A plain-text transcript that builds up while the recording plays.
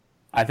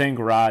I think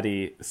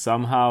Roddie,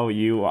 somehow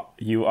you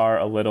are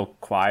a little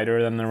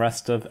quieter than the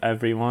rest of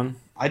everyone.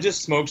 I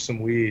just smoked some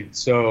weed,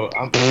 so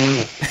I'm.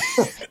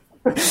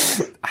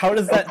 How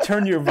does that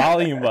turn your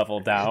volume level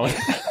down?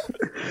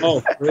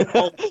 Oh,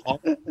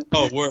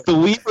 word.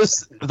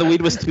 The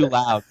weed was too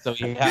loud, so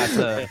he had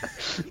to.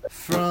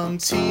 From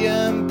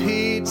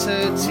TMP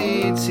to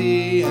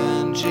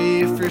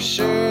TTNG, for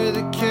sure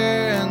the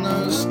cure and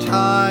those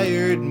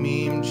tired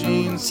meme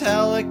jeans,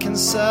 Helican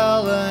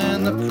Sella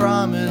and the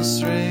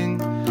promise ring,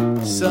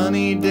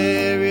 sunny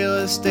day real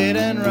estate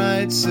and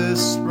rights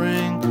this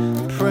spring,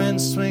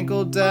 Prince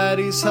Twinkle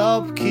Daddies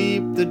help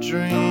keep the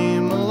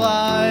dream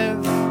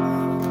alive.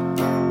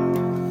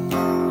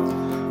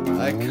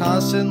 I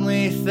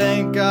constantly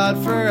thank God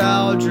for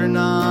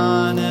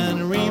Algernon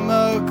and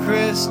Remo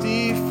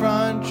Christie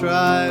front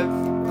drive,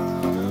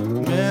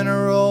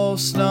 Mineral,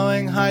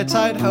 snowing, high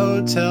tide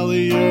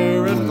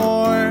hotelier and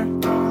more.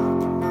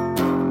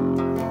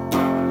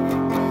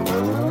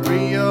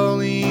 Rio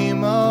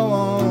Limo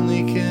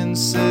only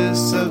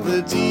consists of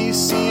the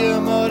DC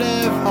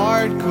emotive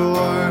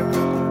hardcore,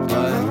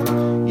 but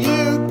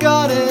you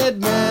gotta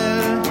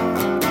admit,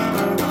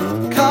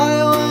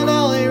 Kyle and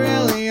Ellie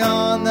really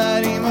on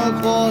that emo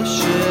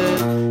bullshit.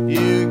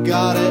 You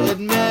gotta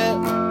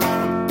admit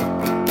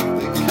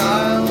that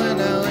Kyle and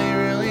Ellie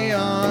really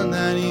on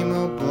that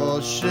emo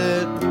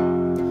bullshit.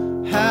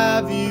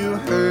 Have you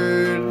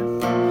heard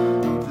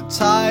the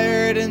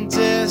tired and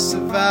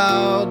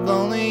disavowed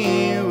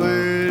lonely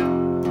word?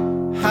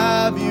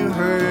 Have you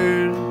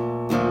heard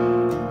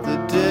the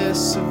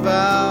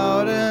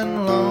disavowed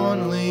and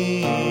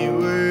lonely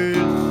word?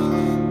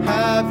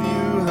 Have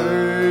you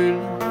heard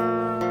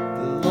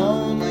the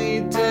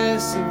lonely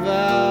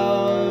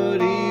disavowed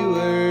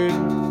word?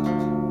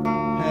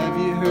 Have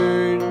you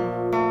heard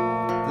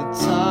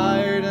the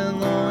tired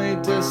and lonely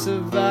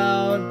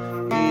disavowed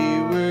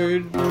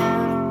word?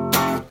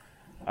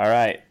 All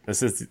right,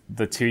 this is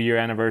the 2-year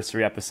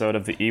anniversary episode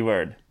of the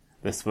E-Word.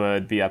 This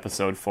would be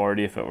episode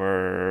 40 if it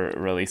were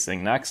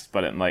releasing next,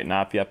 but it might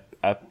not be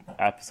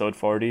episode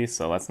 40,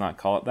 so let's not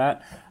call it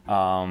that.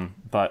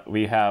 But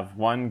we have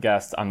one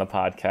guest on the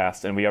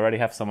podcast, and we already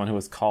have someone who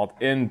was called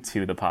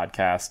into the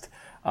podcast.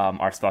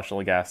 Our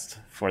special guest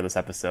for this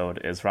episode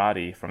is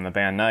Roddie from the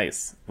band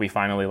niiice. We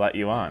finally let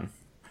you on.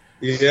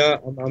 Yeah,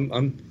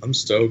 I'm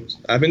stoked.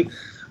 I've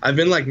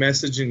been like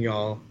messaging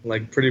y'all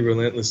like pretty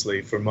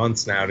relentlessly for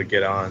months now to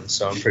get on,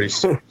 so I'm pretty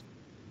stoked.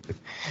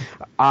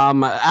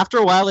 After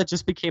a while, it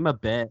just became a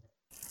bit.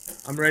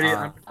 I'm ready.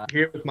 I'm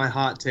here with my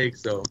hot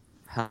takes, though.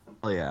 Hell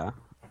yeah.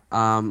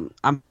 I'm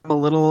a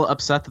little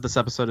upset that this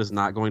episode is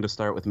not going to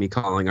start with me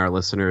calling our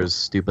listeners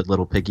stupid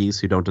little piggies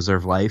who don't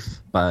deserve life,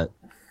 but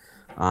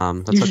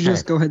that's You should okay.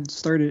 just go ahead and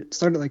start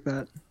it like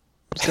that.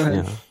 Just go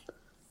ahead.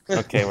 Yeah.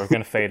 Okay, we're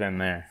going to fade in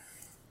there.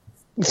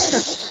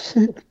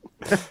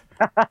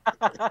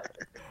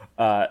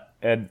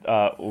 And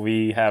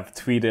we have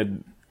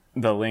tweeted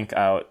the link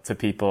out to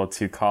people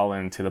to call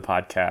into the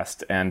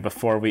podcast, and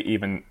before we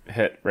even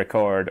hit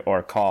record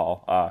or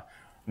call,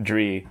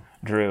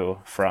 Drew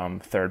from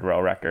Third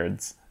Row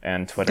Records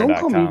and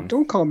Twitter.com.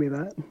 Don't call me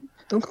that.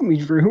 Don't call me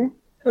Drew.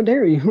 How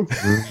dare you?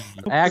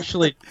 I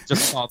actually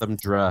just call them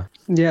Dra.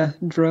 Yeah,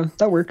 Drew.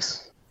 That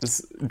works.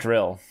 Just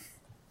drill.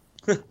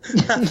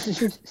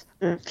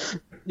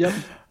 Yep.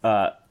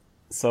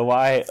 So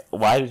why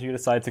did you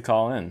decide to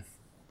call in?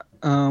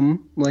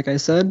 Like I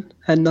said,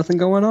 had nothing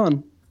going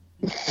on.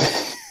 Do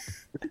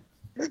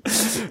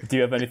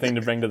you have anything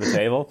to bring to the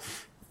table?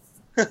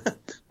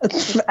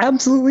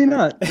 Absolutely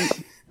not.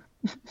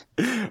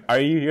 Are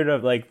you here to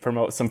like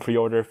promote some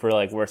pre-order for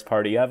like Worst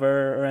Party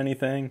Ever or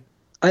anything?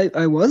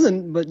 I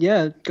wasn't, but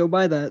yeah, go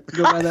buy that.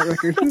 Go buy that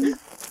record.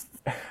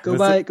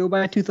 Go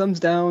buy Two Thumbs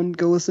Down.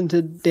 Go listen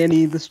to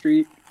Danny the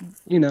Street.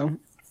 You know,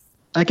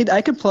 I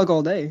could plug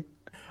all day.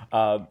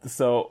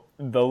 So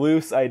the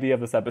loose idea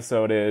of this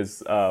episode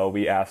is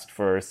we asked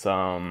for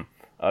some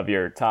of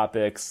your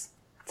topics,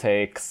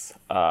 takes,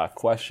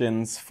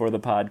 questions for the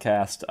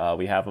podcast.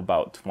 We have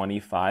about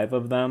 25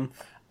 of them.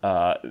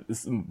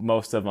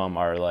 Most of them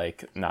are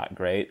like not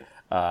great,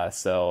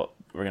 so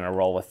we're gonna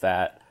roll with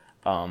that.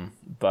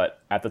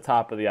 But at the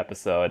top of the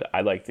episode,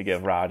 I'd like to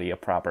give Roddie a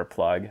proper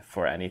plug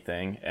for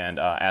anything and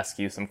ask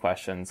you some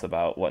questions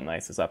about what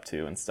niiice is up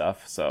to and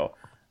stuff. So,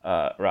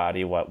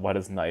 Roddie, what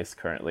is niiice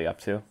currently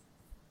up to?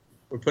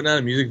 We're putting out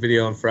a music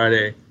video on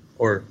Friday,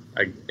 or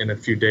in a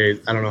few days.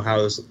 I don't know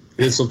how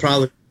this will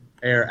probably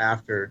air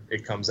after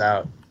it comes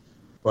out.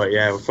 But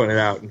yeah, we're putting it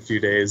out in a few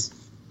days,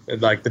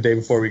 like the day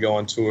before we go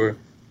on tour.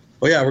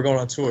 Oh yeah, we're going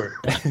on tour.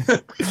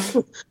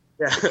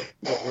 Yeah,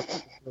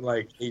 we're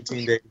like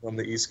 18 days on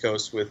the East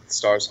Coast with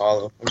Stars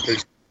Hollow. I'm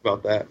pretty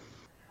about that.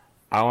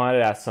 I wanted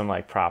to ask some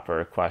like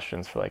proper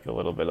questions for like a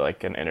little bit of,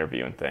 like an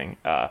interview and thing.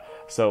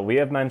 So we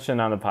have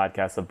mentioned on the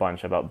podcast a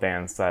bunch about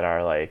bands that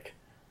are like,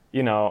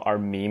 you know, are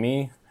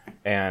memey,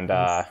 and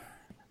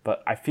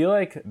but I feel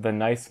like the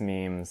niiice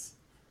memes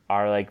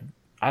are like,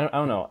 I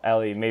don't know,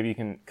 Ellie, maybe you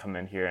can come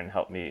in here and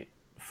help me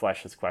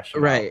flesh this question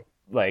out. Right.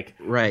 Like,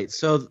 Right.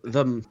 So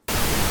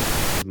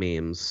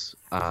memes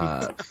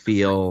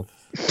feel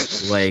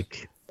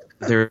like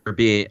they're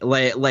being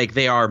like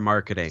they are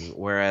marketing,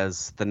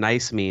 whereas the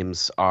nice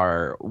memes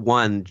are,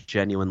 one,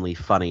 genuinely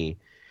funny,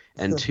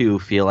 and two,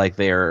 feel like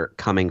they're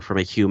coming from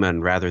a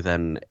human rather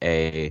than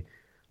a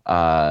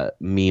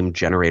meme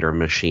generator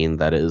machine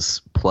that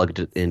is plugged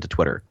into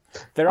Twitter.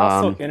 They're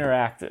also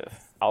interactive.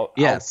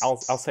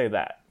 I'll say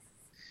that.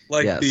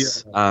 Like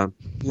yes.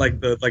 like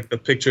the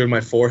picture of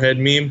my forehead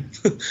meme.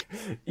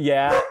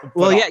 Yeah.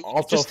 Well, yeah, you can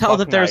also just tell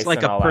that there's nice like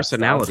and a all that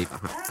personality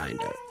stuff.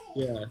 behind it.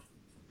 Yeah.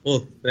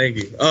 Well, thank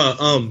you.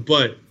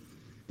 But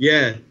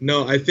yeah,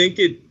 no, I think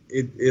it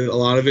a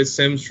lot of it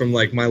stems from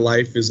like my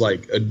life is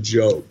like a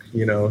joke,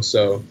 you know.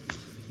 So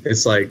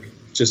it's like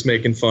just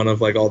making fun of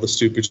like all the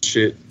stupid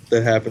shit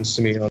that happens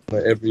to me on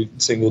every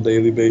single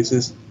daily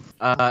basis.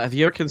 Have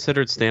you ever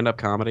considered stand-up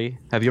comedy?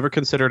 Have you ever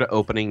considered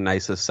opening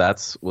niiice's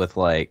sets with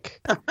like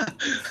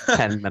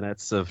 10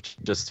 minutes of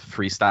just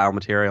freestyle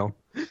material?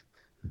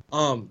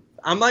 I'm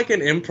like an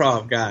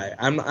improv guy.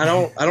 I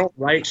don't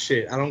write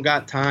shit. I don't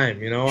got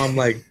time, you know. I'm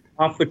like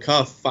off the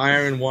cuff,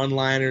 firing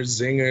one-liners,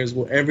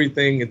 zingers,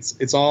 everything.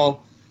 It's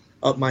all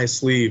up my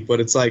sleeve, but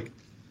it's like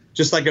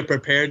just like a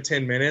prepared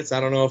 10 minutes. I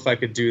don't know if I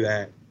could do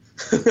that.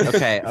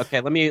 Okay.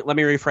 Let me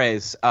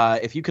rephrase.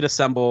 If you could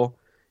assemble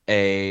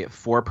a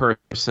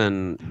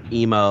 4-person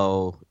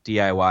emo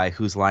DIY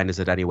Whose Line Is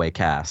It Anyway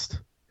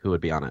cast, who would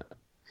be on it?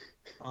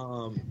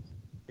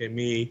 Okay,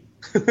 me.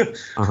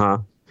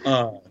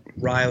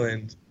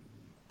 Ryland.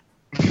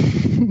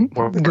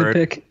 Good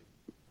pick.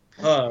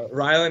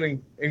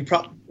 Ryland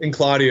and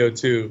Claudio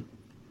too.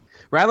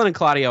 Ryland and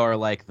Claudio are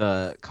like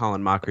the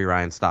Colin Mockery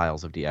Ryan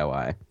Styles of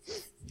DIY.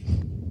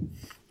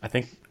 I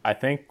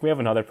think we have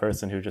another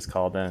person who just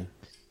called in.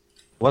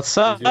 What's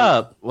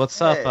up? What's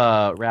Hey.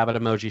 up, rabbit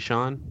emoji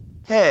Sean?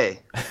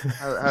 Hey,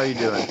 how are you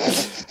doing?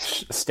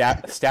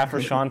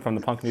 Staffer Sean from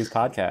the Punk News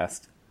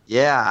Podcast.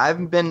 Yeah, I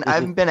haven't been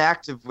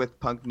active with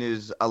Punk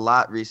News a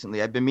lot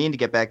recently. I've been meaning to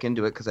get back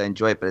into it because I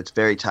enjoy it, but it's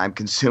very time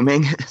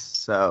consuming.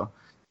 So,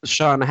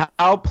 Sean,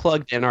 how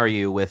plugged in are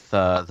you with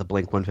the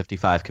Blink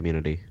 155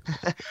 community?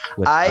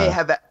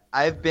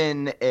 I've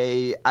been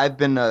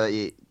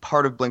a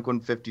part of Blink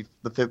 150,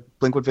 the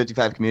Blink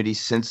 155 community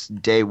since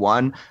day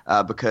one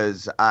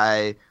because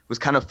I was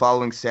kind of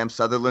following Sam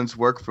Sutherland's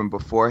work from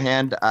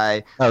beforehand.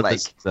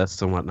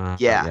 That's and whatnot.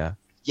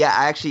 Yeah,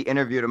 I actually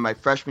interviewed him my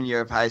freshman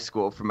year of high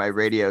school for my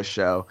radio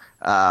show,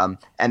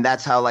 and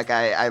that's how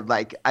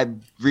I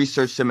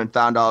researched him and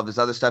found all of his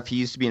other stuff. He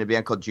used to be in a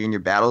band called Junior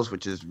Battles,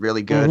 which is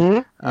really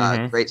good,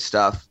 great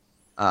stuff.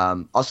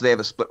 Also, they have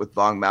a split with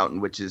Bong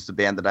Mountain, which is the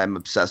band that I'm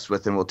obsessed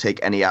with and will take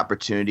any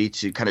opportunity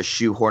to kind of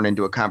shoehorn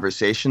into a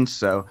conversation.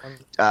 So,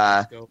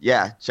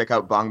 yeah, check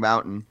out Bong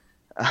Mountain.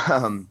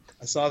 I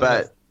saw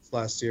that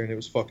last year and it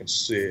was fucking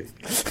sick.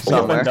 We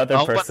have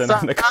another person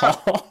on the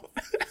call.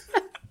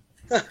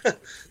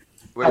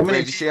 Where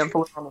did you see him?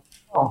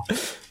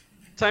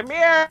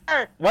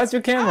 Tamir! Why's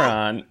your camera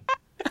on?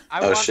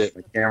 Shit,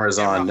 my camera's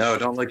on. No,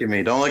 don't look at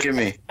me. Don't look at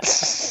me.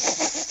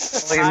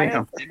 Look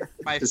at me.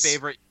 My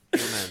favorite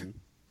human.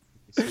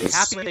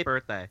 Happy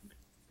birthday.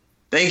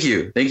 Thank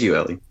you,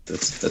 Ellie.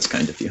 That's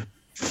kind of you.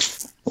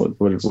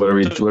 What are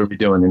we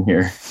doing in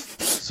here?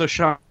 So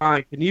Sean,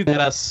 can you get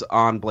us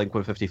on Blink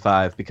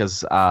 155?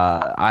 Because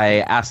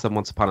I asked them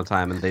once upon a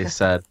time, and they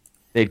said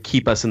they'd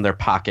keep us in their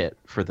pocket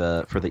for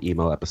the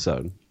emo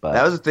episode. But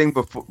that was the thing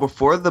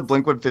before the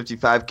Blink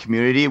 155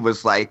 community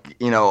was like,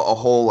 you know, a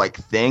whole like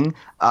thing.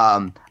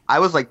 I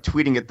was like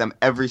tweeting at them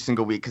every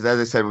single week because, as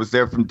I said, it was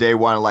there from day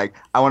one. Like,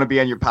 I want to be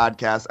on your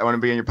podcast. I want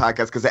to be on your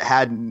podcast because it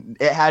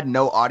had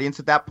no audience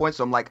at that point.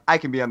 So I'm like, I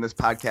can be on this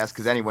podcast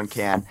because anyone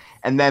can.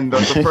 And then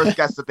the first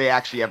guest that they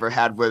actually ever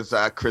had was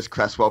Chris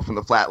Cresswell from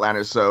the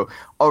Flatlanders. So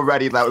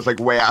already that was like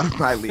way out of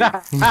my league.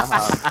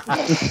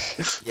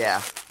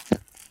 Yeah.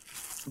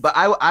 But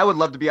I would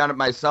love to be on it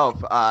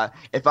myself.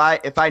 If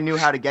I knew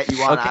how to get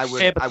you on, I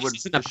would. I would.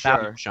 This isn't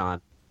about you, Sean.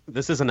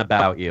 This isn't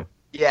about you.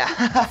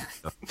 Yeah.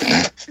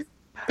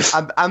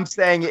 I'm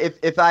saying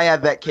if I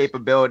had that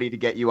capability to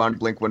get you on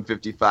Blink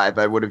 155,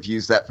 I would have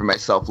used that for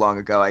myself long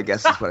ago, I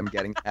guess is what I'm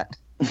getting at.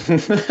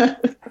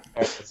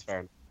 That's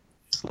fair.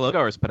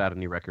 Slowgoers put out a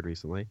new record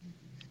recently.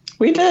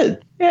 We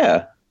did,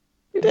 yeah,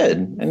 we did,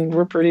 and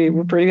we're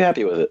pretty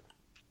happy with it.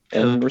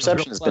 And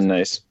reception has been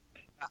nice.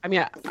 I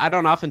mean, I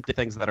don't often do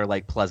things that are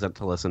like pleasant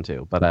to listen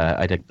to, but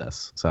I dig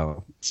this.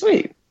 So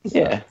Sweet,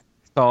 yeah.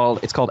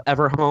 It's called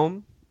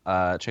Everhome.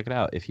 Check it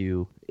out if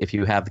you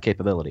have the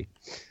capability.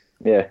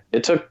 Yeah,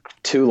 it took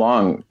too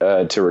long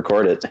to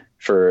record it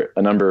for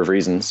a number of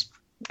reasons,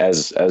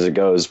 as it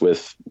goes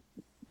with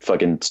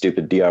fucking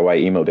stupid DIY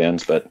emo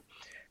bands. But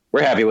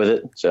we're happy with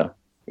it. So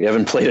we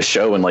haven't played a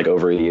show in like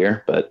over a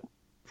year, but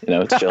you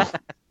know, it's chill.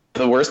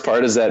 The worst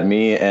part is that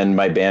me and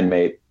my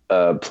bandmate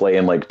play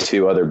in like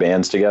 2 other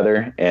bands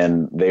together,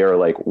 and they are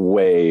like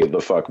way the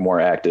fuck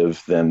more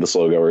active than the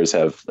Slowgoers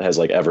has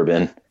like ever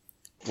been.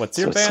 What's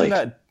your band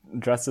that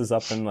dresses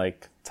up in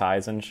like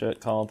ties and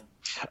shit called?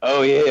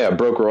 Oh yeah,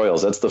 Broke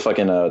Royals. That's the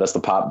fucking that's the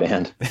pop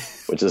band,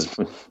 which is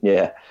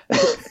yeah.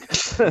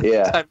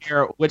 Yeah.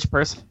 Tamir, which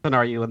person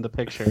are you in the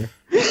picture?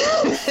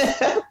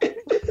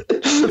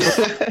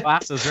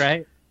 Glasses,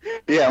 right?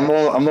 Yeah, I'm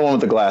the one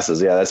with the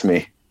glasses. Yeah, that's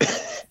me.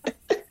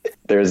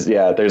 There's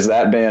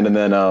that band, and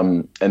then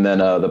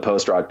the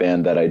post rock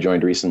band that I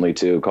joined recently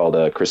too, called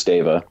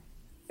Christeva.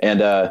 And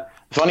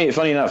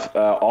funny enough,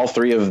 all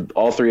three of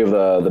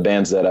the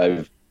bands that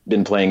I've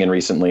been playing in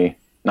recently,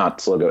 not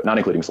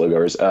including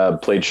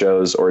Slowgoers, played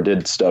shows or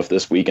did stuff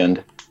this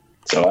weekend.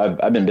 So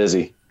I've been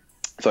busy.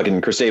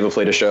 Fucking Christeva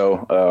played a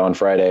show on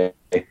Friday.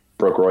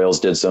 Brooke Royals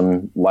did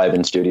some live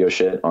in studio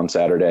shit on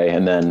Saturday,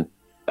 and then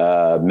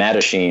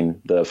Madasheen,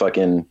 the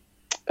fucking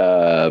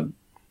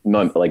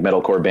like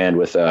metalcore band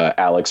with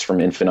Alex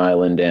from Infant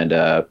Island and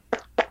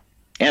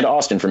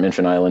Austin from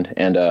Infant Island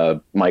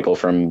and Michael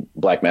from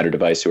Black Matter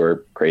Device, who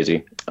are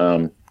crazy.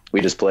 We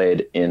just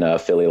played in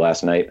Philly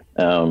last night,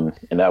 and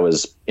that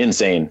was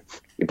insane.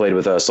 We played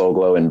with Soul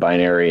Glow and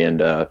Binary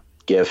and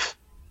GIF.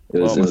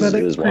 Was that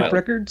at Creep wild.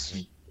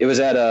 Records? It was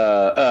at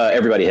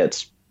Everybody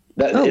Hits.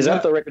 Is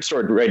that the record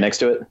store right next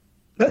to it?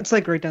 That's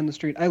like right down the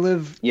street. I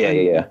live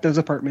yeah. Those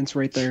apartments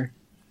right there.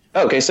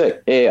 Oh, okay,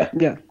 sick. Yeah.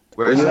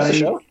 Where is You at the that?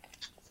 show?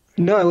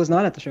 No, I was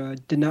not at the show. I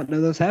did not know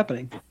that was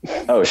happening.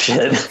 Oh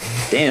shit!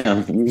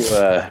 Damn, you missed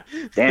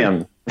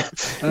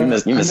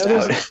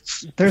out.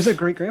 There's a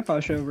Great Grandpa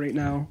show right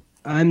now.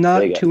 I'm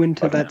not too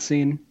into that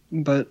scene,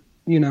 but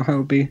you know how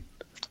it be.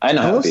 I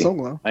know. I love Soul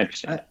Glow. I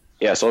understand.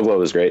 Yeah, Soul Glow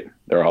was great.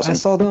 They're awesome. I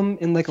saw them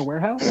in like a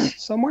warehouse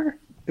somewhere.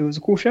 It was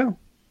a cool show.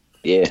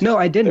 Yeah. No,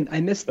 I didn't. I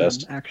missed them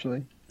Best.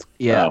 actually.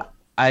 Yeah, Oh.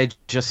 I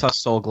just saw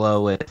Soul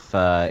Glow with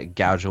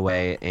Gouge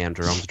Away and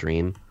Jerome's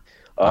Dream.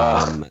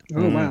 Oh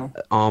wow.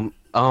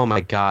 Oh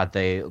my God,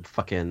 they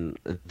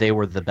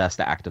were the best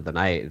act of the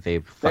night. They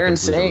fucking blew the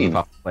insane. roof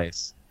off the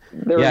place.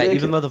 They're Yeah, ridiculous.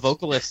 even though the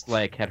vocalist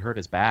like had hurt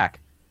his back.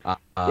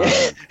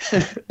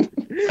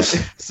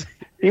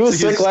 He was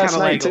so sick last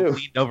kinda, night too.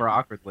 Leaned over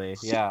awkwardly.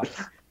 Yeah.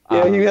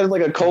 Yeah, he had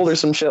like a cold or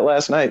some shit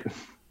last night.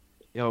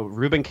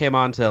 Ruben came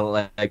on to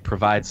like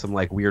provide some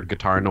like weird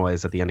guitar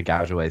noise at the end of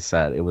Gouge Away's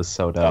set. It was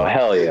so Oh dope.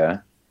 hell yeah!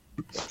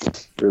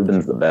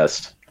 Ruben's the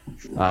best.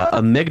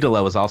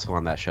 Amygdala was also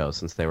on that show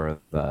since they were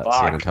the Fuck.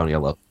 San Antonio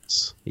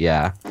locals.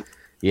 Yeah.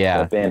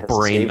 That band has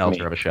Brain saved melter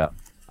me. of a show.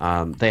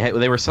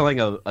 They were selling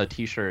a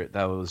T-shirt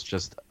that was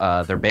just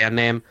their band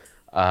name,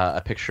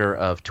 a picture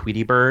of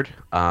Tweety Bird,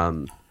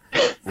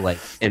 like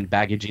in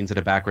baggy jeans and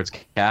a backwards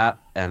cap,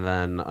 and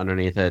then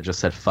underneath it just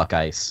said "fuck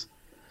ice."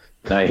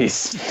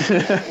 Nice.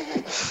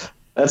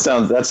 That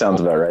sounds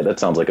about right. That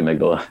sounds like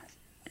Amygdala.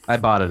 I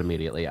bought it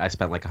immediately. I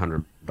spent like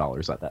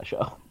 $100 at that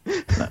show.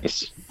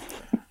 Nice.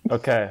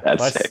 Okay,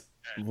 That's sick.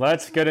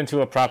 let's get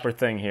into a proper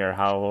thing here.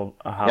 Yeah,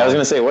 I was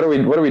gonna say, what are we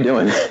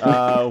doing?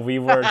 We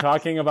were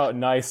talking about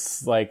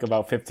niiice like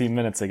about 15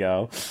 minutes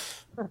ago.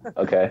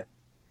 Okay.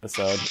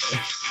 Episode.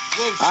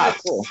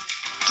 Cool.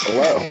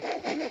 Hello.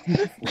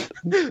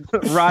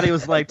 Roddie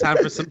was like, "Time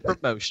for some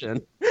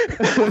promotion."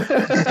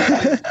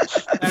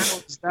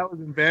 That was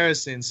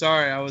embarrassing.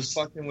 Sorry, I was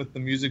fucking with the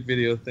music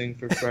video thing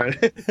for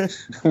Friday.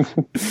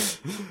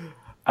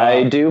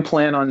 I do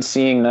plan on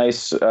seeing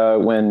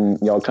niiice when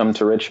y'all come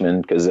to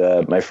Richmond because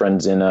my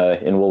friends in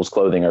Wolves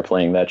Clothing are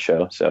playing that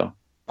show. So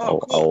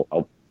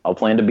Cool. I'll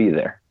plan to be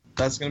there.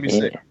 That's gonna be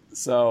sick.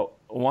 So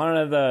one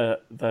of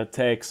the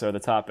takes or the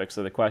topics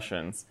or the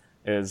questions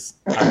is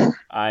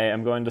I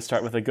am going to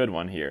start with a good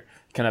one here.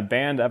 Can a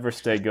band ever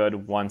stay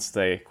good once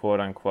they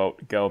quote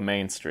unquote go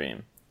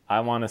mainstream?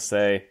 I want to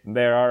say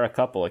there are a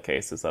couple of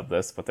cases of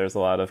this, but there's a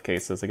lot of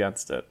cases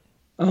against it.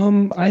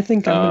 I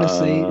think I'm gonna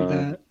say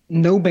that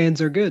no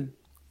bands are good.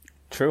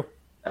 True.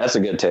 That's a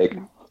good take.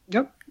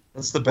 Yep.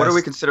 That's the best. What are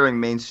we considering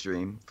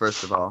mainstream,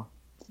 first of all?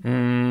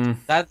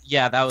 That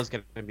was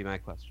going to be my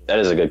question. That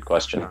is a good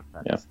question.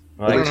 Yeah.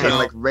 Are we Like,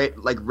 saying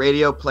like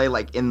radio play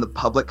like in the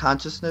public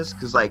consciousness?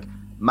 Because like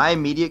my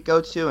immediate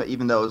go-to,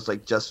 even though it was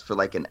like just for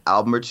like an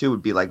album or two,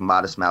 would be like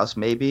Modest Mouse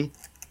maybe.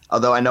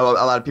 Although I know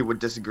a lot of people would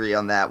disagree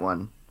on that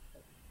one.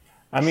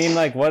 I mean,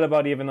 like, what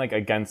about even like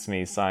Against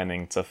Me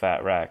signing to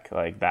Fat Wreck?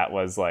 Like, that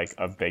was like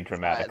a big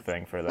dramatic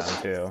thing for them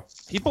too.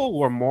 People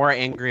were more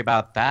angry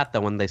about that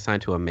than when they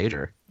signed to a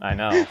major. I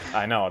know.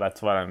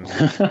 That's what I'm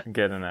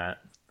getting at.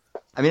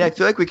 I mean, I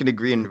feel like we can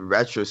agree in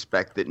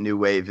retrospect that New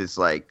Wave is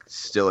like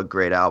still a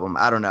great album.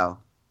 I don't know.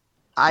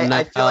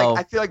 I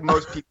feel like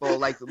most people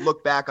like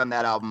look back on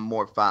that album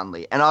more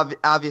fondly, and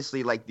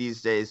obviously like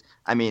these days,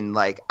 I mean,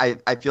 like I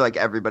feel like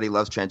everybody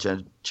loves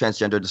transgender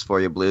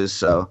dysphoria blues,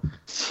 so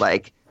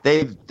like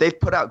they've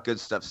put out good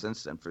stuff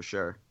since then for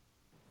sure.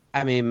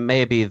 I mean,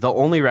 maybe the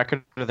only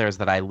record of theirs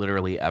that I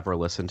literally ever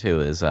listened to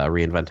is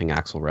Reinventing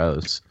Axl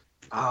Rose.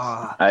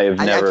 I've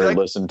never feel like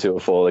listened to a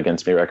full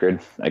Against Me record.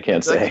 I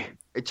can't say. like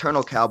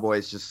Eternal Cowboy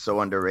is just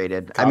so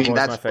underrated. Cowboy's I mean,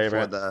 that's my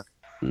favorite. before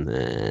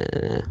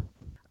the. Nah.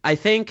 I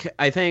think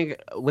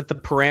with the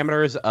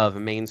parameters of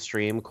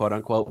mainstream, quote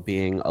unquote,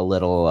 being a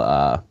little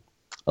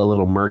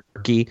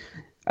murky,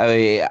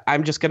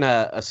 I'm just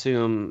gonna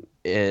assume.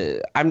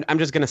 I'm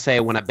just gonna say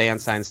when a band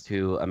signs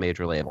to a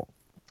major label,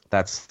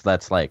 that's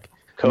like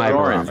Code my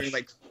Orange.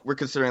 parameter. We're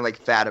considering like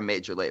Fat a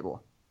major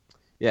label.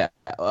 Yeah.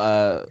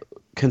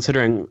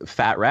 Considering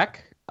Fat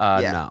Wreck,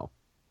 Yeah. no.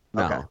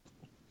 Okay.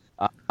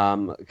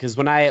 Because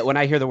when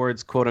I hear the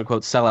words "quote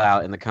unquote" sell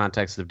out in the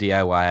context of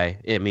DIY,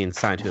 it means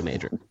signed to a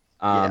major.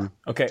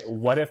 Okay,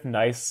 what if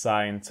niiice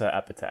signed to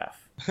Epitaph?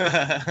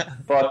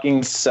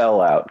 Fucking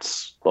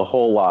sellouts. The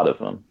whole lot of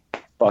them.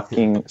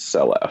 Fucking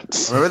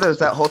sellouts. Remember there was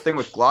that whole thing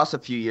with Gloss a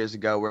few years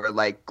ago where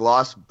like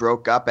Gloss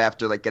broke up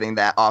after like getting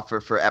that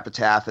offer for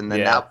Epitaph, and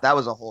then that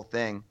was a whole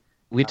thing.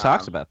 We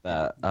talked about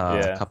that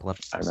a couple of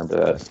I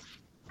remember that.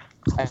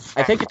 I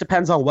think it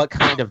depends on what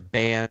kind of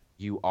band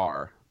you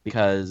are.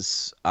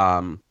 Because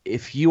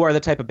if you are the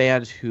type of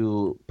band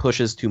who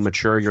pushes to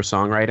mature your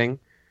songwriting,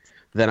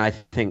 then I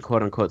think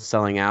 "quote unquote"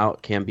 selling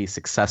out can be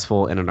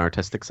successful in an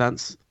artistic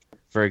sense.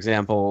 For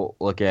example,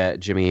 look at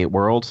Jimmy Eat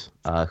World,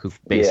 who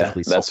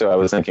basically that's who I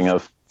was thinking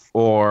of.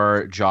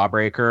 Or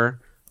Jawbreaker,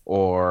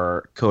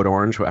 or Code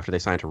Orange, who after they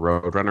signed to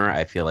Roadrunner,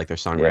 I feel like their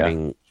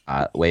songwriting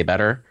way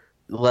better.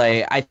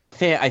 Like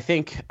I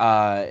think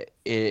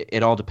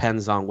it all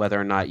depends on whether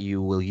or not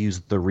you will use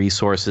the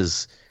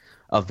resources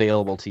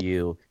available to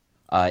you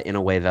in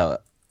a way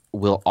that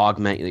will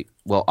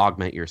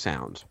augment your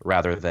sound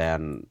rather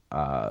than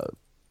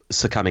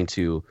succumbing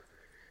to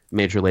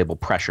major label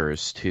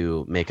pressures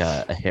to make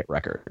a hit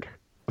record.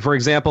 For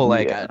example,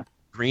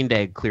 Green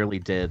Day clearly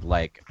did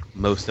like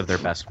most of their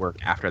best work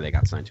after they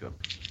got signed to him.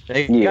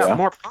 They got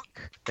more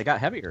punk. They got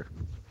heavier.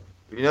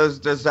 You know,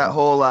 there's that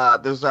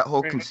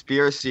whole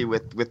conspiracy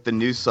with the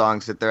new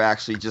songs that they're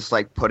actually just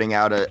like putting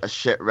out a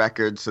shit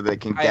record so they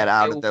can get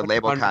out of their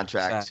label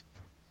contract.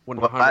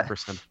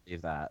 100%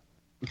 believe that.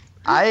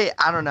 I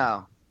don't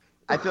know.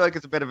 I feel like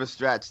it's a bit of a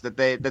stretch that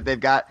they've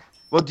got.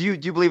 Well, do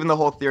you believe in the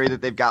whole theory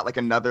that they've got like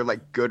another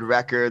like good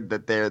record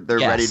that they're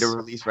ready to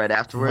release right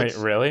afterwards?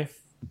 Wait, really?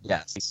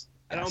 Yes.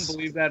 I don't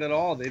believe that at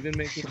all. They've been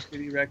making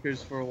shitty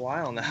records for a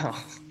while now.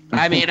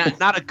 I mean,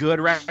 not a good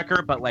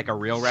record, but like a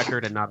real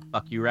record and not a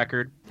fuck you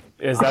record.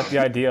 Is that the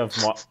idea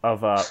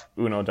of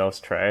Uno Dos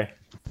Tres?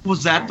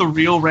 Was that the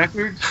real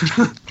record?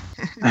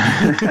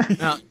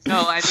 No.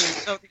 I mean,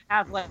 so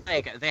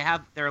they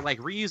have they're like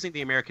reusing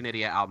the American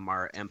Idiot album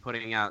art and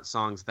putting out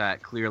songs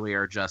that clearly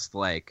are just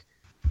like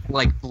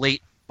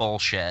blatant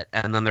bullshit,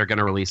 and then they're going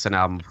to release an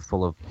album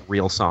full of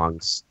real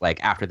songs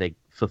like after they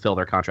fulfill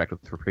their contract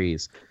with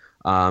Reprise.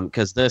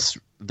 Because this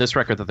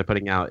record that they're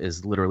putting out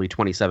is literally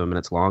 27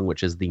 minutes long,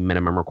 which is the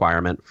minimum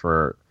requirement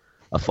for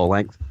a full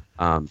length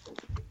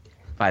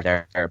by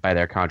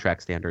their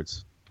contract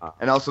standards.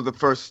 And also the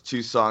first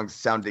two songs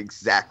sound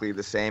exactly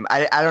the same.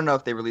 I don't know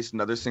if they released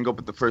another single,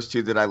 but the first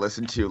two that I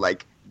listened to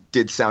like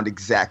did sound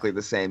exactly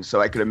the same. So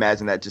I could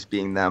imagine that just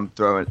being them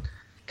throwing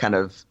in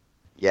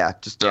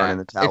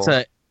the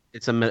towel.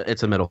 It's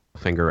a middle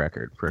finger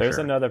record for There's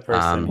sure. another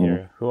person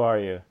here. Who are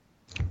you?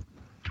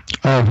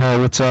 Oh, hey,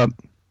 what's up?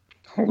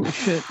 Holy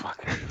shit.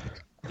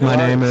 My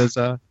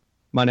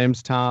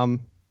name's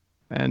Tom,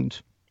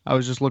 and I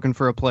was just looking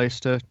for a place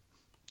to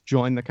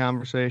join the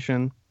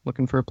conversation,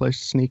 looking for a place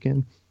to sneak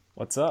in.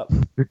 What's up?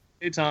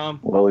 Hey,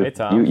 Tom. Well, Hey,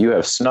 Tom. you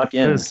have snuck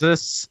in. Is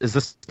this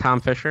Tom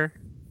Fisher?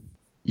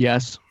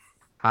 Yes.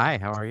 Hi,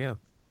 how are you?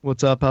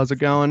 What's up? How's it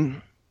going?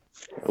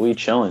 We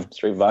chilling,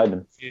 straight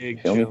vibing.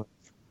 Feel me?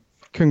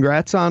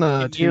 Congrats on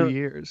Can 2 you-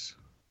 years.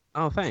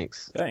 Oh,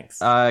 thanks. Thanks.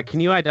 Can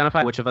you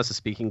identify which of us is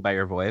speaking by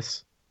our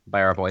voice?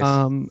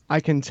 I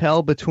can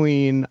tell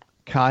between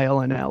Kyle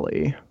and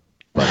Ellie,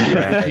 but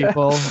the other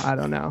people, I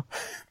don't know.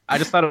 I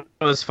just thought it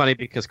was funny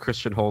because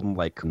Christian Holden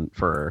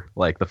for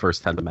the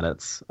first 10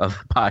 minutes of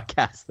the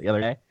podcast the other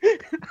day.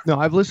 No,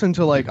 I've listened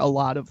to like a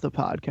lot of the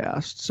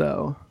podcast,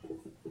 so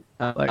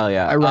Oh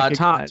yeah. I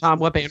recognize Tom,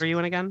 what band are you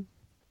in again?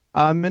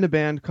 I'm in a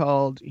band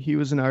called He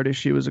Was an Artist,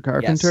 She Was a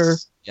Carpenter.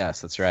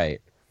 Yes, that's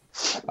right.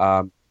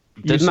 You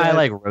Didn't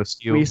I said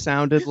roast you? We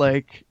sounded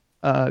like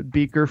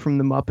Beaker from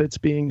the Muppets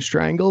being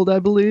strangled, I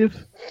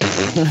believe.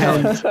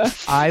 And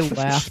I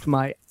laughed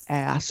my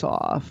ass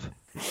off.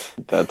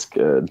 That's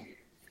good.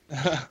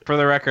 For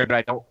the record,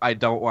 I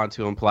don't want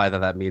to imply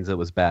that means it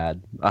was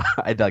bad.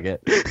 I dug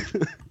it.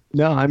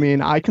 No, I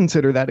mean, I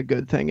consider that a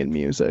good thing in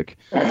music.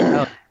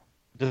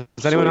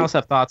 Does anyone else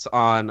have thoughts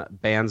on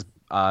bands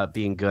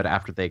being good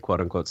after they quote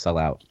unquote sell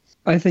out?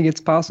 I think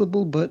it's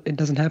possible, but it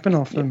doesn't happen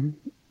often.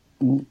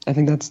 I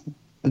think that's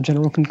the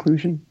general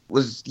conclusion.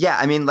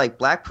 Like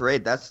Black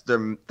Parade, that's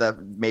the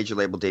major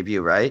label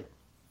debut, right?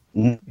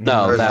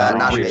 No, Or is that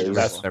not Cheers. major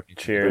That's label?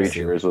 Cheers.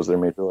 Cheers was their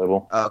major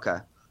label. Oh, okay.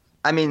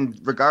 I mean,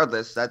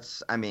 regardless, I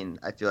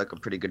feel like a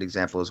pretty good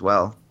example as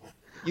well.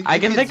 I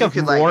can think of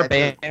more I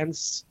feel-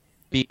 bands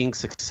being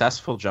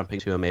successful jumping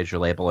to a major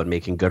label and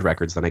making good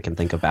records than I can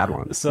think of bad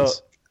ones. So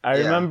I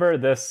Yeah. remember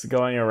this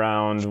going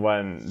around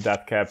when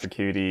Death Cab for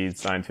Cutie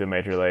signed to a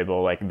major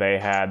label. Like they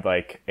had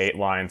like 8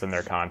 lines in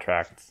their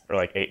contract, or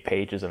like 8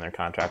 pages in their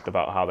contract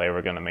about how they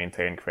were going to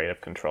maintain creative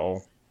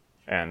control,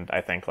 and I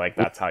think like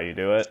that's how you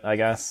do it. I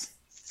guess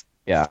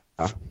Yeah.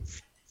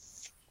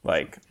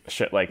 like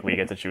shit. Like we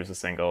get to choose the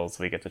singles,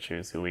 we get to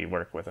choose who we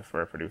work with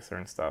for a producer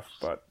and stuff.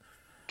 But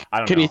I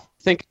don't Can know. you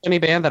think of any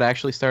band that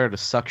actually started to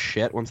suck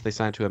shit once they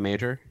signed to a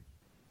major?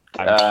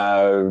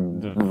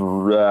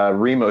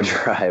 Remo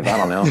Drive. I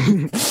don't know.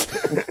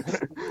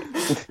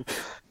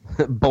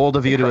 Bold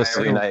of you to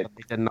every assume. night.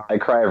 I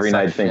cry every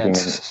night thinking,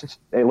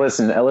 "Hey,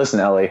 listen,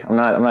 Ellie. I'm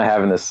not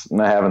having this. I'm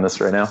not having this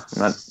right now.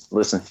 I'm not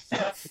listen."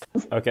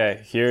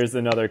 Okay, here's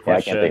another Yeah, I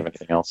question. can't think of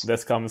anything else.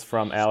 This comes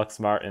from Alex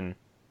Martin,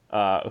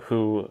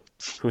 who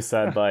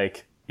said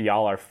like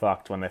y'all are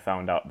fucked when they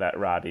found out that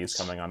Roddie's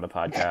coming on the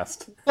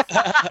podcast.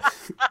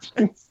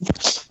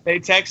 They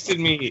texted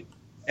me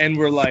and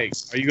were like,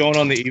 "Are you going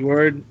on the E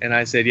word?" And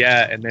I said,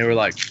 "Yeah." And they were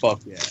like, "Fuck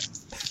yeah."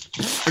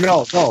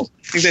 No. I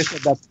think they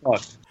said that's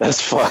fucked. That's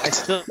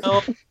fucked.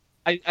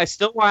 I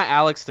still want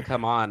Alex to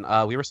come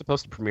on. We were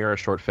supposed to premiere a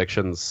short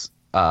fictions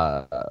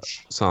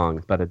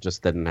song, but it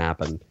just didn't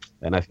happen,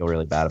 and I feel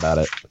really bad about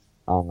it.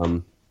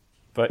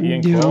 But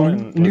Ian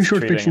Cohen new was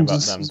short tweeting fictions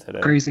about them is today.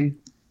 crazy.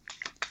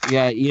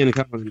 Yeah, Ian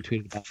Cohen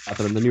tweeted about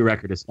them. The new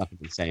record is fucking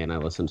insane. I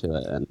listened to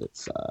it, and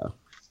it's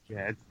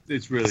Yeah,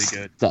 it's really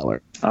good.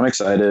 stellar. I'm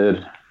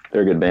excited.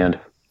 They're a good band.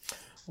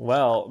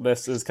 Well,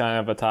 this is kind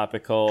of a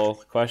topical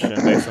question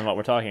based on what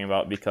we're talking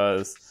about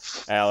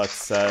because Alex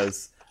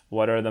says,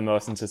 what are the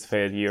most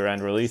anticipated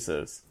year-end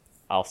releases?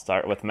 I'll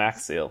start with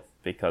Max Seal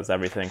because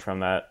everything from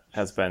that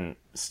has been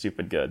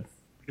stupid good.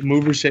 The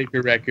Mover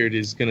Shaker record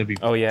is going to be...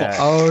 Oh, yeah.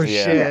 Oh,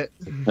 Yeah. shit.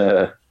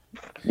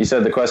 You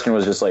said the question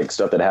was just like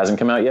stuff that hasn't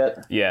come out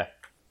yet? Yeah.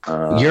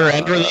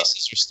 Year-end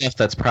releases or stuff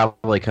that's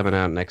probably coming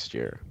out next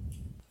year.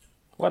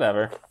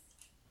 Whatever.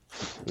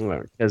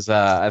 Because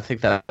I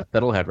think that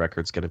Fiddlehead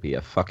record's going to be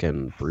a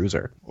fucking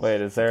bruiser. Wait,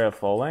 is there a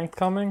full length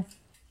coming?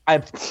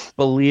 I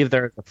believe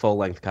there's a full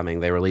length coming.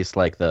 They released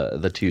like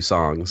the 2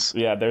 songs.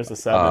 Yeah, there's a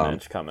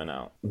 7-inch coming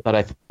out. But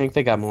I think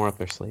they got more up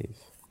their sleeve.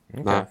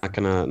 Okay. Not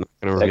gonna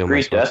That reveal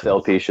Grease much Death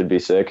LP should be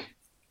sick.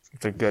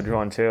 It's a good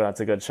one, too.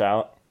 That's a good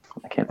shout.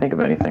 I can't think of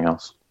anything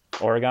else.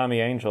 Origami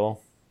Angel.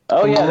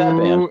 Oh yeah, that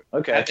band.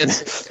 Okay.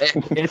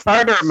 It's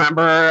hard to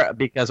remember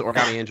because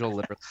Origami Angel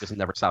literally just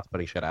never stops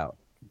putting shit out.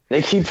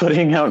 They keep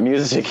putting out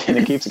music and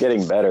it keeps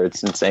getting better.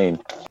 It's insane.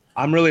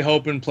 I'm really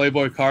hoping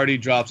Playboy Cardi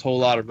drops Whole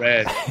Lot of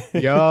Red.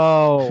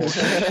 Yo.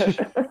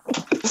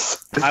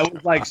 I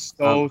was like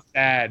so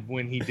sad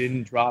when he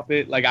didn't drop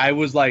it. Like I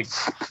was like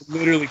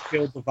literally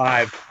killed the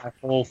vibe that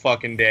whole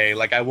fucking day.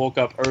 Like I woke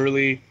up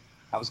early,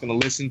 I was gonna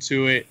listen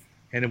to it,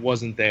 and it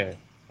wasn't there,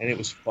 and it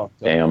was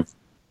fucked up. Damn.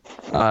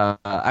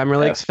 I'm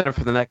really excited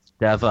for the next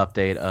dev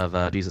update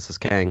of Jesus is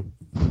King.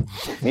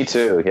 Me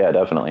too. Yeah,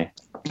 definitely.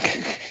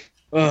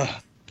 Ugh,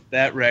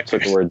 that record.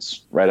 Took the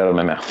words right out of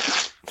my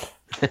mouth.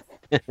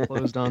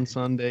 Closed on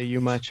Sunday, you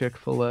my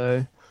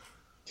Chick-fil-A.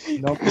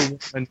 Number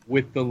one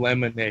with the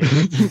lemonade.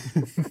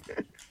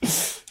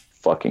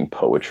 Fucking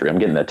poetry. I'm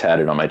getting that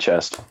tatted on my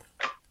chest.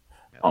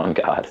 On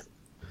God.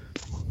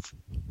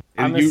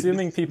 I'm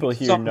assuming people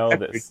here know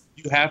this.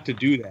 You have to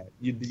do that.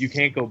 You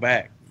can't go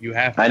back. You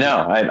have to. I know.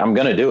 I'm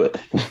gonna do it.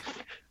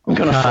 I'm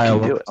gonna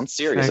fucking do it. I'm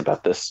serious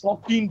about this.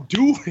 Fucking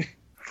do it.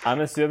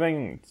 I'm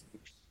assuming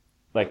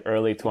like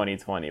early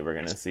 2020 we're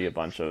going to see a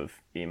bunch of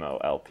emo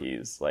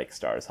LPs like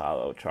Stars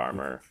Hollow,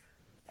 Charmer,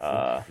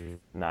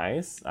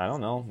 Niice. I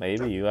don't know.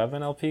 Maybe you have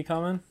an LP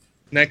coming?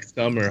 Next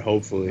summer,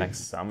 hopefully.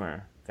 Next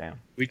summer. Damn.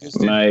 We just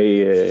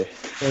did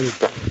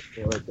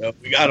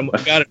we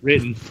got it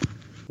written.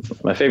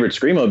 My favorite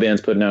Screamo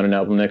band's putting out an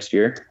album next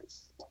year,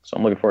 so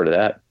I'm looking forward to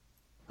that.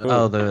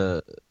 Oh,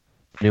 the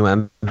new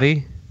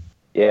Envy?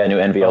 Yeah, new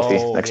Envy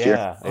LP next year.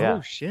 Yeah.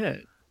 Oh,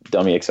 shit.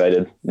 Dummy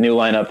excited. New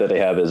lineup that they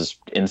have is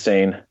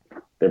insane.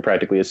 They're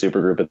practically a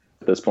supergroup at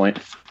this point.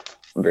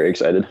 I'm very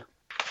excited.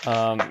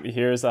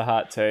 Here's a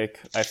hot take,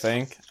 I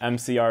think.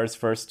 MCR's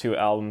first 2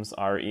 albums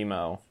are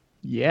emo.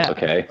 Yeah.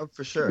 Okay. Oh,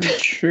 for sure.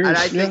 Sure. And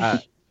I think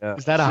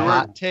Is that a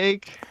hot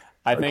take?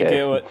 I think Okay.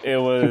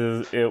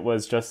 it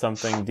was just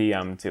something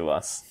DM'd to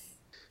us.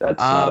 That's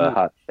not a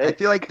hot. I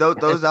feel like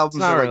those albums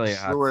not are really like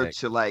a hot truer take.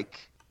 to like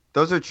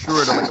those are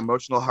truer to like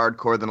emotional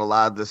hardcore than a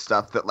lot of the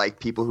stuff that like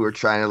people who are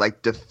trying to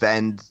like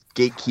defend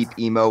gatekeep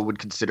emo would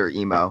consider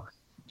emo.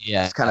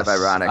 Yeah. It's kind of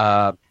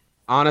ironic.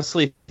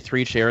 Honestly,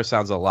 3 Cheers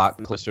sounds a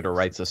lot closer to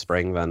Rites of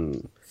Spring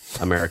than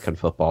American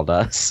football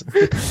does.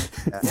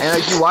 And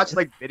like you watch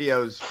like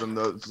videos from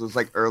those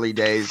like early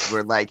days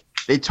where like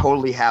they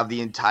totally have the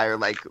entire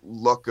like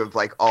look of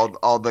like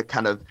all the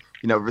kind of,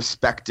 you know,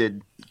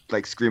 respected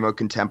like screamo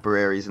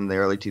contemporaries in the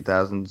early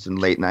 2000s and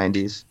late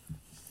 90s.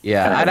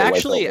 Yeah, I'd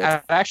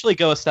I'd actually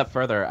go a step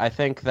further. I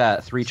think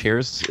that 3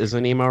 Cheers is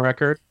an emo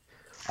record,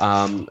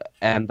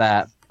 and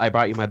that I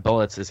Brought You My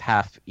Bullets is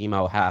half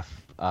emo, half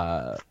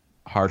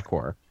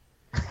hardcore.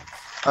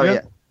 Oh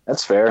yeah.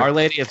 That's fair. Our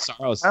Lady of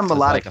Sorrows I'm is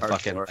melodic like a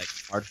fucking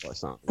hardcore.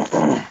 hardcore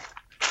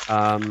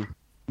song.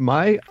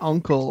 My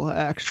uncle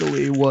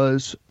actually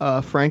was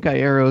Frank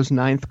Iero's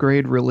 9th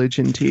grade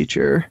religion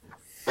teacher.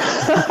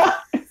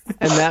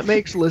 And that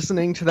makes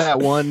listening to that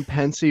one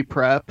Pensy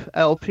Prep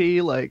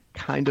LP like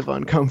kind of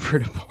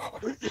uncomfortable.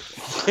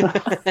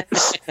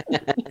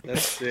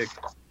 That's sick.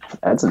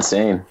 That's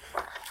insane.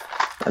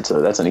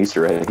 That's an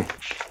Easter egg.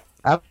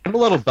 I'm a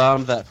little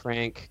bummed that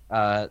Frank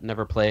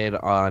never played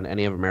on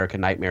any of American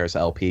Nightmare's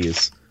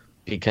LPs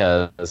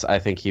because I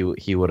think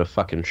he would have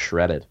fucking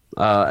shredded.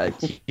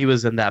 He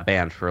was in that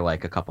band for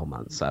like a couple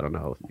months. I don't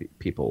know if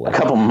people like A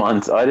couple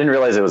months. Oh, I didn't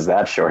realize it was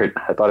that short.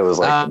 I thought it was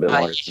like a bit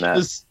longer he than that.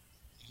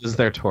 was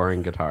their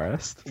touring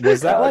guitarist.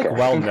 Was that like Okay.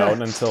 well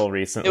known until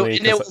recently?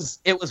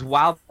 It was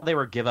while they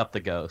were Give Up the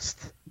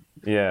Ghost.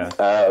 Yeah.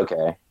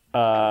 Okay.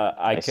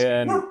 I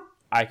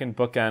can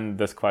bookend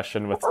this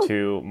question with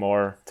 2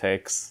 more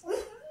takes.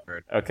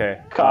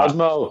 Okay.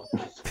 Cosmo.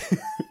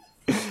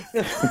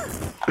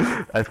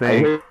 I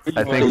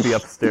think the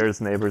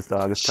upstairs neighbor's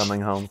dog is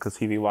coming home because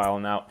he be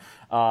wilding out.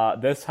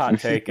 This hot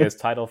take is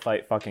Title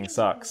Fight fucking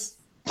sucks.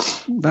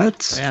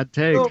 That's Bad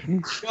take. Yo,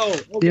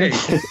 okay.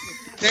 Yeah.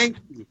 Thank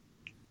you.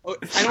 Oh,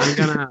 I'm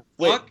gonna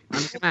Wait.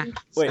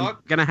 I'm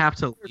gonna have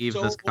to leave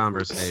so this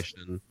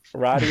conversation.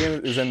 Roddy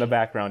is in the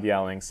background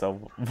yelling. So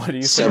what do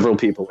you think? Several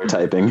people are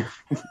typing.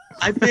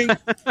 I think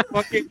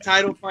fucking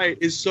Title Fight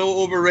is so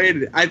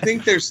overrated. I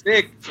think they're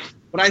sick,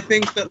 but I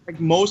think that like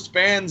most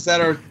bands that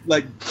are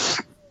like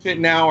fit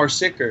now are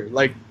sicker.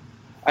 Like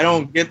I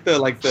don't get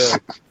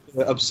the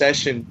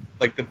obsession,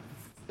 like the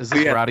Is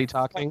this Yeah. Roddie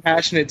talking?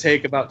 passionate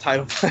take about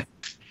Title Fight.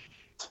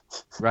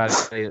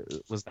 Roddie,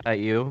 was that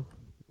you?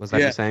 Was that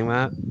Yeah. you saying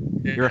that?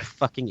 Yeah. You're a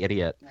fucking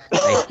idiot.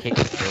 I hate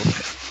you.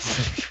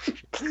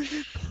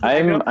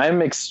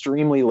 I'm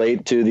extremely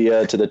late to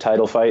the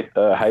Title Fight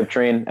hype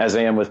train, as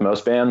I am with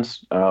most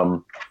bands.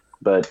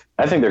 But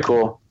I think they're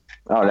cool.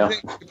 I don't I know.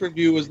 think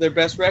Pay-Per-View was their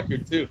best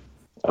record too.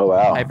 Oh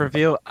wow.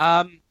 Hyperview.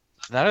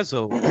 That is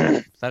a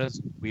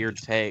weird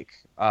take.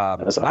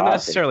 That's an Not odd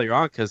necessarily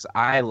wrong because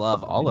I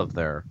love all of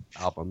their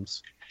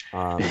albums.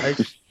 I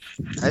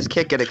just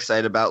can't get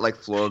excited about like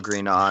Floral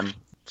Green On.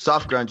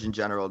 Soft grunge in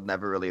general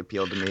never really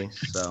appealed to me.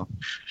 So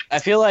I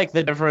feel like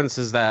the difference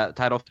is that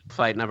Title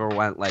Fight never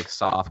went like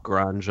soft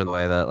grunge in the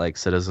way that like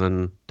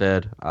Citizen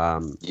did.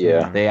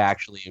 Yeah. They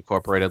actually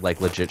incorporated like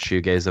legit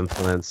shoegaze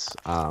influence.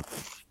 I was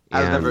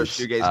never a and,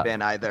 shoegaze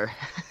band either.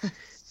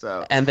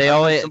 So And they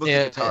always Cymbals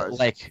and guitars.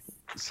 like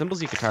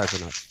cymbals and guitars are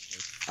not.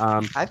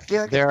 I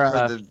feel like they're, I've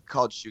heard them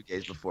called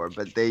shoegaze before,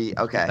 but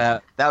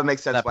that would make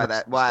sense that why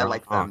person's I wrong.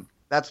 like them.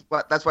 That's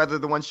why they're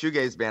the one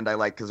shoegaze band I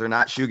like because they're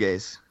not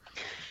shoegaze.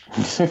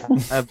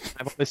 I've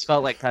always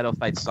felt like Title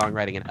Fight's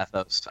songwriting and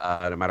ethos,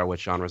 no matter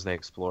which genres they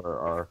explore,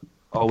 are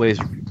always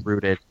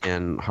rooted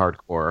in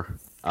hardcore.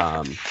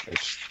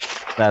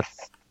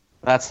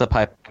 That's the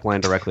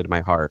pipeline directly to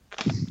my heart.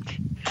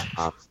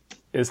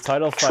 Is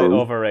Title Fight True.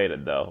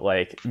 overrated though?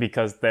 Like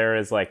because there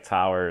is like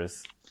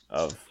towers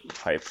of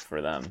hype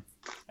for them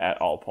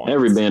at all points.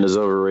 Every band is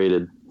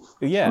overrated.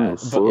 Yeah,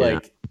 Oh, but yeah.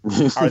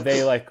 like, are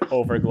they like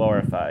over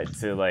glorified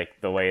to like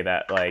the way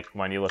that like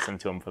when you listen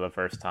to them for the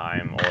first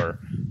time or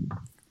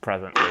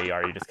presently,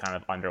 are you just kind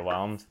of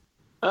underwhelmed?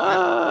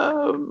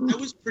 I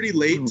was pretty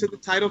late to the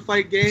Title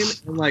Fight game,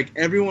 and like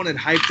everyone had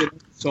hyped it up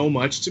so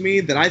much to me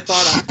that I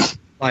thought I would,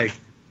 like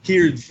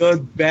hear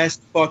the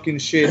best fucking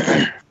shit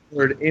I've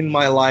heard in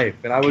my life,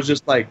 and I was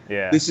just like,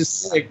 Yeah. this is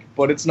sick,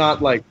 but it's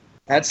not like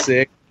that's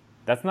sick.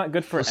 That's not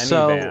good for any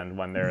So- band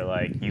when they're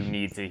like, you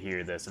need to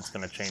hear this. It's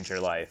going to change your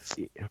life.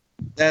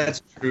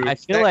 That's true. I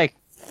feel like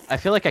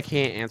I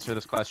can't answer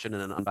this question in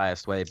an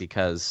unbiased way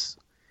because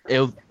it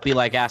would be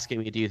like asking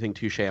me, do you think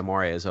Touche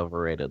Amore is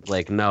overrated?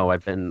 Like, no,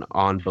 I've been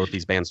on both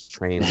these bands'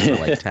 trains for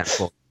like 10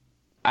 full.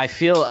 I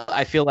feel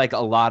like a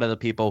lot of the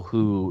people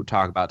who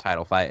talk about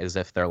Title Fight as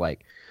if they're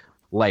like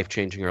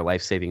life-changing or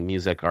life-saving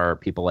music are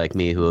people like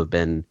me who have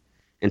been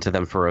into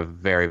them for a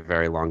very,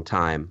 very long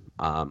time,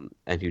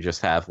 and who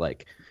just have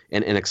like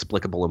an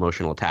inexplicable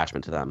emotional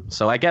attachment to them.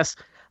 So I guess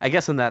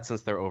in that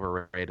sense they're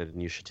overrated, and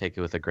you should take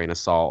it with a grain of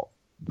salt.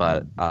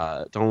 But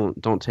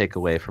don't take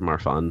away from our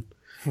fun.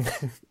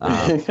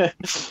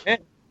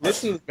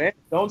 Listen to the band.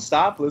 Don't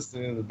stop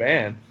listening to the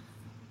band.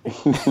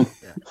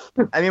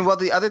 I mean, well,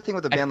 the other thing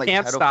with a band I like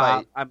can't Title stop.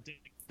 Fight, I'm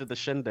addicted to the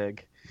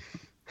shindig.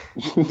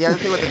 the other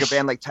thing with like a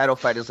band like Title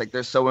Fight is like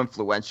they're so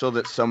influential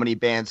that so many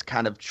bands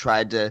kind of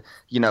tried to,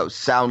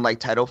 sound like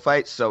Title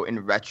Fight. So in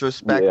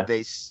retrospect, Yeah.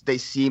 they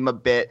seem a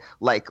bit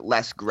like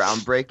less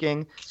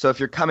groundbreaking. So if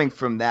you're coming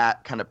from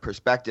that kind of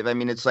perspective, I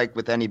mean, it's like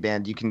with any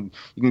band, you can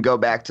go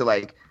back to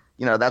like,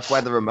 that's why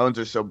the Ramones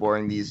are so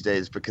boring these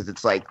days, because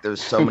it's like there's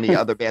so many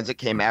other bands that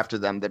came after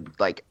them that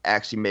like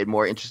actually made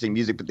more interesting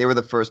music, but they were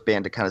the first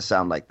band to kind of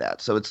sound like that.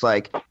 So it's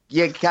like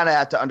you kind of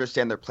have to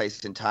understand their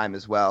place in time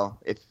as well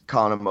if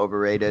calling them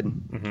overrated.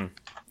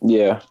 Mm-hmm.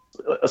 Yeah.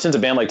 Since a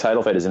band like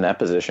Title Fight is in that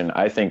position,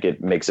 I think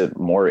it makes it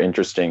more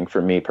interesting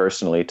for me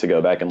personally to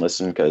go back and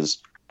listen, because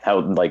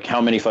how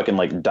many fucking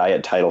like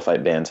diet Title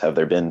Fight bands have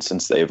there been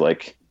since they've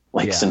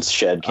since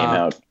Shed came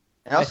out?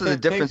 And also the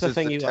think difference the is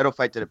thing that you- Title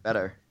Fight did it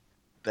better.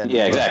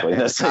 Yeah, exactly.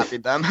 That's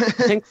copied them. I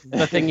think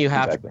the thing you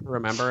have Exactly. to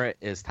remember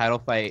is Title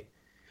Fight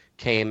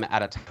came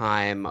at a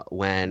time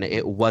when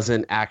it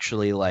wasn't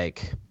actually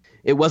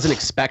it wasn't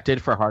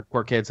expected for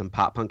hardcore kids and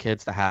pop punk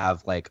kids to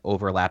have like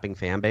overlapping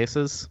fan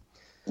bases.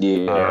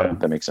 Yeah,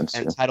 that makes sense.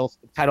 And Too.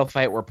 Title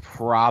Fight were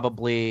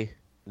probably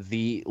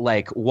the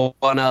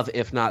one of,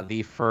 if not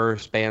the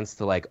first bands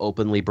to like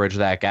openly bridge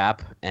that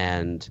gap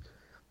and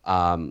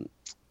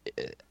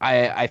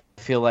I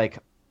feel like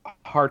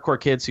hardcore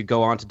kids who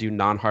go on to do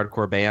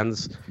non-hardcore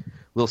bands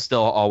will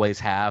still always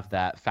have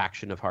that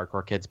faction of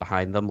hardcore kids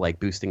behind them, like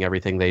boosting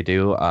everything they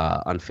do,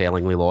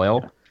 unfailingly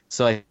loyal.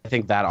 So I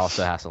think that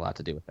also has a lot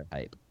to do with their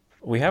hype.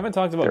 We haven't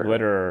talked about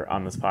Glitter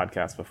on this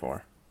podcast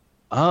before.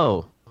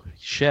 Oh,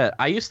 shit.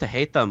 I used to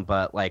hate them,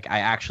 but like I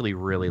actually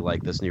really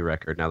like this new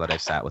record now that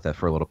I've sat with it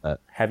for a little bit.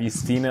 Have you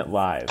seen it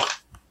live?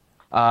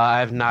 I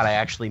have not. I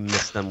actually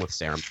missed them with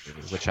Ceremony,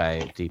 which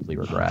I deeply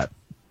regret.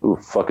 Who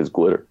the fuck is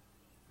Glitter?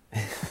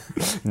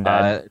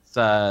 Ned. It's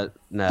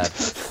Ned.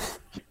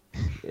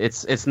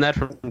 It's Ned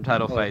from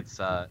Title Fight's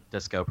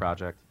disco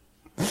project.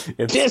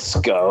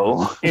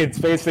 Disco. It's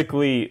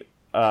basically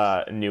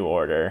New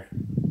Order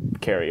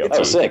karaoke.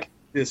 Oh, sick.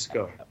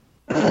 Disco.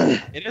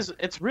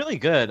 It's really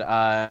good,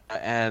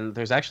 and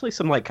there's actually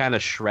some like kind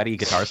of shreddy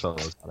guitar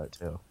solos on it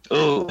too.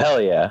 Ooh,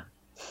 hell yeah.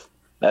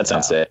 That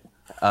sounds sick.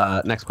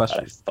 Next I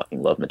question.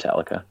 fucking love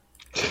Metallica.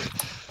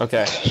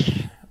 Okay.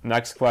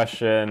 Next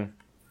question.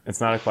 It's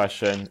not a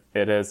question.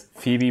 It is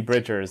Phoebe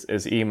Bridgers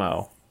is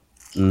emo.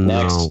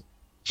 No.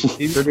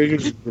 These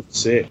are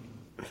sick.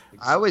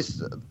 I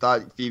always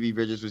thought Phoebe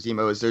Bridgers was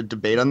emo. Is there a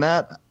debate on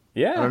that?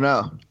 Yeah. I don't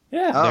know.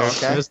 Yeah. Oh,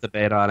 There's okay.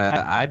 debate on it.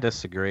 I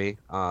disagree. She's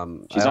I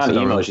not also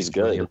don't emo, really she's think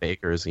good. Julian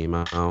Baker's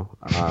emo.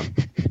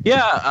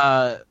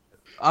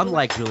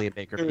 Unlike Julian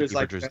Baker, It Phoebe was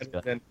like Bridgers is better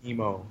good. than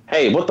emo.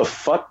 Hey, what the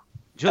fuck?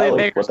 Julia What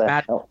Baker's the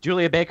mad. hell?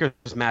 Julia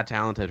Baker's mad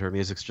talented. Her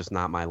music's just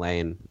not my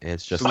lane.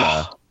 It's just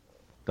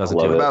doesn't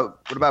Love do it. it.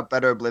 What about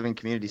Better Oblivion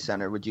Community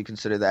Center? Would you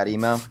consider that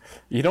emo?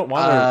 You don't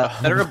want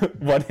to. Better-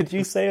 What did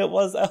you say it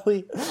was,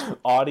 Ellie?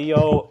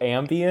 Audio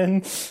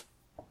ambient?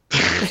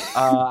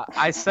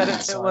 I said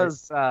it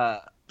was.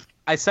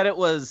 I said it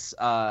was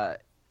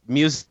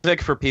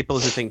music for people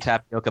who think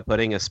tapioca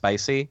pudding is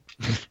spicy.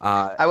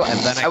 I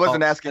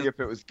wasn't asking if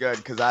it was good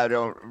because I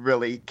don't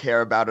really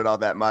care about it all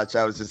that much.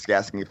 I was just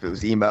asking if it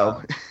was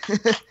emo.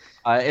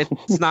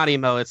 It's not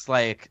emo. It's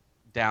like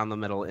down the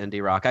middle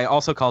indie rock. I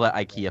also call it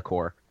IKEA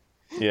core.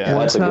 Yeah.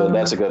 That's a good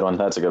one.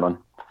 That's a good one.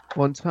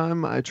 One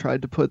time I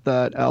tried to put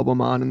that album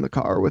on in the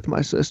car with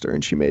my sister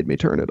and she made me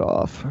turn it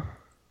off.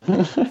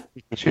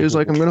 She was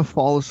like, I'm going to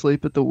fall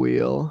asleep at the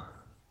wheel.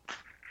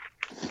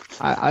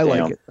 I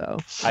like it though.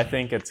 I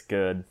think it's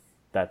good.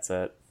 That's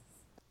it.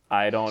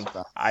 I do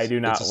not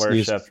It's a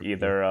snooze worship for me.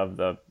 either of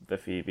the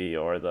Phoebe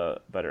or the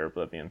Better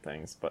Oblivion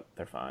things, but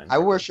they're fine. I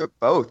worship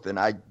both, and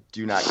I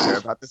do not care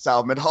about this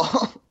album at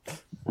all.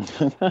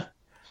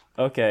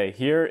 Okay,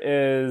 here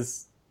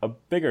is a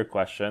bigger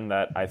question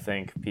that I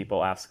think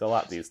people ask a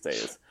lot these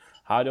days.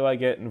 How do I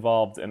get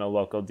involved in a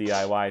local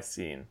DIY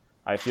scene?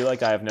 I feel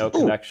like I have no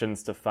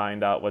connections to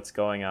find out what's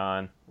going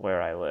on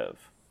where I live.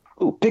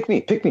 Ooh, pick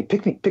me. I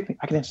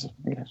can answer.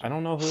 I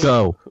don't know who.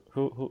 Go.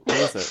 Who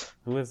is it?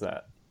 Who is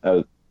that?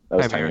 That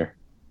was Hi, Mary.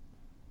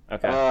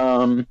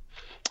 Tyler.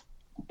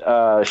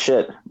 Okay.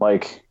 Shit.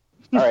 Like,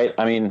 all right.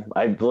 I mean,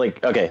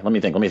 okay, let me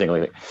think.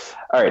 All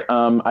right.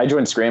 I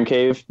joined Scram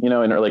Cave, in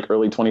early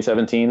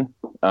 2017.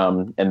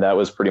 And that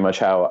was pretty much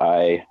how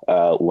I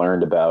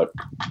learned about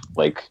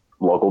like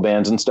local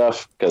bands and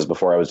stuff. Because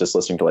before I was just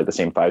listening to like the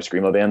same 5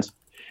 Screamo bands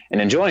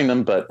and enjoying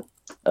them, but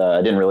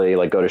I didn't really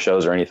like go to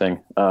shows or anything.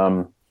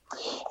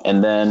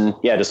 And then,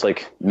 yeah, just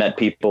like met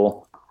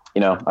people,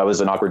 I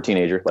was an awkward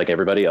teenager like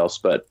everybody else,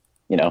 but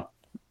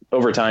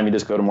over time you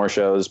just go to more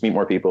shows, meet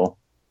more people,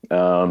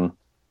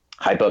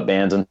 hype up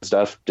bands and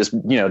stuff. Just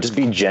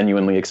be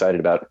genuinely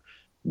excited about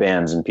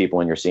bands and people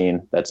in your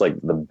scene. That's like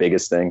the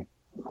biggest thing,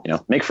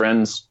 make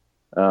friends,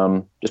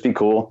 just be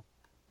cool.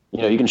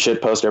 You can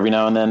shit post every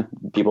now and then,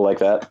 people like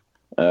that.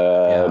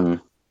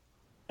 And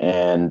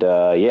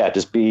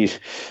just be,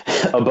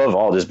 above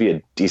all, just be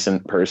a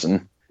decent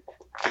person,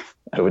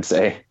 I would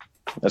say.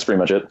 That's pretty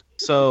much it.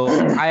 So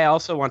I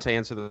also want to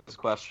answer this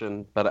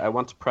question, but I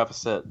want to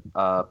preface it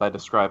by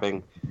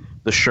describing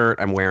the shirt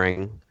I'm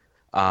wearing.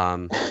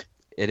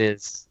 It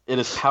is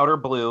powder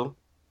blue.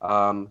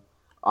 On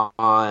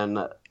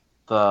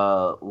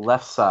the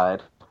left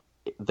side,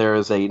 there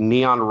is a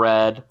neon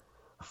red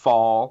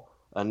fall,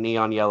 a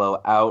neon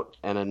yellow out,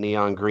 and a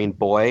neon green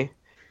boy.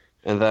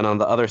 And then on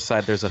the other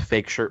side, there's a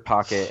fake shirt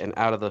pocket, and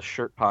out of the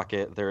shirt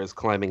pocket, there is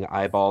climbing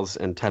eyeballs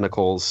and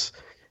tentacles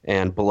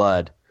and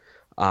blood.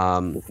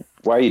 Why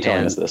are you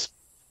telling us this?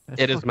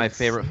 It is my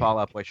favorite Fall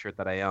Out Boy shirt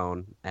that I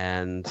own,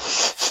 and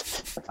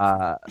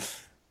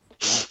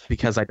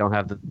because I don't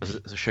have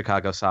the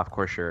Chicago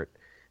softcore shirt.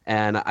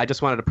 And I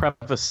just wanted to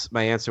preface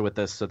my answer with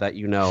this so that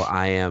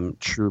I am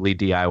truly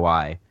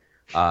DIY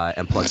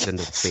and plugged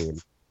into the scene.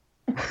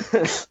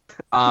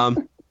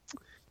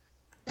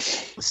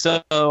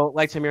 So,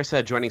 like Tamir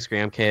said, joining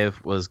Scram Cave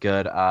was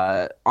good.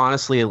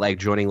 Honestly, like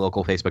joining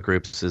local Facebook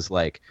groups is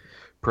like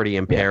pretty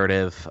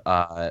imperative.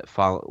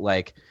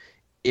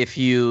 If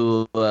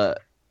you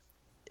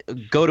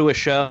go to a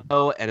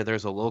show and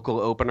there's a local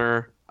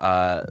opener,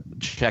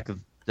 check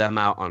them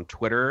out on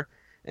Twitter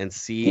and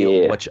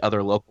see which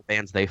other local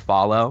bands they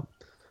follow.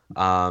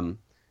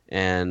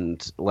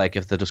 And like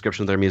if the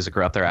description of their music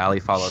are up their alley,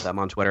 follow them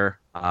on Twitter.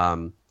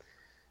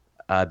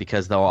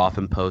 Because they'll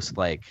often post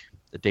like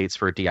dates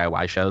for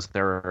DIY shows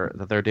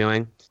that they're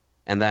doing,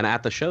 and then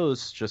at the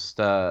shows, just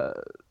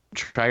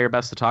try your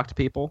best to talk to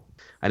people.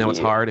 I know it's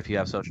hard if you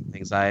have social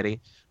anxiety,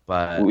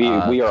 but we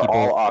are people...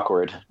 all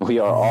awkward. We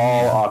are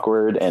all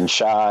awkward and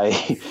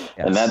shy,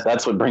 and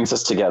that's what brings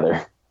us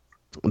together.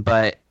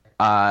 But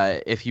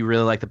if you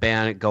really like the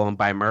band, go and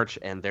buy merch,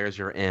 and there's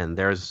your in.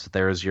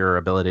 There's your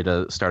ability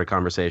to start a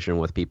conversation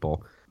with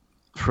people.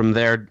 From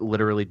there,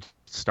 literally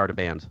start a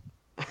band.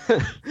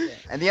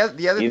 And the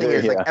other thing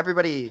is like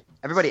everybody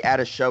at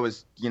a show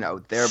is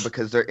there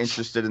because they're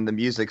interested in the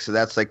music, so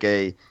that's like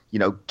a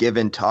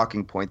given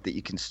talking point that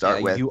you can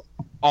start with. You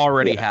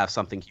already have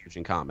something huge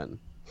in common.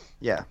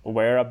 Yeah,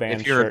 wear a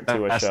band shirt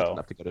to a show.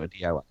 Enough to go to a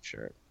DIY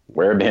shirt.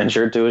 Wear a band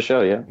shirt to a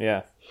show. Yeah.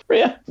 Yeah. But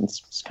yeah,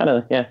 it's kind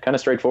of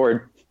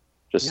straightforward.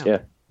 Just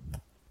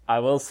I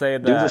will say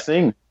that do the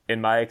thing.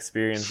 In my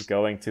experience,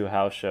 going to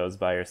house shows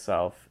by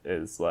yourself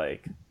is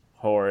like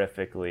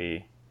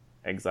horrifically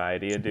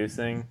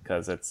anxiety-inducing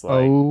because it's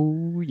like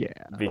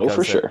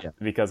For sure.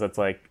 Because it's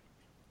like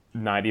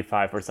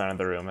 95% of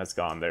the room has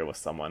gone there with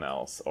someone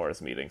else or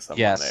is meeting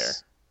someone there,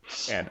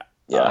 and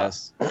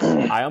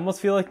I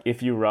almost feel like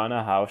if you run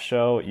a house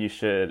show, you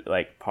should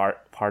like part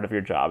of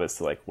your job is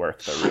to like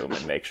work the room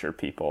and make sure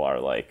people are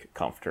like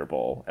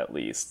comfortable at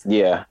least.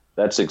 Yeah,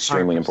 that's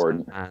extremely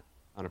important.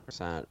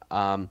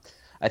 100%.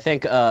 I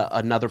think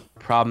another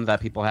problem that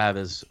people have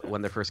is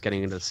when they're first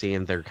getting into the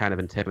scene, they're kind of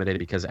intimidated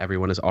because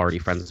everyone is already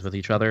friends with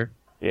each other.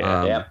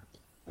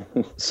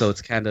 So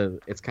it's kind of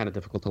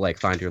difficult to like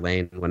find your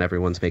lane when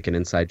everyone's making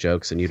inside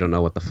jokes and you don't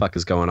know what the fuck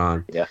is going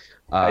on. Yeah,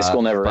 high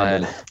school never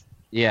ended.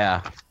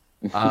 Yeah.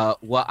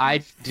 What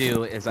I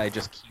do is I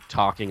just keep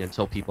talking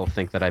until people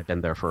think that I've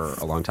been there for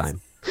a long time.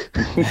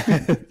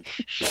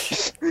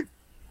 It's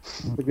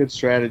a good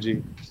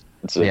strategy.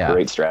 It's a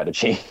great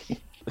strategy.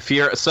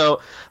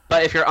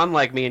 But if you're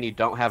unlike me and you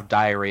don't have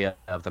diarrhea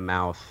of the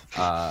mouth,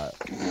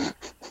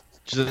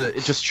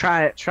 just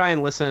try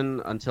and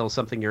listen until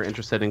something you're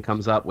interested in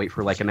comes up. Wait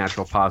for like a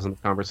natural pause in the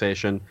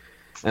conversation,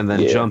 and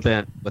then jump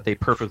in with a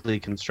perfectly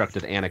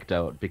constructed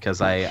anecdote, because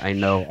I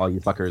know all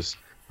you fuckers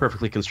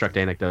perfectly construct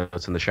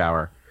anecdotes in the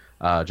shower,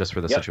 just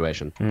for the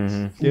situation.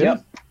 Mm-hmm.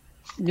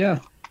 Yeah.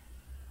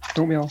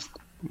 Don't we all?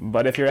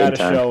 But if you're at a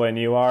show and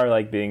you are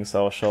like being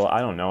social, I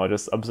don't know,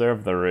 just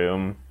observe the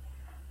room.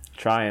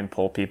 Try and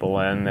pull people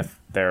in if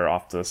they're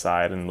off to the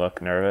side and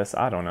look nervous.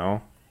 I don't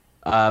know.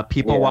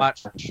 People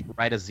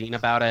write a zine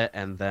about it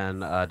and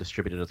then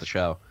distribute it at the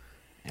show.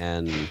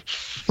 And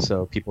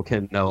so people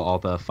can know all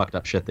the fucked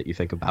up shit that you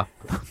think about.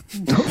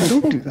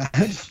 Don't do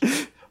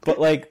that. But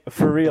like,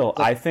 for real,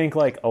 I think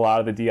like a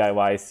lot of the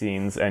DIY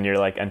scenes and your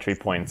like entry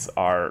points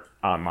are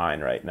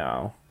online right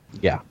now.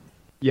 Yeah.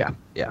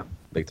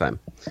 Big time.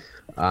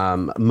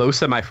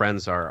 Most of my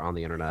friends are on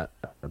the internet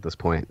at this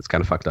point. It's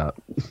kind of fucked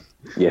up.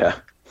 Yeah.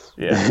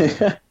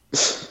 Yeah.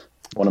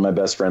 One of my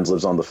best friends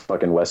lives on the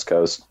fucking West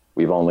Coast.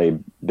 We've only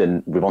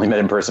met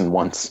in person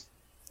once,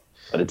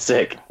 but it's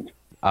sick.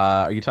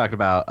 Are you talking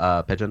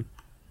about Pigeon?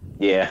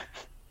 Yeah,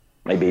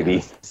 my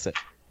baby. Sick.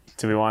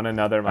 Do we want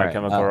another My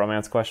Chemical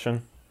Romance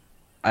question?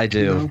 I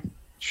do.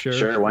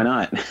 Sure, why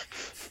not?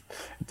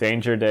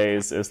 Danger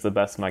Days is the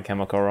best My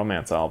Chemical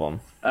Romance album.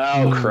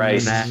 Oh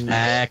Christ!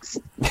 Next,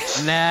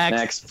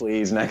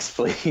 please.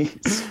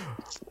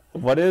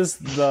 What is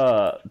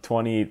the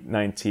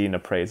 2019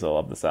 appraisal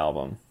of this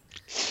album?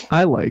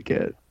 I like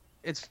it.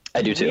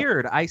 I do too.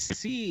 Weird. I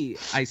see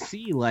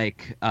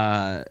like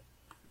DIY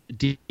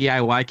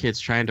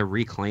kids trying to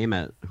reclaim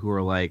it, who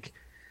are like,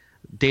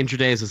 Danger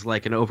Days is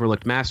like an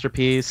overlooked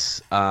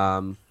masterpiece.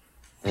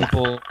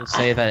 People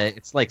say that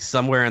it's like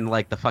somewhere in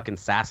like the fucking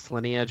Sass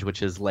lineage,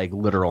 which is like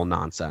literal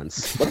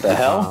nonsense. What the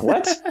hell?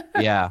 What?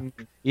 Yeah,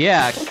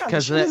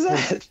 because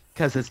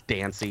it's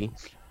dancey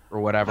or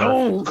whatever.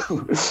 Oh,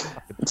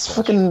 it's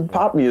fucking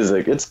pop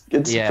music. It's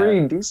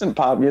pretty decent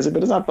pop music,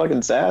 but it's not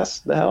fucking sass.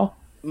 The hell?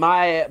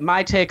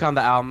 My take on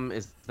the album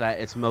is that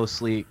it's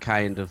mostly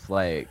kind of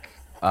like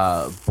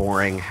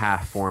boring,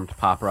 half-formed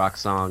pop rock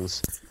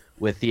songs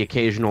with the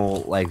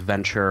occasional like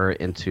venture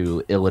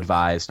into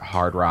ill-advised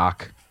hard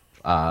rock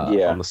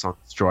on the song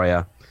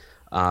Destroya.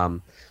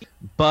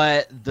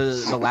 But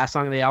the last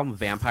song of the album,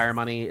 Vampire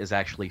Money, is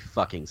actually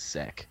fucking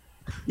sick.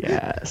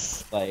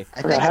 Yes. Like,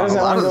 I think how does a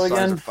that lot one of go the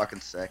songs again? are fucking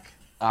sick.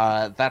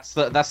 That's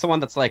the one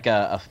that's like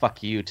a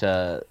fuck you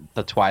to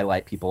the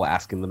Twilight people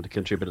asking them to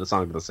contribute a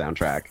song to the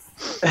soundtrack.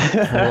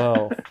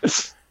 Whoa.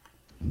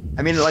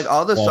 I mean, like,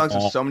 all the songs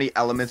have so many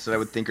elements that I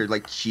would think are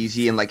like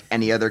cheesy in like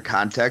any other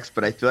context,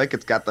 but I feel like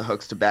it's got the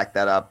hooks to back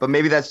that up. But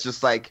maybe that's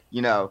just like,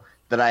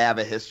 that I have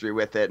a history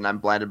with it and I'm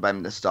blinded by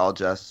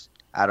nostalgia.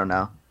 I don't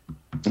know.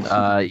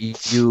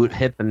 You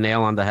hit the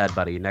nail on the head,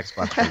 buddy. Next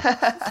question.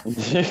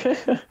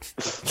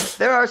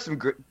 There are some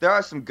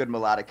good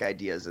melodic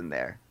ideas in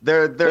there.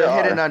 They're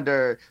hidden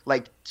under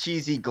like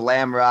cheesy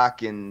glam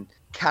rock and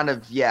kind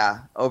of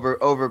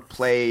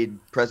overplayed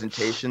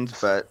presentations,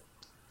 but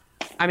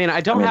I mean, I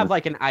don't have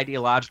like an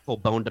ideological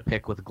bone to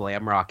pick with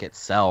glam rock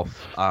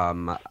itself,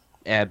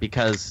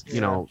 because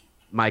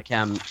my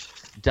chem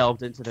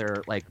delved into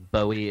their like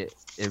Bowie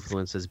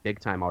influences big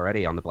time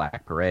already on the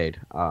Black Parade.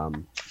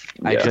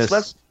 It's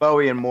less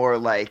Bowie and more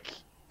like,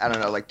 I don't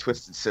know, like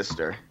Twisted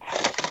Sister.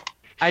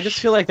 I just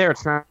feel like they were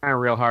trying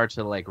real hard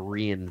to like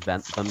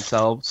reinvent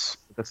themselves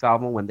with this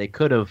album when they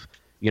could have,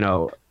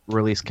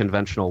 released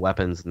Conventional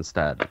Weapons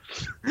instead.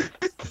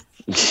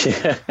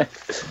 Yeah.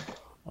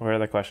 Where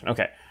the question?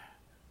 Okay,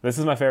 this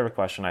is my favorite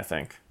question. I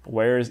think.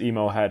 Where is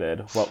emo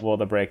headed? What will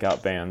the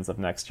breakout bands of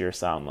next year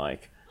sound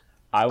like?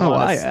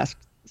 I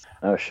asked.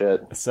 Oh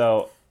shit.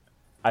 So,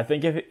 I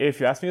think if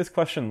you asked me this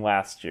question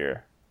last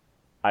year,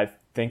 I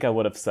think I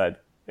would have said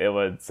it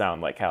would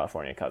sound like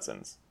California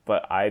Cousins.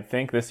 But I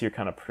think this year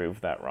kind of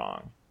proved that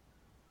wrong.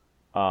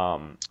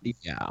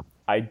 Yeah.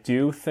 I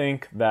do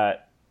think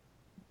that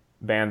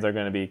bands are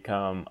going to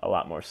become a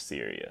lot more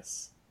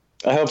serious.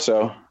 I hope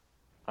so.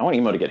 I want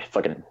emo to get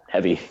fucking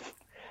heavy.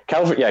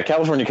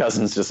 California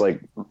Cousins just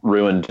like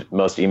ruined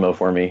most emo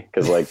for me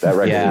because like that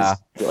record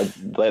is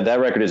like that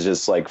record is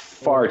just like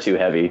far too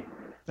heavy.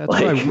 That's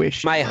what I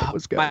wish. My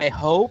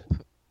hope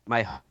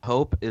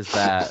is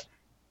that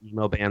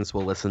emo bands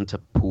will listen to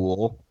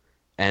Pool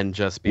and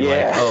just be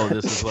like, oh,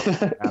 this is what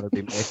we're gotta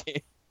be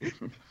making.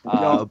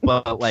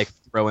 But like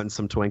throw in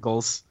some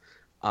twinkles.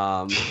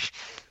 How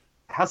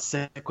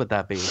sick would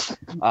that be?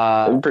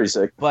 Pretty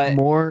sick. But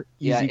more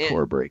easy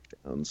core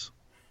breakdowns.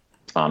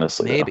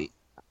 Honestly, maybe.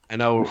 I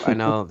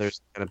know.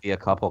 There's gonna be a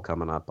couple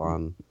coming up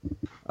on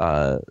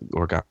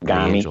Origami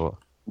Angel.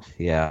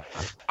 Yeah.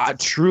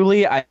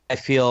 Truly, I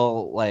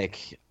feel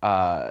like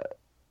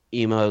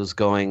emo's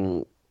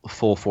going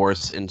full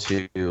force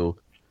into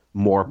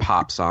more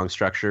pop song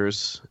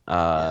structures,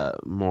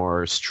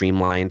 more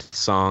streamlined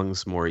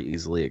songs, more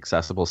easily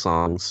accessible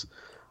songs.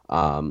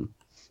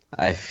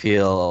 I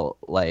feel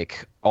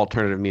like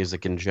alternative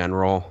music in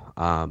general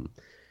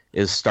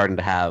is starting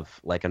to have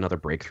like another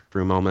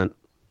breakthrough moment.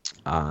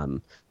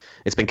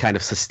 It's been kind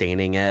of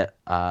sustaining it,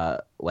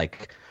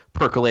 like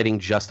percolating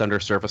just under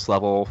surface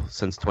level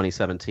since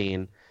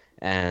 2017,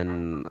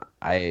 and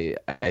I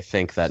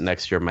think that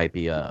next year might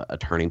be a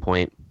turning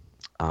point.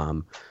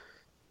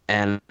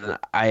 And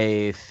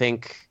I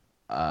think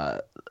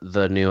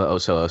the new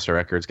Oso Oso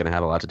record is going to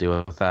have a lot to do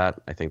with that.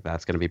 I think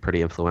that's going to be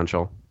pretty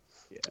influential.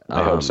 Yeah,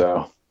 I hope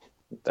so.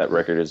 That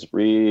record is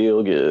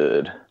real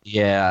good.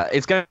 Yeah,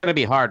 it's going to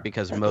be hard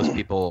because most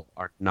people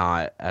are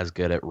not as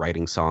good at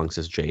writing songs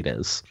as Jade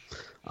is.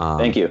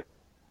 Thank you.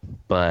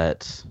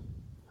 But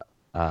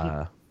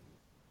it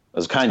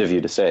was kind of you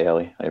to say,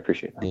 Ellie. I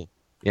appreciate that.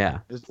 Yeah.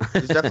 There's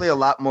definitely a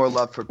lot more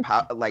love for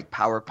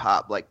power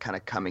pop, like kind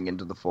of coming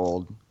into the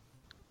fold.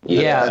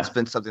 Yeah, that's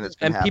been something that's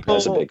been happening.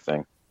 That's a big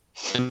thing.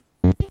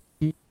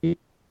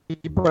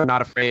 People are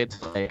not afraid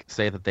to like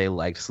say that they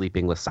like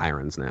Sleeping with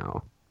Sirens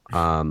now.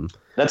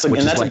 That's a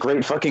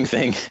great fucking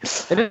thing.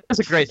 It is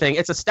a great thing.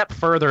 It's a step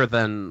further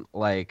than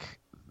like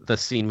the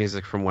scene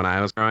music from when I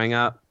was growing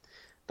up.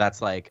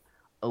 That's like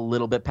a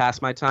little bit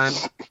past my time.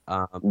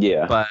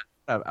 But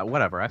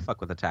whatever. I fuck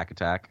with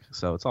Attack,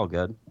 so it's all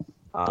good.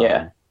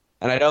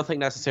 And I don't think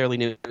necessarily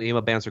new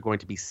emo bands are going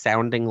to be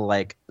sounding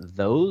like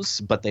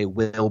those, but they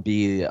will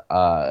be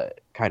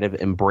kind of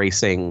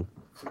embracing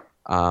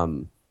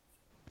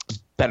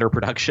better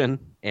production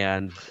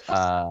and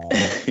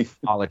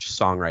polished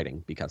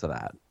songwriting because of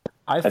that.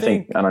 I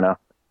think I don't know.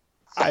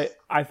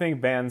 I think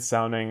bands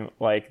sounding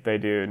like they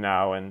do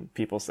now and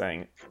people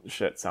saying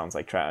shit sounds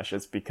like trash,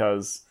 it's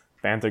because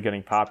bands are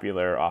getting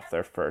popular off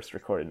their first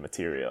recorded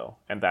material,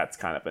 and that's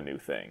kind of a new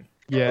thing.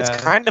 Yeah,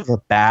 it's kind of a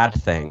bad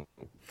thing.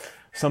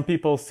 Some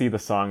people see the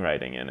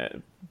songwriting in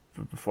it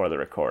before the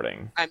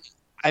recording.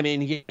 I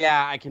mean,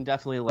 yeah, I can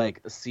definitely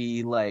like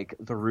see like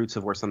the roots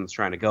of where something's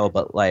trying to go,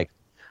 but like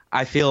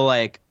I feel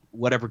like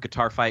whatever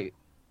Guitar Fight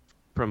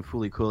from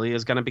Fooly Cooly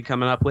is going to be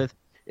coming up with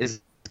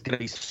is going to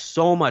be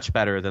so much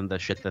better than the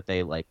shit that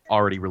they like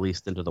already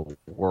released into the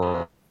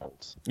world.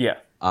 Yeah.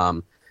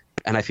 And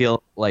I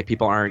feel like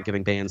people aren't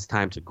giving bands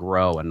time to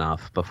grow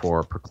enough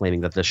before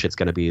proclaiming that this shit's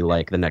going to be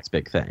like the next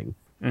big thing.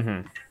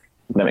 Mm-hmm.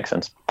 That makes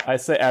sense. I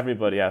say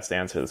everybody has to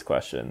answer this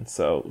question,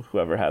 so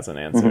whoever has an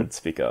answer,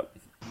 speak up.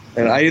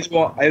 And I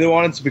either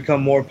want it to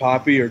become more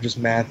poppy or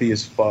just mathy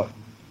as fuck.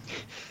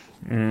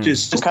 I'm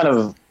kind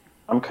of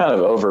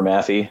over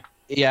mathy.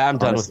 Yeah, I'm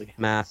done with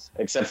math.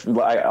 Except for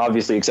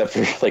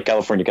like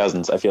California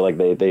Cousins. I feel like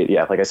they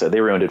like I said,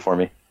 they ruined it for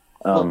me.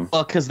 Well,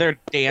 because they're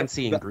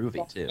dancey and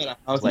groovy too.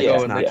 Like,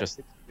 it's not just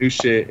new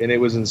shit, and it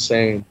was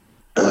insane,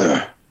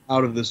 out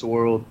of this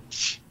world.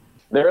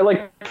 There are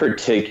like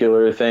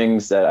particular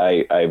things that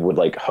I would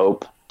like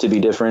hope to be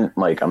different.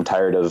 Like I'm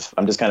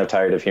just kind of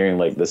tired of hearing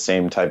like the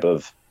same type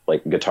of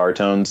like guitar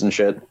tones and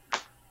shit.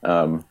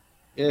 Turn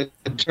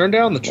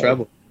down the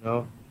treble, you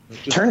know.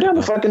 Turn down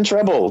the fucking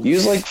treble.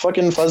 Use like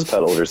fucking fuzz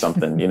pedals or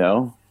something, you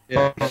know.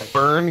 Yeah.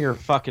 Burn your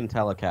fucking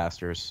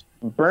Telecasters.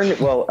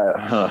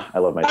 I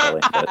love my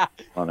Tele, but I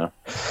don't know.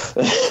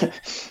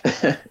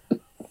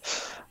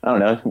 I don't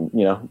know,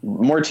 you know,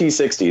 more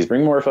T60s.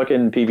 Bring more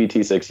fucking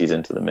PVT60s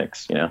into the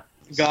mix, you know.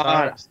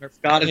 God,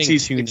 got a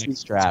T60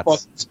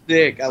 straps. It's fucking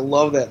sick. I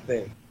love that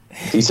thing.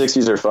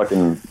 T60s are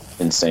fucking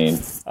insane.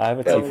 I have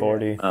a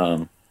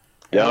T40.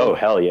 Oh,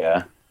 hell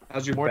yeah.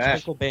 How's your More back?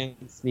 technical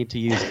bands need to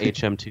use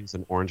HM2s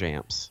and orange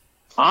amps.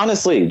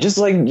 Honestly, just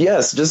like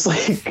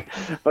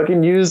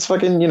fucking use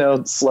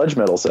sludge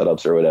metal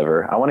setups or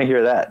whatever. I want to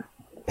hear that.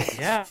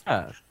 Yeah.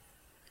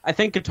 I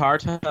think guitar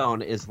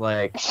tone is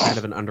like kind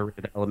of an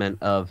underrated element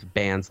of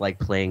bands like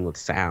playing with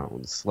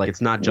sounds. Like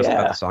it's not just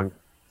about the song,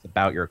 it's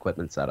about your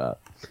equipment setup.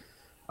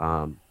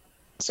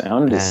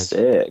 Sound is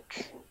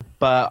sick.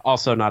 But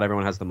also not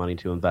everyone has the money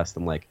to invest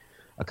in like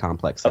a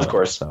complex setup. Of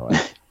course.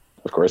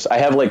 Of course. I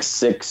have like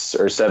 6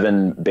 or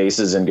 7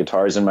 basses and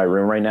guitars in my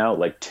room right now.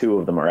 Like 2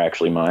 of them are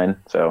actually mine.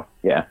 So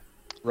yeah.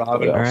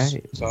 Robin, All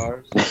right.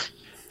 guitars.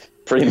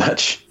 Pretty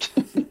much.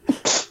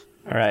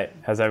 All right.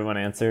 Has everyone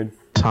answered?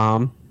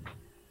 Tom?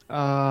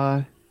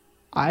 I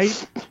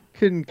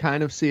can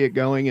kind of see it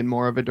going in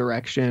more of a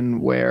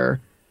direction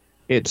where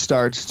it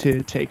starts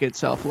to take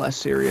itself less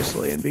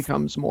seriously and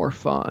becomes more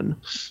fun.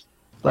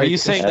 Are you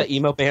saying that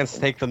emo bands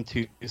take themselves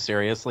too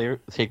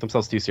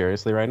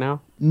seriously right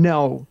now?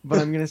 No, but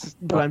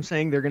I'm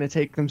saying they're gonna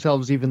take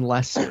themselves even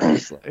less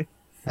seriously.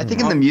 I think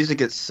in the music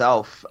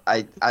itself,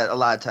 I a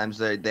lot of times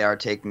they are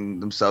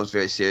taking themselves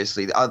very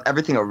seriously.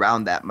 Everything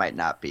around that might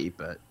not be,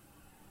 but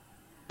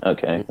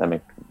Okay, that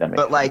makes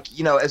but like,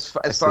 you know, as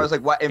far as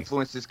like what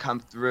influences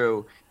come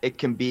through, it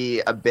can be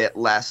a bit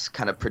less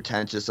kind of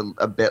pretentious,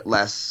 a bit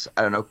less,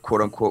 I don't know, quote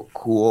unquote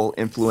cool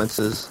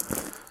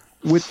influences.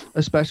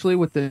 Especially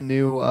with the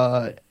new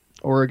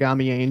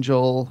Origami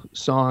Angel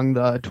song,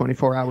 the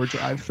 24-hour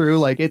drive-through,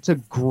 like it's a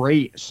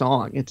great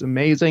song. It's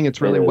amazing.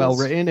 It's really well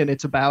written, and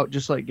it's about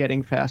just like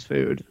getting fast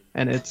food,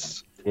 and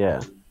it's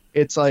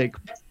like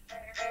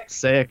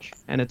sick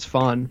and it's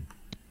fun.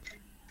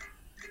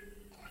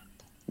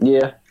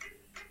 Yeah.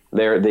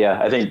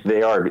 I think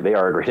they are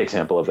a great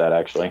example of that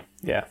actually.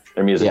 Yeah.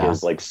 Their music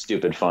is like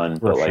stupid fun,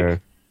 but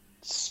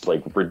it's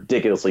like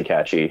ridiculously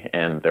catchy,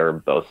 and they're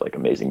both like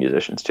amazing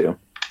musicians too.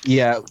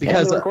 Yeah,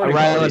 because Ryland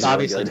really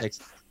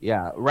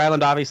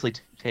obviously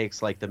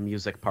takes like the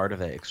music part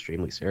of it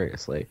extremely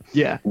seriously.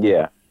 Yeah.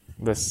 Yeah.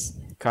 This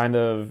kind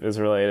of is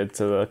related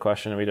to the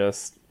question we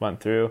just went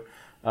through.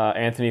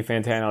 Anthony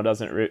Fantano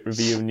doesn't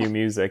review new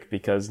music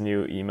because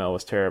new emo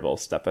was terrible.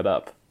 Step it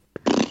up.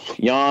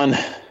 Yawn.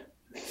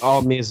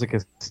 All music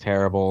is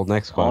terrible.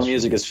 Next question. All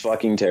music is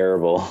fucking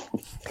terrible.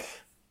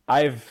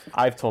 I've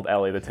told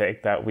Ellie the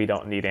take that we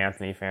don't need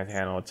Anthony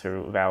Fantano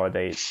to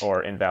validate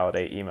or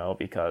invalidate emo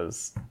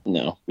because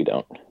No, we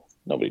don't.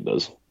 Nobody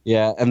does.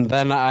 Yeah, and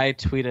then I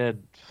tweeted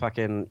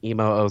fucking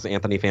emo owes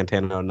Anthony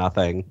Fantano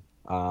nothing.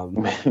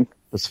 It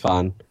was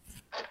fun.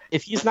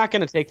 If he's not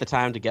going to take the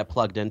time to get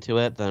plugged into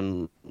it,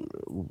 then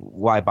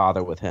why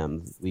bother with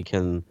him? We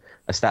can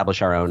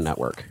establish our own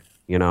network,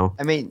 you know?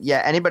 I mean,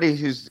 yeah, anybody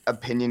whose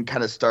opinion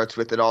kind of starts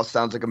with it all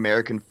sounds like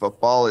American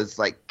football is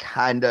like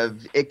kind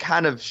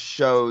of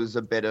shows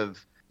a bit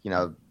of, you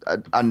know, a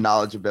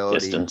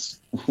knowledgeability.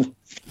 Distance.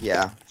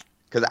 Yeah.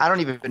 Because I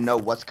don't even know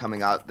what's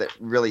coming out that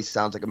really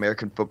sounds like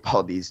American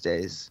football these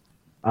days.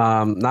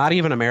 Not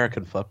even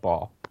American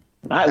football.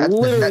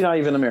 Not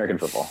even American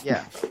football.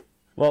 Yeah.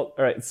 Well,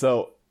 all right,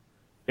 so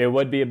it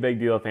would be a big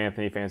deal if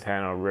Anthony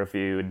Fantano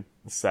reviewed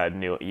said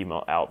new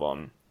emo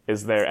album.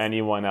 Is there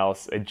anyone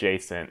else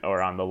adjacent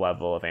or on the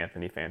level of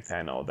Anthony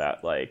Fantano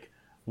that like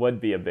would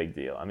be a big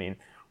deal? I mean,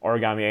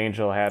 Origami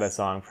Angel had a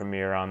song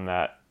premiere on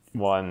that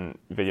one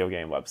video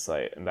game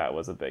website, and that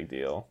was a big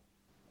deal.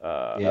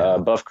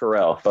 Buff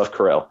Corral,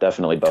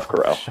 definitely Buff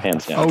Corral,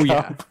 hands down. Oh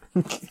yeah.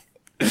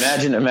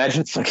 Imagine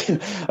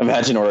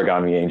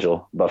Origami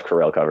Angel Buff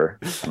Corral cover.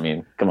 I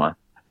mean, come on.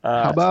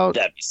 How about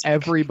That'd be sick.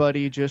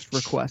 everybody just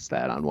request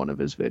that on one of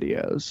his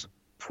videos?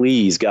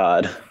 Please,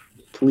 God,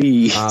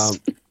 please.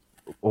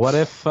 What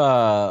if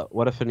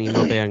an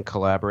emo band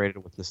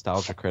collaborated with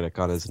Nostalgia Critic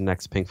on his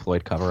next Pink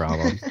Floyd cover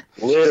album?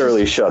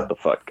 Literally, shut the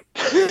fuck.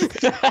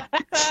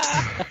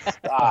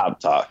 Stop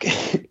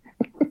talking.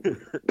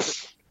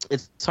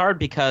 It's hard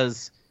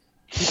because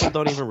people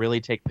don't even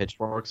really take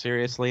Pitchfork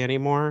seriously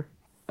anymore,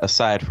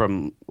 aside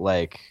from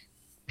like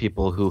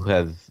people who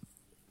have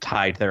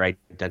tied their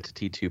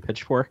identity to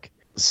Pitchfork.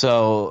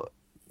 So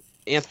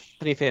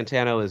Anthony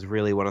Fantano is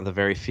really one of the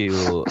very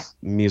few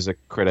music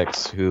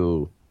critics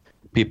who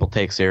people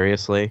take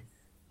seriously.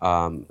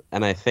 And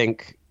I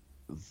think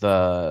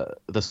the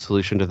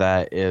solution to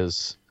that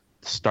is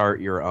start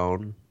your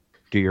own,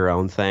 do your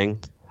own thing.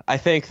 I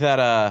think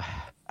that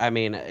I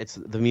mean, it's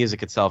the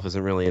music itself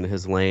isn't really in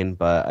his lane,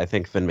 but I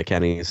think Vin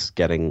McKenney's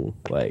getting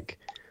like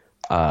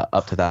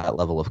up to that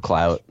level of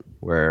clout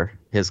where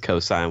his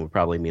cosign would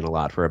probably mean a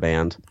lot for a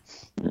band.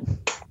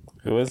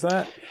 Who is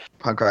that?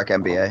 Punk Rock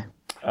MBA.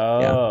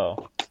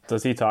 Oh, yeah.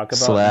 Does he talk about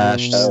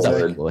Slash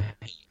music?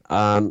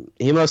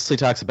 He mostly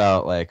talks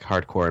about like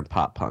hardcore and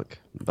pop punk,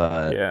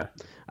 but Yeah.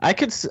 I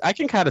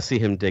can kind of see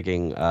him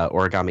digging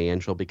Origami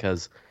Angel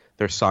because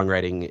their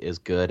songwriting is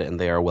good and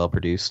they are well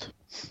produced.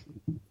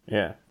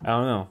 Yeah, I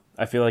don't know.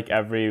 I feel like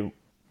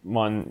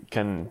everyone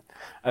can.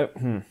 I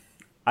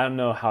don't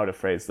know how to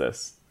phrase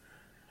this.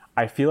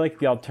 I feel like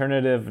the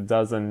alternative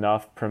does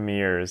enough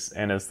premieres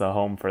and is the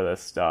home for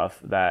this stuff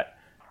that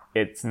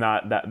it's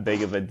not that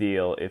big of a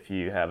deal if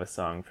you have a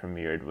song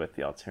premiered with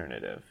the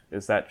alternative.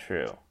 Is that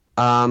true?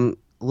 A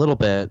little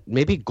bit.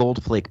 Maybe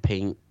Gold Flake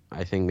Paint.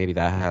 I think maybe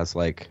that has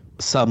like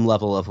some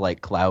level of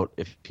like clout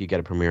if you get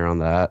a premiere on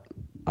that.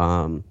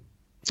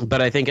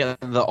 But I think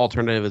the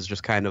alternative is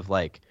just kind of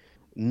like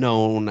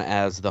known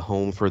as the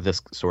home for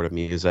this sort of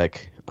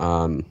music.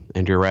 And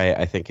you're right.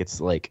 I think it's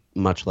like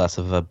much less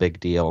of a big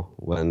deal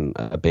when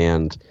a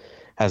band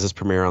has its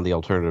premiere on the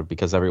alternative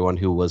because everyone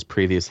who was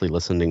previously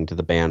listening to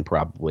the band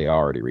probably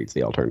already reads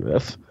the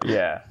alternative.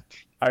 Yeah.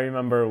 I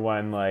remember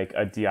when like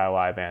a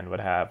DIY band would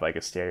have like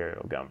a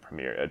Stereo Gum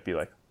premiere, it'd be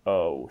like,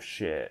 oh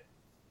shit,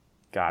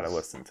 gotta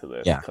listen to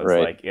this. Yeah, because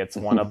right. like it's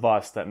one of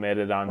us that made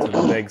it onto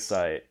the big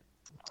site.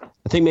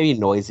 I think maybe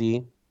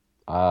Noisy.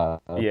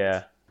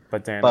 Yeah,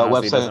 but Dan But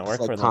Ozzie doesn't websites work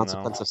like for them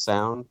Consequence now. of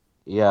Sound.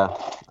 Yeah.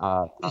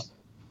 I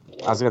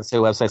was going to say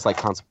websites like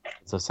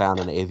Consequence of Sound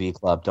and AV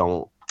Club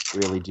don't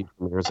really do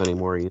premieres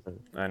anymore either.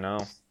 I know.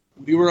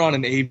 We were on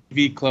an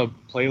AV Club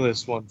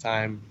playlist one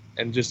time,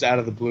 and just out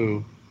of the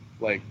blue,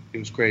 like, it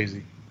was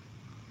crazy.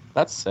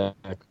 That's sick.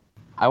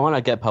 I want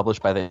to get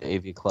published by the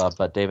AV Club,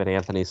 but David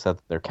Anthony said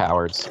that they're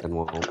cowards and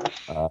won't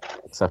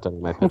accept any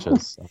of my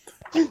pitches.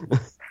 So.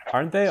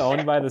 Aren't they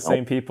owned by the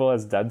same people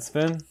as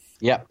Deadspin?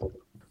 Yep.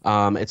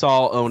 It's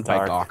all owned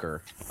by Dark.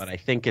 Gawker, but I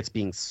think it's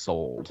being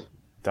sold.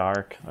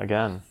 Dark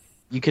again.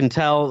 You can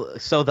tell.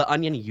 So the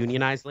Onion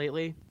unionized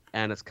lately,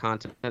 and its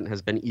content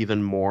has been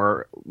even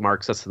more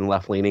Marxist and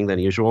left-leaning than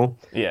usual.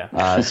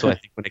 Yeah. So I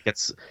think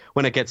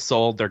when it gets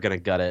sold, they're gonna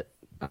gut it,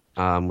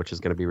 which is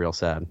gonna be real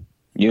sad.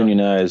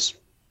 Unionize.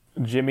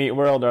 Jimmy Eat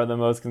World are the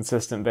most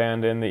consistent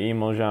band in the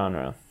emo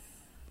genre.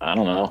 I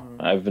don't know.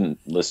 I haven't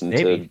listened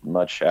Maybe. to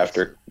much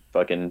after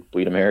fucking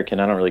Bleed American.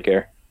 I don't really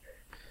care.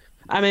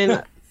 I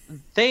mean,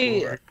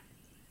 they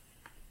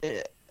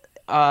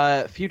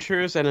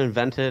Futures and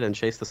Invented and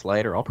Chase This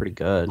Light are all pretty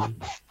good.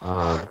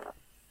 Heard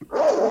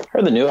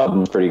the new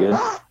album's pretty good.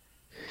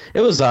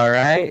 It was all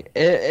right.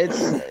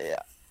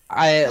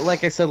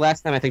 Like I said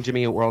last time, I think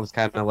Jimmy Eat World has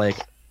kind of like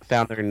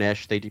found their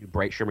niche. They do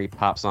bright, shimmery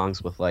pop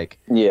songs with like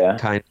Yeah.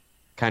 kind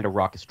of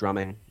raucous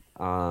drumming.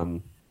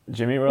 Jimmy Eat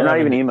They're World. not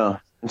even emo.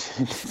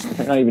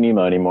 They're not even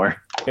emo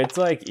anymore. It's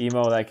like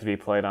emo that could be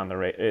played on the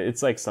radio.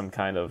 It's like some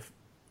kind of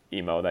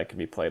emo that could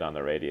be played on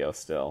the radio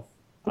still.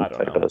 I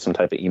don't know. Some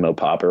type of emo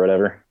pop or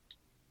whatever.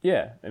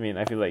 Yeah, I mean,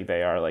 I feel like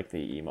they are like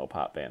the emo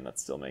pop band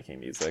that's still making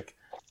music.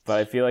 But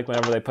I feel like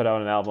whenever they put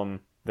out an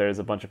album, there's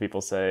a bunch of people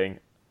saying,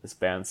 this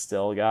band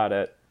still got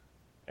it.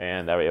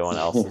 And everyone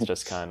else is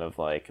just kind of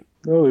like,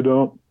 No, they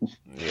don't.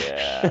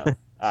 yeah,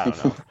 I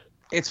don't know.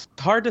 It's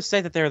hard to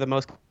say that they're the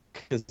most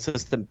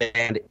consistent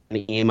band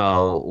in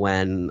emo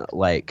when,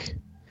 like,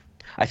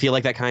 I feel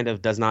like that kind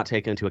of does not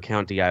take into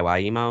account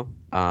DIY emo.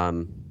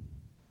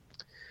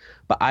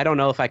 But I don't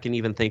know if I can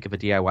even think of a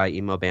DIY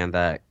emo band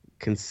that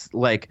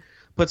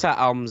puts out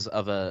albums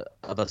of a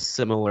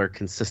similar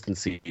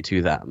consistency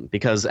to them.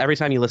 Because every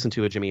time you listen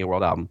to a Jimmy Eat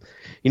World album,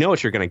 you know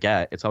what you're gonna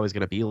get. It's always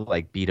gonna be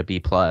like B to B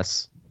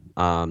plus.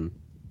 And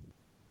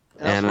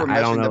And also we're I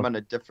don't measuring know. them on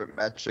a different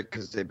metric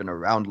because they've been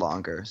around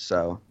longer.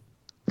 So,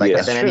 like,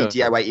 Yeah. than any That's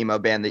true. DIY emo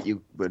band that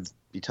you would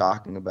be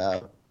talking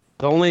about.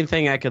 The only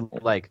thing I could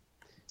like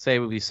say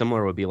would be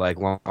similar would be like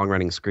long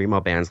running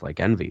screamo bands like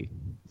Envy.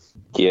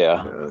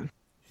 Yeah.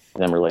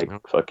 Them are like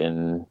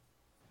fucking,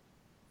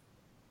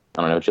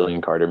 I don't know,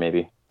 Jillian Carter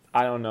maybe.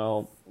 I don't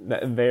know.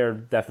 They're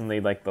definitely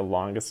like the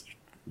longest.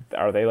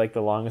 Are they like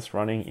the longest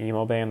running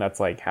emo band that's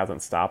like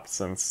hasn't stopped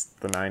since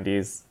the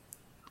 90s?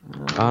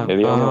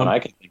 Maybe the only one I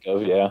can think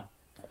of, yeah.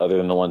 Other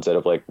than the ones that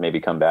have like maybe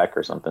come back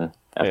or something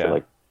after Yeah.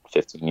 like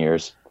 15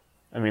 years.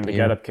 I mean, the Yeah.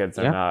 Get Up Kids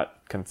are Yeah.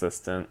 not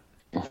consistent.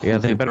 Yeah,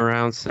 they've been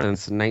around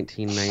since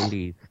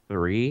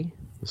 1993.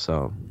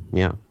 So,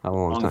 yeah, a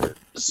long time.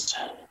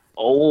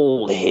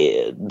 Old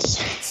heads.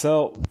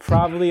 So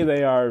probably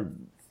they are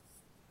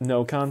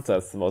no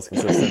contest the most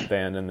consistent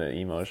band in the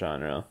emo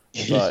genre,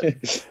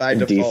 but By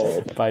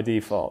default. by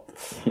default.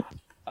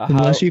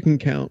 Unless you can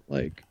count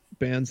like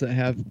bands that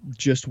have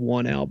just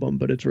one album,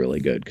 but it's really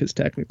good because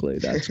technically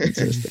that's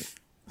consistent.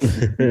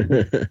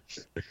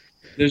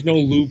 There's no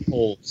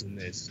loopholes in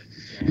this.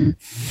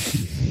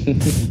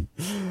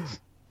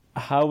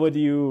 How would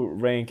you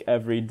rank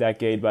every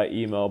decade by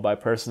emo by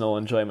personal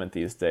enjoyment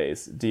these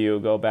days? Do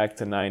you go back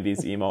to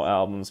 90s emo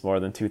albums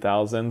more than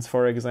 2000s,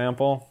 for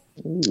example?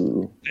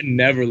 Ooh. I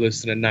never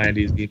listen to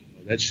 90s emo.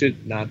 That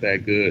shit not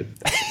that good.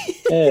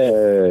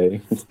 Hey.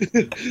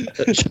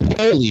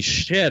 Holy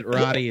shit,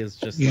 Roddie is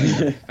just like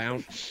a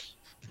fountain.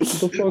 What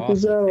the fuck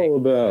was that all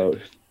about?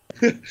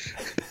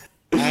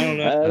 I don't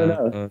know. I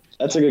don't know.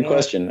 That's a good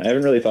question. I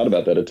haven't really thought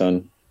about that a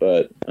ton,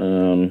 but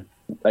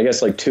I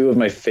guess like two of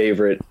my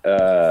favorite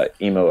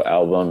emo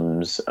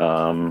albums,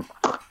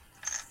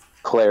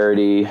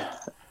 Clarity.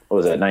 What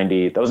was that?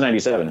 90? That was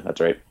 97. That's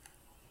right.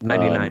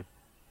 99.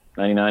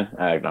 99.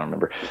 I don't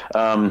remember.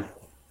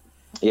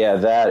 Yeah,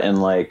 that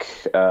and like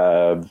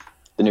the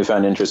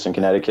Newfound Interest in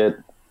Connecticut.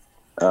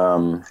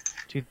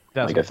 2004.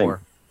 Like I think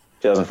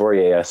 2004.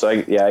 Yeah. So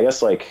I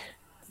guess like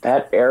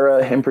that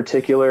era in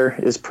particular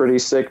is pretty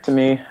sick to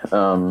me.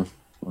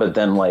 But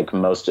then like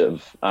most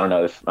of I don't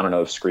know if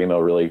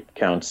screamo really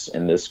counts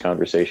in this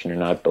conversation or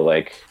not, but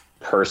like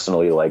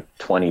personally like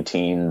 20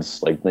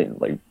 teens like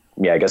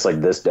yeah, I guess like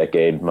this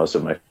decade most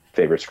of my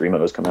favorite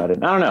screamos come out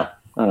in. I don't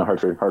know, hard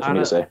for me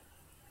to say.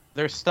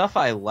 There's stuff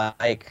I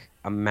like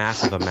a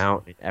massive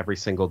amount in every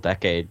single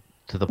decade,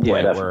 to the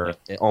point where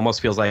it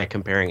almost feels like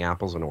comparing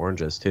apples and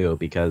oranges too,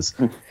 because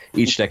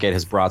each decade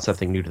has brought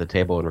something new to the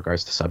table in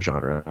regards to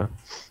subgenre.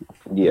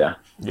 Yeah.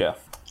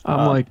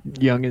 I'm like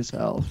young as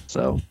hell,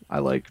 so I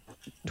like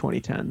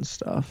 2010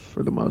 stuff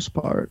for the most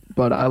part,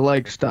 but I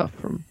like stuff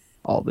from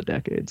all the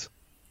decades.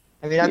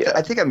 I mean,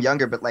 I think I'm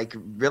younger, but like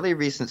really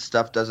recent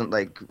stuff doesn't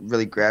like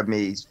really grab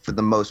me for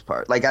the most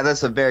part. Like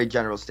that's a very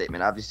general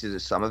statement. Obviously,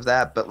 there's some of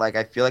that, but like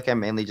I feel like I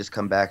mainly just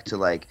come back to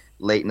like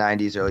late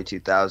 '90s, early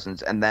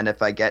 2000s, and then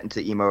if I get into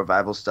emo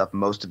revival stuff,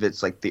 most of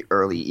it's like the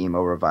early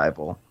emo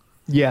revival.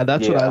 Yeah,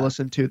 that's what I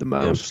listen to the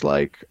most,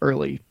 like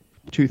early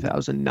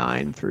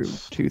 2009 through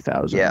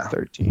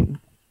 2013.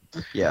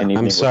 Yeah.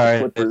 I'm sorry.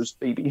 Clippers,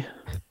 baby.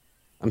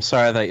 I'm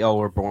sorry that y'all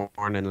were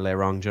born in the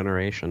wrong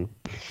generation.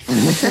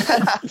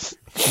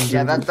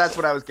 Yeah, that's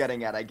what I was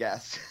getting at, I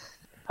guess.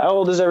 How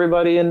old is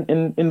everybody in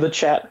the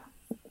chat,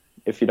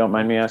 if you don't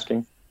mind me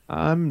asking?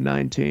 I'm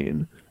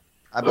 19.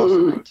 I'm also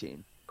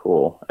 19.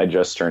 Cool. I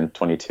just turned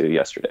 22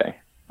 yesterday.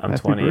 I'm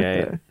Happy 28.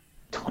 birthday.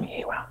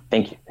 28, wow.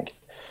 Thank you.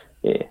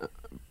 Yeah.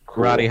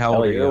 Cool. Roddie, how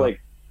old are Elliot,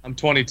 you? I'm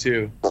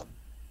 22.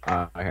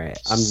 Okay,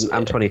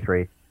 I'm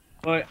 23.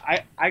 But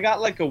I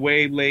got like a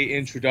way late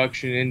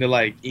introduction into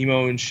like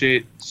emo and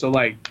shit. So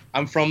like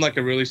I'm from like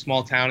a really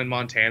small town in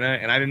Montana,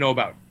 and I didn't know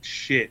about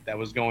shit that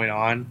was going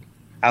on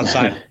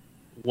outside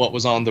what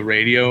was on the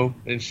radio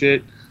and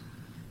shit.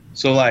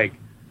 So like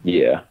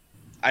Yeah.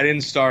 I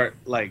didn't start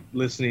like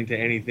listening to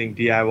anything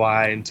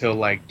DIY until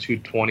like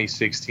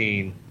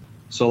 2016.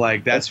 So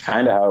like that's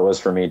kind of how it was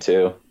for me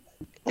too.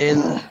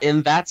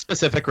 In that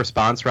specific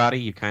response,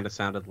 Roddie, you kind of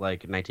sounded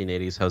like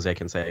 1980s Jose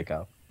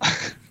Canseco.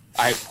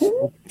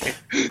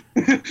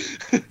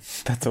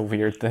 That's a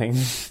weird thing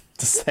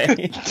to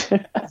say.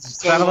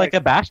 Sounded like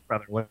a Bash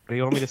brother. What do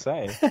you want me to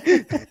say?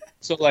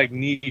 So like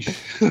niche.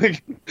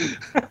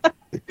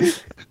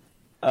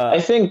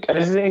 I think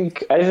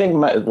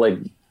my, like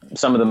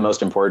some of the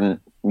most important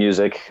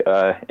music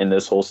in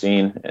this whole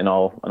scene and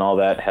all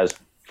that has,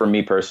 for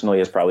me personally,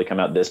 has probably come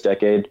out this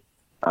decade.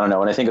 I don't know,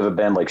 when I think of a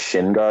band like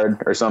Shin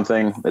Guard or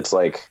something, it's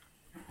like,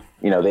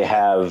 you know,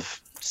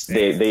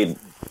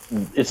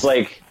 it's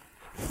like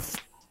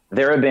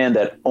they're a band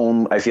that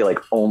I feel like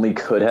only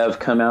could have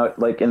come out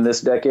like in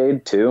this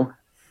decade too.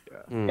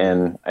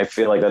 And I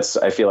feel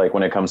like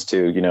when it comes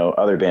to, you know,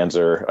 other bands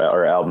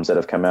or albums that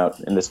have come out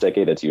in this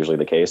decade, that's usually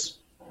the case.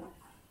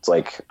 It's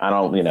like, I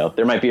don't, you know,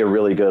 there might be a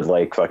really good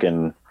like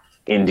fucking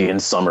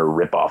Indian Summer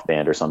ripoff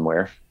band or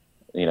somewhere,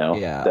 you know,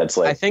 that's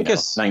like, I think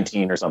it's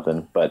 19 or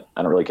something, but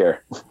I don't really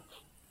care.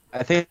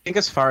 I think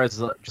as far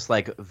as just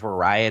like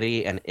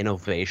variety and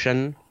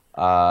innovation,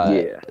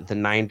 the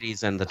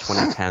 90s and the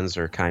 2010s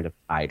are kind of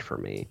tied for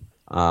me.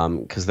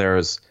 Because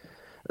there's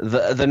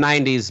the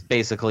 90s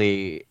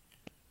basically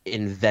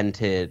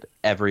invented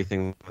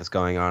everything that's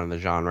going on in the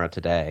genre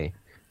today.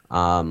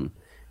 And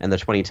the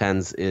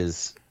 2010s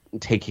is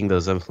taking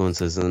those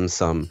influences in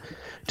some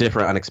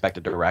different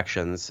unexpected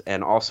directions,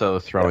 and also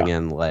throwing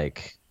in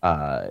like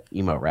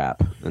emo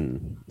rap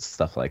and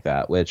stuff like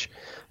that, which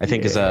I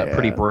think is a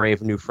pretty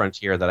brave new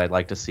frontier that I'd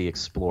like to see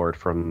explored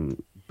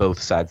from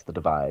both sides of the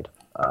divide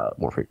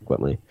more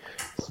frequently.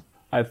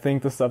 I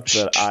think the stuff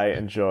that I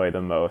enjoy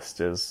the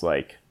most is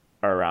like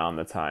around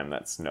the time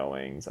that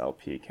Snowing's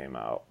LP came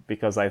out,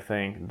 because I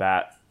think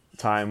that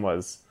time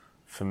was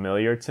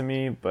familiar to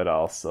me, but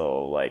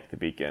also like the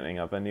beginning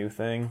of a new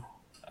thing.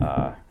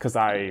 Because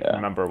I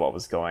remember what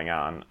was going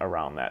on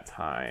around that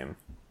time,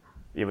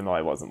 even though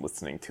I wasn't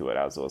listening to it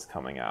as it was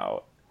coming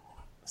out.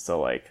 So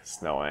like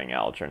Snowing,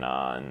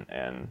 Algernon,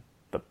 and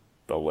the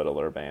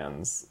littler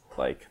bands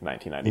like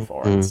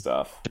 1994 and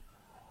stuff.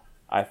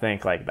 I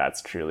think like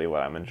that's truly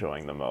what I'm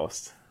enjoying the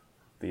most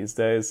these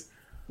days.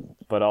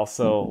 But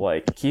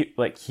also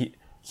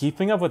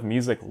keeping up with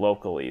music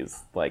locally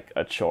is like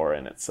a chore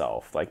in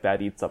itself. Like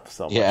that eats up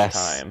so much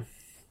time.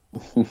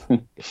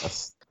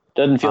 Yes.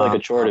 Doesn't feel like a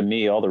chore to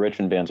me. All the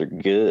Richmond bands are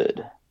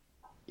good.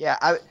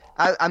 Yeah,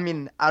 I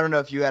mean, I don't know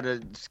if you had a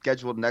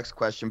scheduled next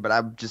question, but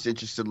I'm just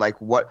interested, like,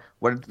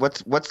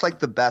 what's like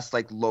the best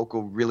like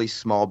local, really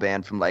small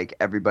band from like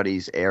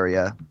everybody's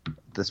area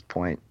at this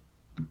point?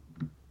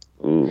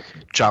 Ooh.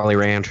 Jolly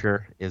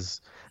Rancher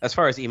is, as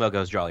far as emo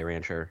goes, Jolly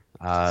Rancher.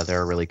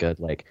 They're a really good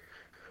like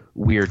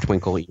weird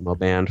twinkle emo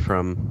band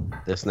from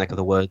this neck of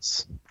the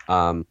woods.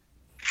 And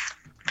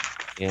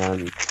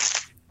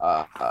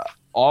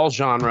all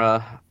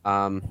genre.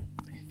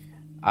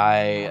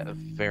 I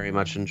very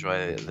much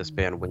enjoy this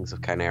band Wings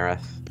of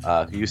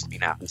Kynereth, who used to be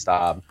Nap and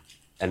Stab,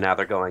 and now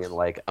they're going in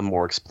like a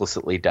more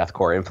explicitly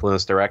deathcore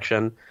influence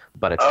direction.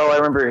 But it's I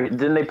remember.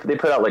 Didn't they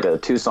put out like a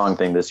 2-song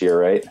thing this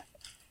year, right?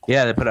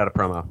 Yeah, they put out a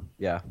promo.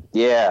 Yeah.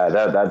 Yeah,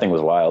 that thing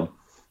was wild.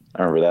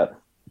 I remember that.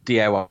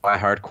 DIY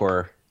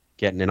hardcore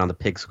getting in on the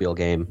pig squeal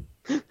game.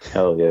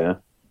 Hell yeah.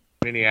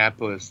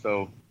 Minneapolis,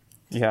 though.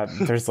 Yeah,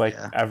 there's like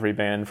Yeah. every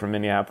band from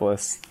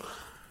Minneapolis.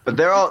 But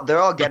they're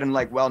all getting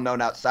like well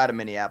known outside of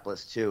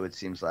Minneapolis too. It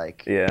seems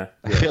like. Yeah.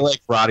 I feel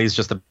like Roddie's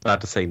just about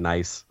to say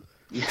nice.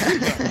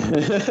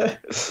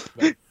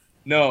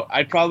 No,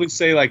 I'd probably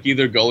say like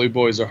either Gully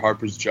Boys or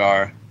Harper's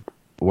Jar.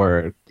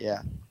 Word. Yeah.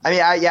 I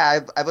mean,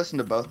 I've listened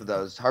to both of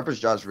those. Harper's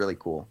Jaw is really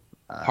cool.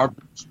 Fuck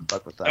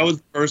with That was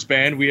the first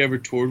band we ever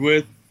toured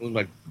with. It was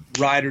like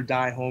ride or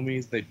die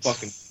homies. They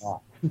fucking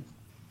rock.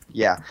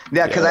 Yeah,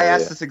 because I Yeah,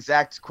 asked yeah. this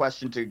exact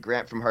question to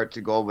Grant from Heart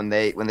to Gold when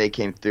they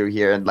came through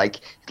here, and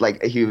like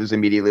he was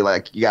immediately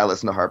like, "You gotta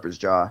listen to Harper's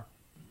Jaw."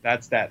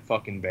 That's that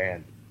fucking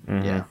band.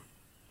 Mhm. Yeah.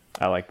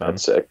 I like them.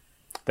 That's sick.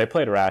 They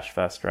played Rash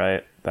Fest,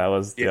 right? That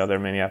was the Yeah. other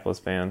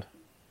Minneapolis band.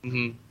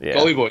 Mm-hmm. Yeah.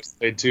 Gully Boys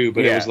played too,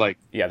 but Yeah. it was like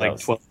Yeah, that like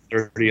was-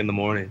 12:30 in the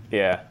morning.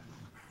 Yeah.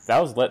 That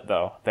was lit,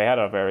 though. They had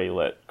a very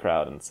lit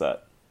crowd and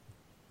set.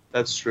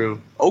 That's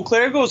true. Eau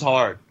Claire goes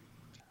hard.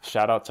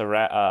 Shout out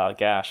to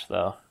Gash,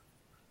 though.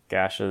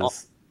 Gash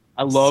is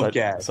I love such,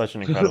 Gash. such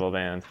an incredible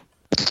band.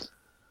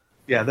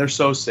 Yeah, they're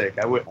so sick.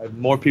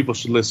 More people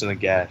should listen to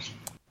Gash.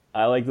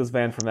 I like this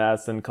band from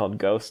Madison called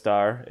Ghost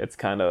Star. It's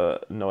kind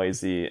of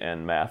noisy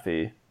and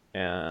mathy,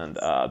 and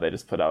they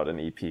just put out an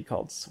EP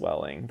called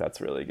Swelling. That's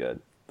really good.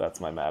 That's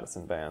my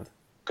Madison band.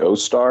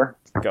 Ghost Star?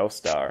 Ghost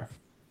Star.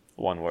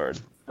 One word.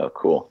 Oh,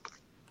 cool.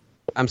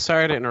 I'm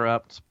sorry to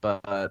interrupt,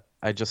 but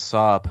I just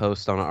saw a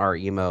post on our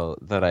emo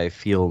that I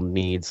feel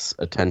needs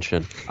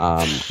attention.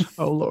 Oh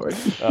Lord.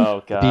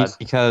 Oh, God.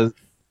 Because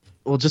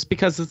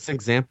it's an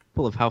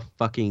example of how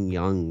fucking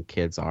young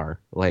kids are,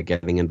 like,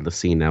 getting into the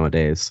scene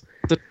nowadays.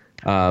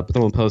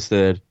 Someone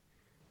posted,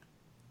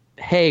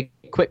 "Hey,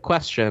 quick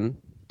question.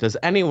 Does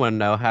anyone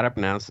know how to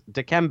pronounce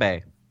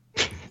Dikembe?"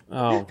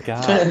 Oh,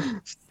 God.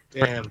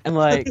 Damn. And,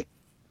 like,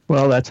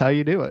 Well, that's how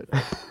you do it.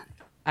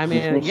 I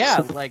mean,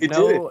 yeah, like, You did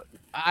no,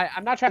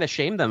 I'm not trying to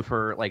shame them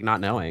for, like, not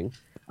knowing.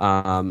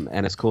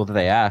 And it's cool that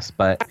they asked,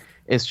 but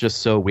it's just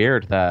so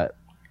weird that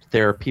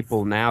there are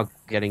people now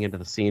getting into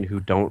the scene who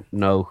don't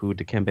know who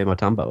Dikembe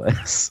Mutombo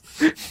is.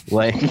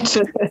 Like,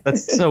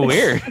 that's so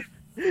weird.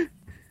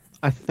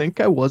 I think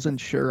I wasn't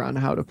sure on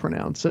how to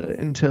pronounce it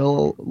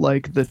until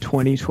like the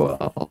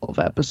 2012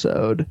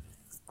 episode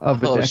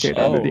of A Oh, Decade shit.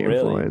 Under Oh, the really?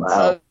 Influence.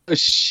 Wow. Oh,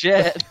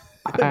 shit.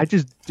 I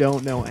just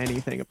don't know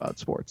anything about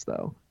sports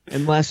though.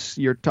 Unless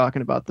you're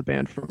talking about the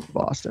band from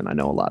Boston. I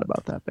know a lot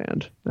about that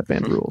band. That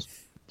band rules.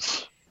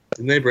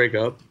 Didn't they break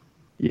up?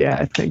 Yeah,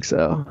 I think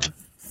so.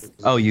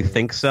 Oh, you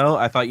think so?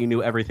 I thought you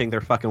knew everything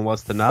there fucking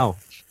was to know.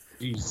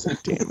 Jeez.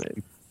 Damn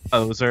it.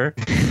 Poser.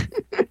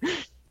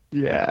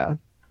 Yeah.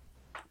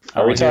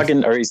 Are we here's-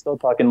 talking? Are you still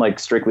talking like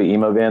strictly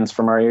emo bands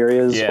from our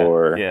areas, Yeah.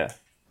 or Yeah.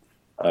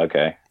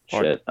 okay,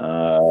 Or- shit. You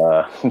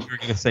were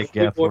gonna say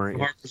GIF, Boy weren't and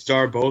you? Harper's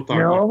Jar both are.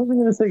 no, I wasn't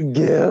gonna say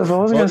GIF. I wasn't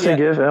Well, gonna say yeah.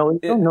 GIF. Ellie.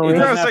 It, Don't know it me.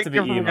 doesn't I was have like, to be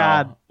oh my emo.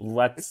 God.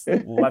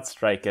 Let's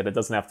strike it. It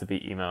doesn't have to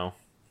be emo.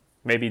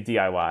 Maybe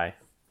DIY.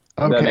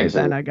 Okay, makes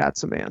then it- I got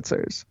some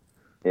answers.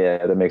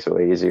 Yeah, that makes it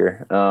way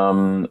easier.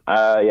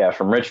 Yeah,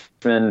 from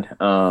Richmond.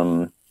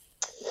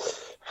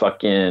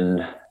 Fucking.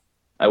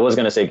 I was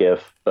gonna say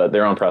GIF, but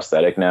they're on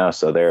prosthetic now,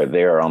 so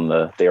they're on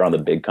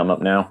the big come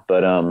up now.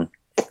 But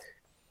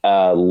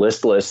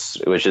Listless,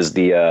 which is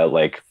the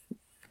like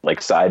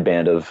side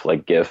band of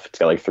like GIF, it's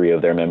got like 3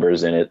 of their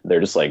members in it.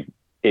 They're just like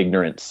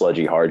ignorant,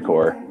 sludgy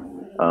hardcore.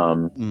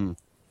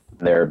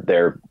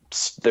 They're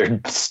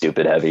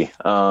stupid heavy.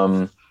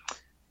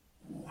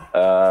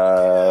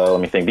 Let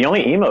me think. The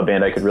only emo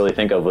band I could really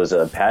think of was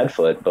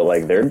Padfoot, but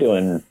like they're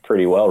doing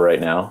pretty well right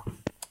now.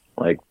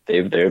 Like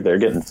they're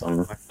getting a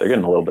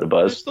little bit of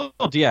They're buzz. still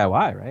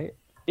DIY, right?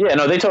 Yeah,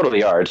 no, they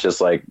totally are. It's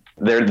just like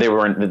they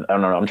weren't. I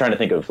don't know. I'm trying to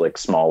think of like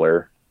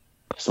smaller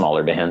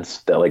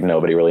bands that like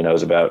nobody really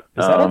knows about.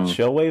 Is that a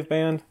chillwave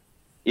band?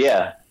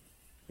 Yeah,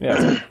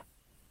 Yeah.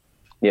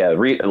 yeah.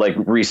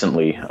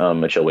 Recently, a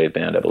chillwave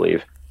band, I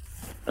believe.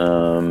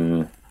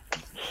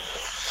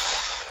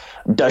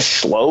 The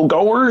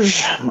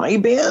Slowgoers, my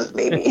band,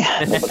 maybe.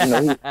 Nobody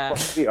knows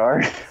what we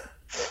are.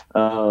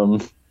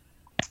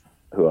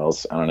 Who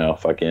else? I don't know.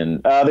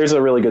 Fucking. There's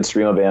a really good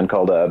streamo band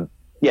called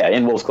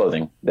In Wolf's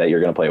Clothing that you're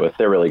gonna play with.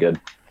 They're really good.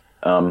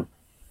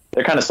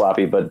 They're kind of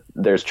sloppy, but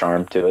there's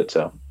charm to it,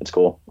 so it's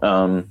cool.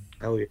 Hell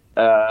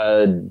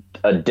yeah.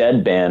 A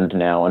dead band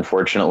now,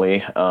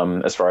 unfortunately.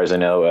 As far as I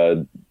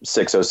know,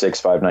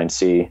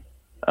 60659C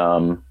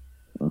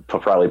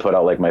probably put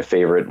out like my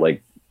favorite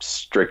like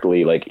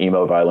strictly like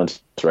emo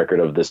violence record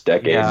of this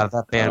decade. Yeah,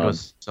 that band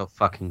was so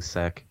fucking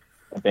sick.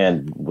 That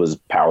band was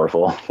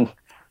powerful.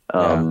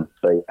 But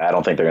I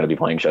don't think they're going to be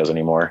playing shows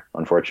anymore,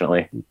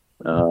 unfortunately.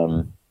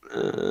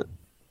 Who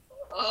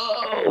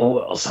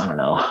else? I don't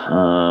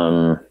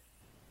know.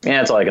 Yeah,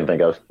 that's all I can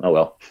think of. Oh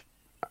well.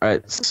 All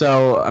right,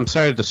 so I'm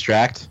sorry to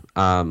distract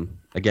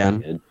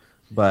again,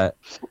 but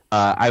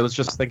I was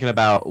just thinking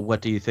about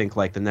what do you think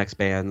like the next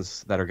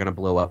bands that are going to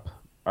blow up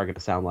are going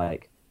to sound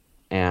like,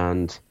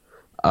 and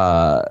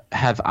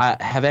have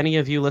any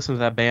of you listened to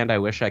that band I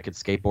Wish I Could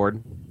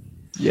Skateboard?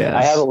 Yes.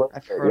 I have a look.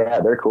 I've heard Yeah,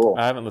 they're cool.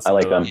 I haven't listened I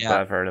like to them, them. but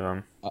I've heard of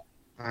them.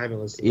 I haven't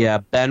listened. Yeah,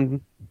 Ben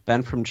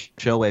from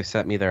Chillwave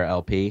sent me their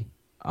LP,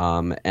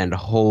 and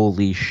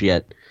holy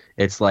shit,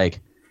 it's like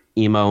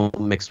emo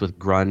mixed with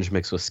grunge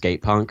mixed with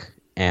skate punk,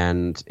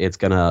 and it's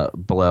gonna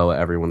blow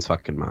everyone's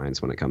fucking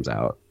minds when it comes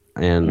out.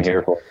 I'm And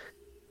here for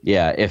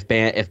yeah, if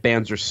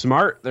bands are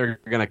smart, they're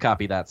gonna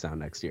copy that sound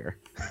next year.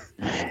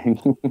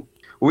 it.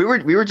 We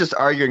were just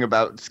arguing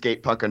about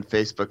skate punk on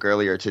Facebook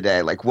earlier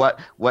today. Like, what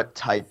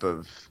type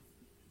of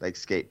like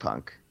skate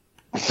punk?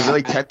 Is it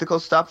really technical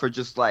stuff, or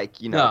just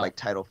like No. like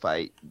title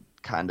fight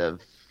kind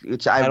of?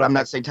 Which Title I'm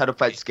not Fight. saying title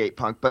fight skate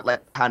punk, but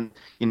like kind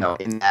of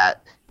in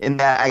that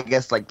I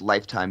guess like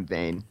Lifetime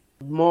vein.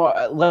 More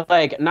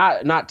like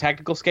not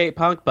technical skate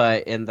punk,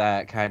 but in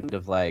that kind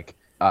of like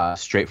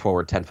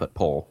straightforward 10-foot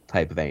pole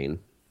type vein.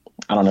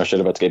 I don't know shit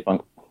about skate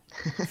punk.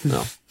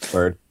 No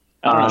word.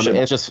 I don't know shit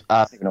It's just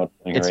about it. I don't know what's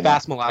happening it's right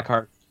fast melodic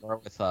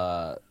hardcore with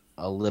a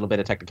little bit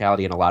of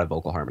technicality and a lot of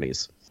vocal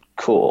harmonies. now.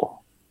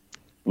 Cool.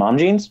 Mom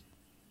jeans?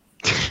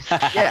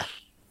 Yeah.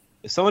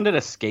 If someone did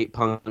a skate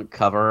punk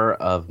cover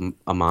of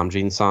a Mom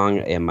Jeans song,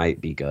 it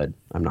might be good.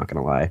 I'm not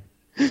gonna lie.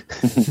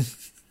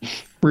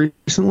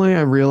 Recently,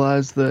 I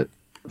realized that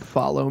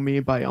 "Follow Me"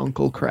 by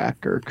Uncle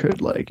Kracker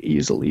could like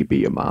easily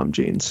be a Mom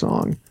Jeans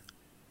song.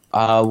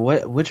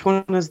 Which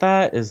one is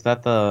that? Is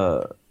that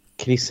the?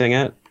 Can you sing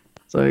it?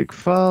 It's like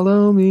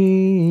 "Follow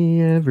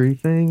me,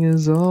 everything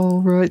is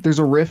all right." There's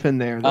a riff in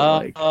there that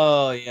like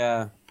Oh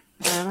yeah.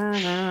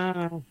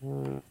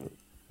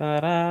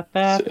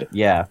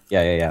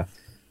 Yeah.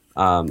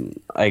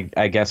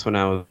 I guess when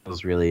I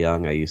was really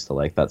young, I used to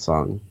like that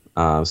song.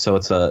 So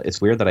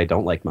it's weird that I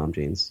don't like Mom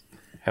Jeans.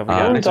 Have we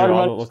gotten we into talking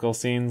all about- the local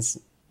scenes?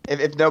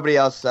 If nobody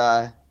else,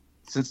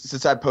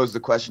 since I posed the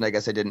question, I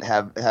guess I didn't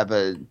have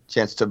a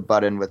chance to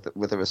butt in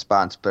with a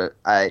response. But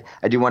I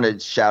do want to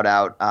shout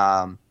out.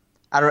 I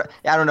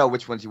don't know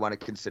which ones you want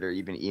to consider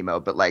even emo,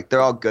 but like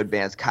they're all good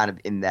bands, kind of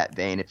in that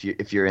vein.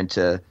 If you're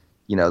into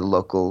the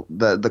local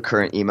the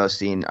current emo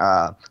scene,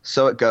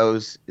 So It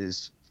Goes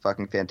is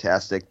fucking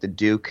fantastic. The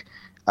Duke,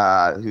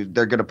 who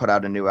they're gonna put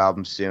out a new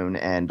album soon,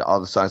 and all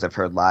the songs I've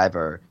heard live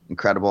are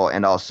incredible.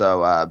 And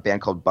also a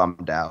band called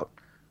Bummed Out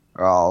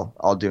are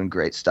all doing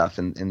great stuff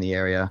in the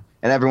area.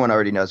 And everyone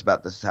already knows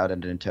about This Is How It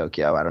Ended in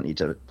Tokyo. I don't need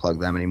to plug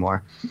them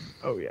anymore.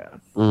 oh yeah.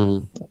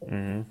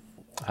 Mm-hmm.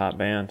 Hot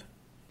band.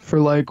 For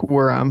like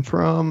where I'm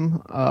from,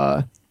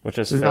 Which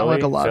is There's Philly? not,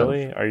 like, a lot of-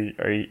 Philly? Are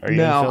you in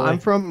no, Philly? I'm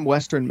from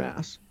Western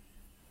Mass.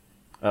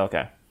 Oh,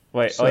 okay.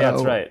 Wait. Oh, yeah,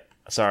 that's So- right.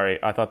 Sorry,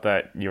 I thought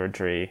that you were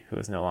Dree, who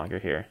is no longer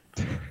here.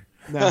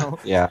 No,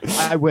 Yeah.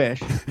 I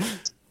wish.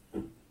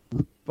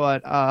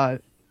 But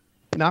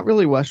not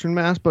really Western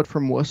Mass, but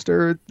from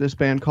Worcester, this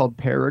band called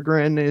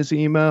Peregrine is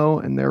emo,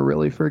 and they're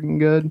really freaking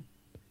good.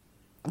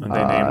 And they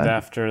named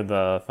after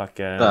the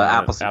fucking The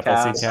Appleseed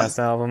Cast. Cast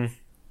album.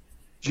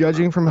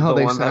 Judging from how The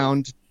they one that-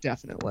 sound,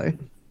 definitely.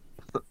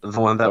 The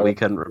one that we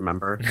couldn't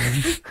remember.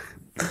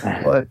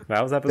 But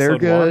That was episode they're 1.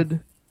 good.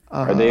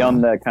 Are they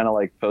on that kind of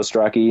like post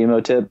rocky emo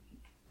tip?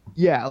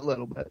 Yeah, a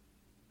little bit.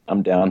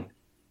 I'm down.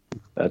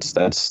 That's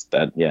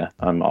that. Yeah,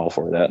 I'm all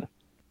for that.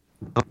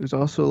 There's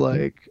also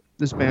like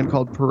this band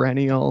called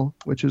Perennial,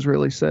 which is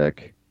really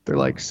sick. They're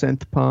like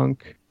synth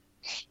punk.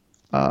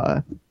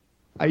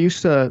 I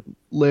used to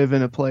live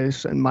in a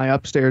place, and my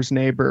upstairs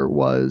neighbor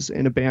was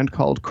in a band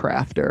called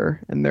Crafter,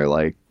 and they're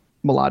like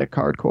melodic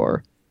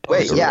hardcore.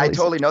 Wait, They're yeah, I really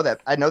totally know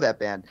that. I know that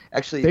band.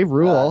 Actually, They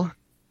rule.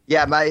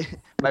 Yeah, my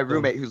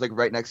roommate, who's like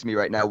right next to me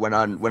right now, went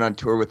on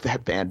tour with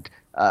that band.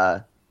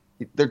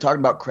 They're talking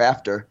about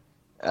Crafter.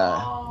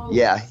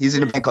 Yeah, he's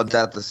in a band called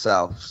Death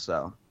Itself.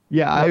 So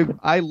Yeah,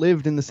 I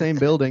lived in the same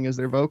building as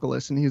their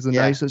vocalist, and he's the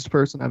Yeah. nicest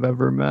person I've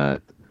ever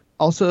met.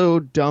 Also,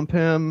 Dump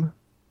Him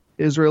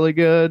is really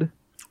good.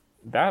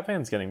 That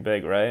band's getting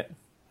big, right?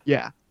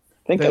 Yeah, I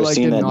think they I've like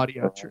seen did an that.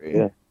 audio tree.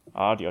 Yeah.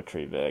 Audio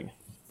Tree big.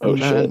 Oh And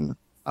shit. then,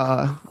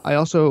 I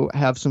also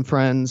have some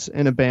friends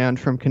in a band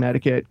from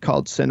Connecticut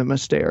called Cinema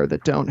Stare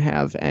that don't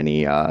have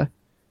any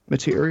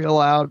material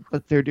out,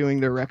 but they're doing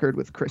their record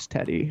with Chris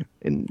Teddy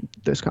in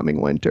this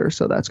coming winter,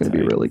 so that's going to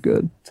be Tight. really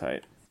good.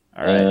 Tight.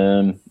 All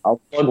right.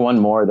 I'll plug one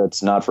more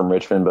that's not from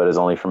Richmond, but is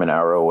only from an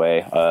hour away.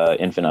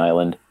 Infant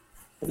Island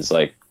is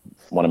like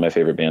one of my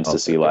favorite bands to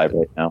see live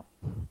right now.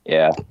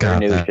 Yeah, their God,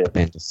 new that shit.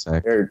 band is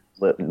sick. They're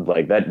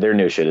like that. Their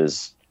new shit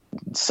is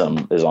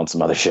on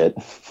some other shit.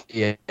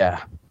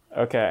 Yeah.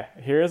 Okay,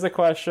 here's a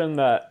question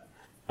that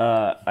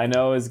I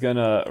know is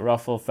gonna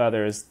ruffle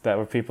feathers. That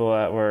were people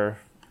that were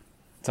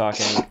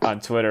talking on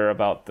Twitter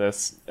about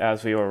this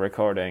as we were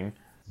recording.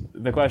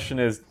 The question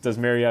is, does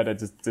Marietta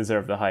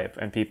deserve the hype?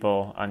 And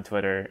people on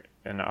Twitter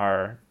in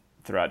our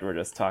thread were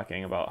just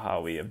talking about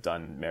how we have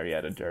done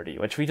Marietta dirty,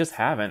 which we just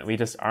haven't. We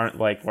just aren't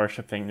like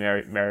worshiping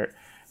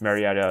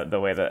Marietta the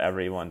way that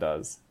everyone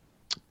does.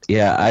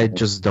 Yeah, I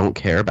just don't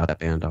care about that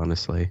band,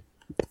 honestly.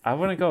 I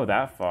wouldn't go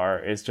that far.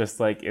 It's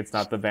just like it's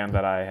not the band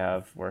that I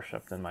have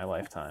worshipped in my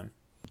lifetime.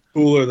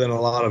 Cooler than a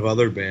lot of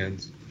other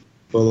bands,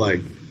 but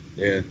like,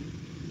 yeah.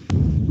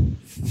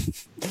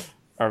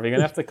 Are we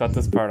gonna have to cut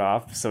this part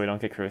off so we don't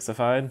get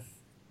crucified?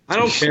 I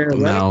don't care.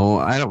 No,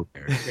 I don't I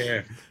care. don't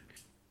care.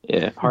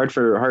 Yeah, hard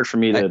for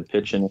me to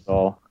pitch in at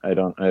all. I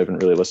haven't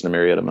really listened to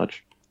Marietta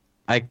much.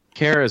 I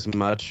care as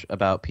much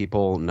about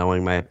people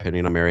knowing my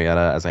opinion on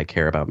Marietta as I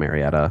care about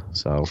Marietta.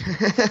 So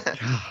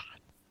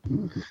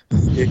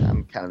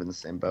I'm kind of in the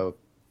same boat.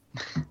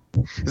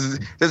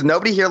 Does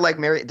nobody here like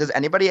Marietta? Does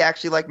anybody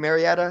actually like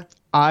Marietta?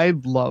 I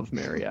love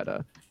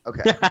Marietta.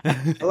 Okay.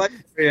 I like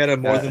Marietta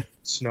more than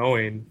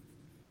snowing.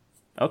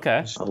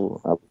 Okay.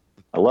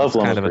 I love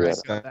kind of a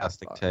Marietta.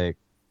 disgusting take.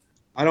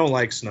 I don't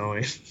like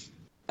snowing.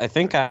 I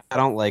think I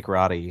don't like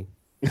Roddie.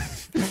 I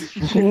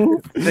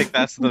think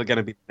that's going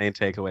to be the main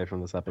takeaway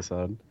from this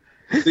episode.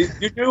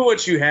 You knew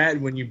what you had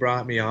when you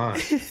brought me on.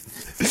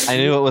 I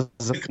knew it was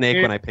a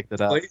snake when I picked it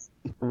up.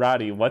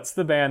 Roddie, what's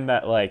the band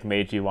that like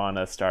made you want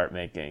to start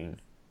making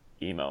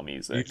emo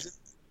music?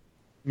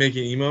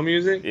 Making emo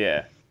music?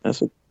 Yeah.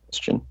 That's a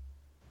question.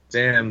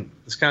 Damn,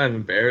 it's kind of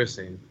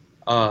embarrassing.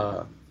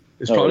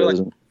 It's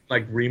probably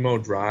like Remo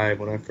Drive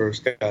when I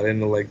first got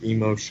into like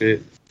emo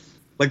shit.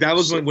 Like that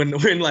was when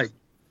like,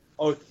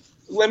 oh,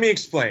 let me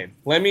explain.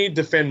 Let me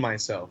defend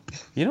myself.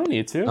 You don't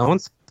need to. No one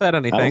said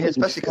anything.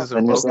 Especially because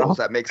of vocals,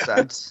 that makes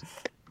sense.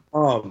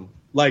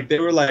 Like they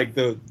were like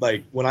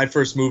when I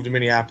first moved to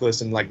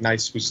Minneapolis and like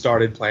nights we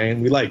started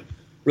playing, we like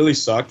really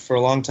sucked for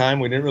a long time.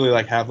 We didn't really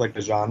like have like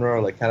a genre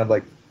or like kind of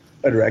like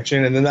a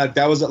direction. And then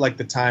that was at like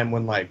the time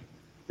when like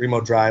Remo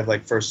Drive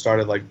like first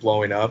started like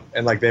blowing up,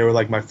 and like they were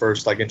like my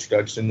first like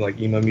introduction to like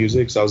emo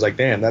music. So I was like,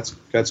 damn, that's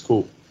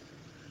cool.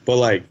 But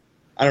like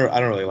I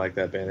don't really like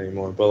that band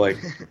anymore. But like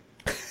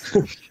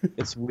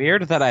It's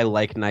weird that I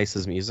like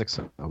niiice's music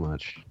so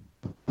much.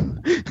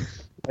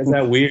 is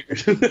that weird?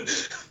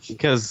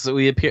 Because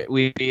we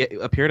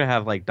appear to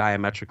have like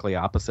diametrically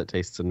opposite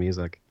tastes in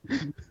music.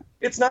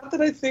 It's not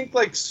that I think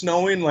like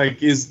snowing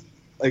like is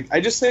like I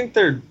just think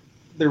their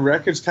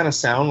records kind of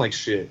sound like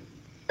shit,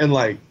 and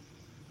like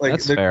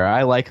that's fair.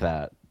 I like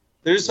that.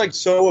 They're just like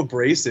so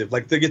abrasive.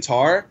 Like the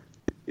guitar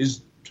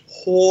is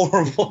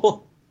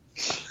horrible.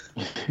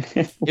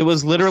 It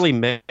was literally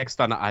mixed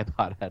on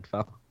iPod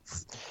headphones.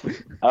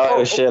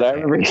 Oh shit! I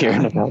remember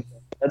hearing about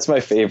that. That's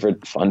my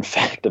favorite fun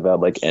fact about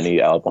like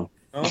any album.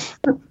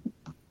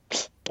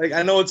 Like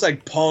I know it's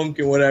like punk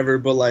and whatever,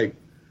 but like,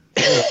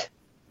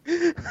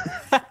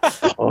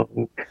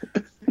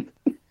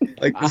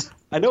 like this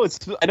I know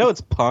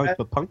it's punk,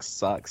 but punk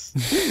sucks.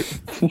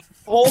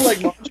 whole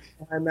like march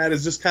behind that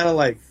is just kind of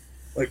like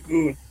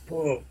ooh,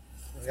 oh.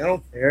 Like, I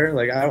don't care.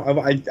 Like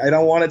I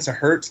don't want it to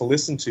hurt to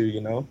listen to.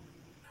 You know.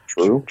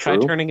 True. Try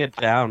turning it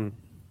down.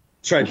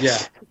 Yeah.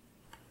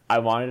 I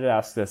wanted to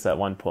ask this at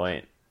one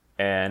point,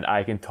 and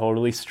I can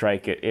totally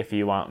strike it if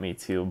you want me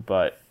to,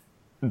 but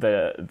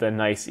the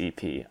niiice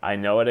EP, I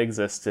know it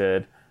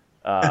existed.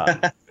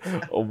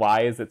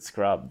 Why is it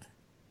scrubbed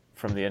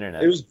from the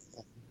internet?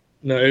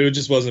 It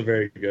just wasn't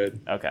very good.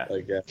 Okay.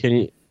 Like yeah. Can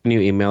you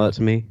email it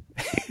to me?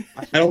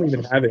 I don't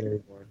even have it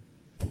anymore.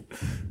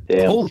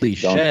 Damn, Holy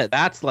shit,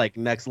 that's like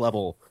next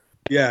level.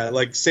 Yeah,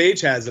 like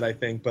Sage has it, I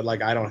think, but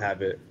like I don't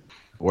have it.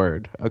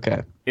 Word.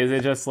 Okay. Is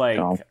it just like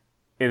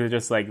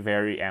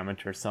very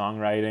amateur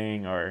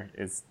songwriting, or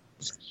is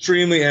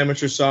Extremely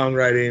amateur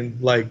songwriting?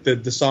 Like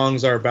the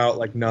songs are about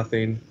like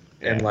nothing,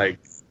 and like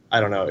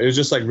I don't know. It was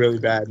just like really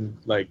bad, and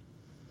like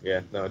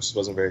yeah, no, it just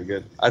wasn't very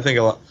good. I think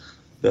a lot.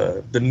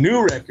 The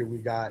new record we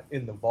got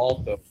in the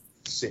vault though,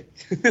 sick.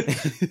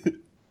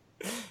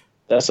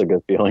 That's a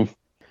good feeling.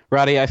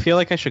 Roddie, I feel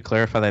like I should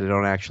clarify that I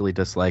don't actually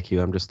dislike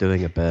you. I'm just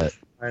doing a bit.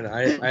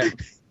 I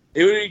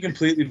it would be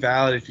completely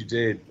valid if you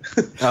did.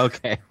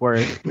 Okay,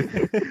 word.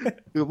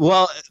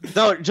 Well,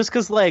 no, just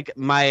because like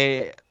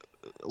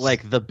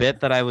the bit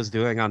that I was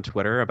doing on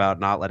Twitter about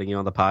not letting you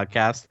on the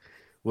podcast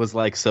was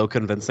like so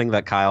convincing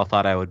that Kyle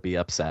thought I would be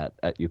upset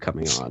at you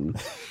coming on.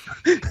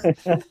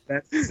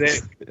 That's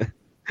sick.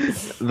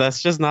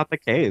 That's just not the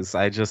case.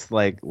 I just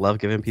like love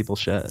giving people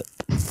shit.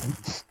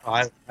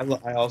 I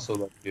also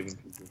love giving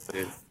people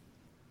shit.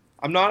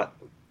 I'm not.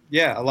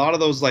 Yeah, a lot of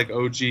those like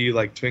OG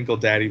like Twinkle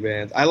Daddy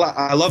bands. I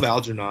love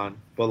Algernon,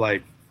 but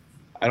like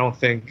I don't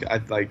think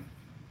I'd like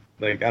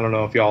I don't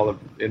know if y'all are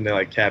into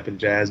like Cap and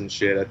Jazz and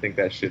shit. I think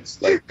that shit's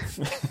like.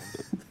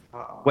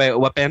 Wait,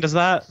 what band is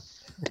that?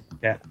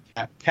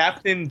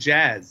 Captain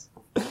Jazz.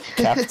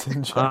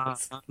 Captain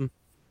Jazz?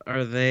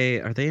 Are they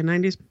a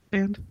 90s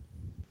band?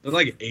 They're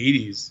like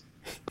 80s.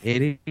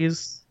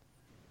 80s?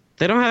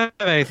 They don't have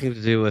anything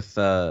to do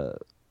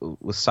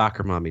with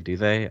Soccer Mommy, do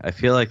they? I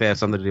feel like they have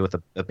something to do with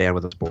a band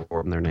with a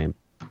sport in their name.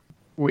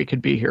 We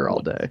could be here all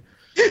day.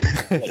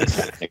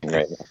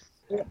 Right.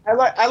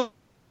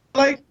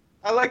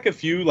 I like a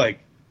few like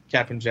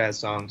Captain Jazz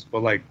songs,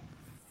 but like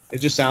it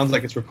just sounds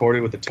like it's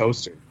recorded with a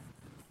toaster.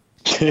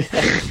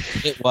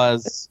 It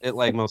was. It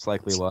like most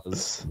likely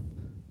was.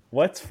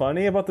 What's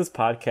funny about this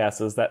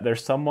podcast is that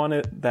there's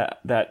someone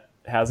that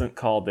hasn't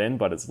called in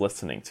but is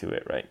listening to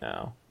it right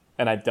now,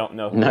 and I don't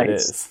know who it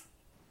is.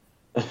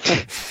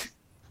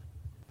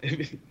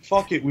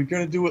 Fuck it, we're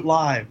gonna do it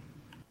live.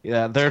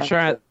 Yeah, they're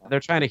trying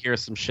to hear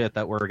some shit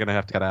that we're gonna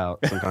have to cut out,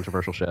 some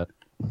controversial shit.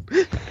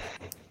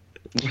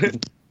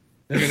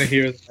 They're gonna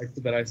hear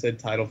that I said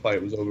Title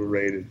Fight was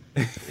overrated.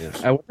 Yeah.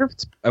 I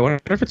wonder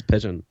if it's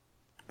Pigeon.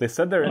 They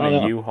said they're in I don't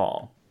a know.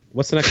 U-Haul.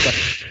 What's the next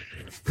question?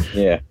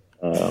 Yeah.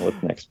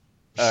 What's next?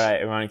 All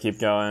right, we want to keep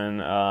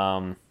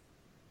going.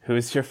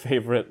 Who's your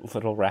favorite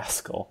little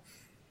rascal?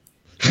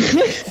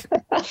 The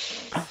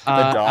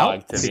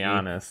dog, to be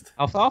honest.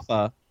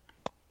 Alfalfa.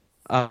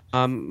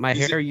 My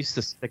hair used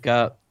to stick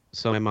up,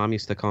 so my mom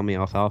used to call me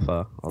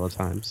Alfalfa all the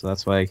time. So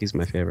that's why he's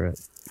my favorite.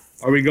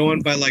 Are we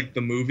going by like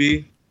the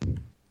movie?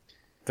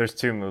 There's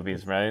 2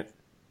 movies, right?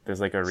 There's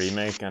like a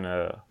remake and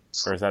or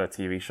is that a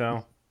TV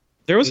show?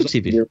 There was a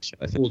TV show,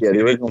 I think. Yeah,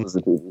 the original was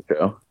the TV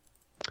show.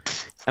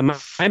 Am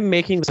I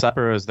making this up,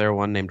 or is there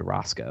one named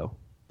Roscoe?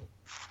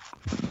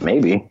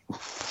 Maybe.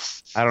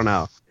 I don't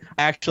know.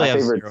 I actually My have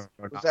favorite- zero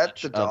Was that the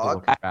knowledge of dog?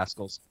 local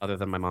rascals, other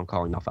than my mom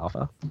calling me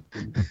Alfalfa.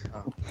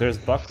 There's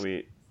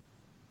Buckwheat.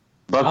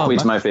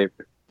 Buckwheat's Buck- my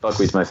favorite.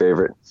 Buckwheat's my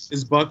favorite.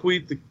 Is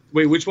Buckwheat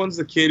wait? Which one's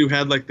the kid who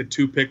had like the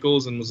 2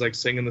 pickles and was like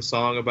singing the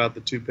song about the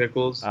 2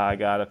 pickles? I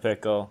got a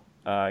pickle.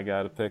 I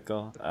got a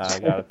pickle. I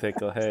got a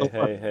pickle. Hey,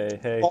 hey, hey,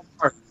 hey.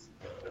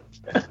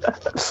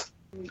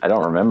 I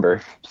don't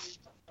remember.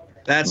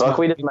 That's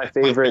Buckwheat is my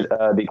favorite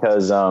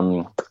because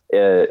I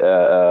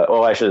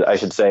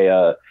should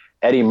say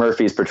Eddie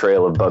Murphy's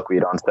portrayal of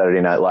Buckwheat on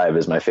Saturday Night Live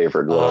is my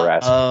favorite little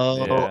rascal.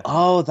 Yeah.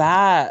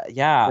 That.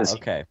 Yeah. Yes.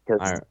 Okay. Because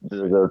All right.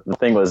 the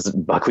thing was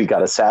Buckwheat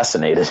got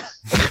assassinated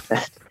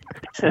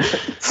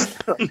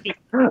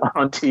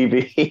on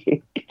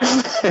TV.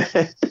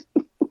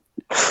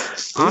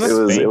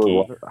 Honestly, it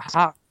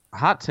was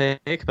hot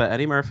take, but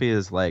Eddie Murphy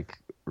is like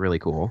really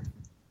cool.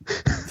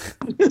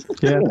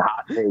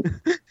 hot take.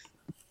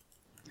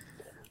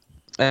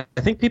 I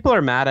think people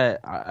are mad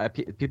at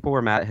people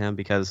were mad at him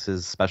because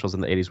his specials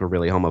in the 80s were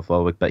really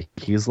homophobic, but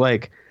he's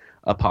like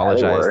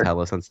apologized were.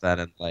 hella since then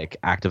and like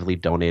actively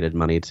donated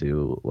money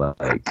to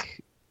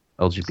like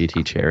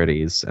LGBT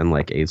charities and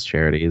like AIDS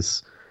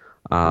charities.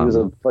 He was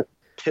a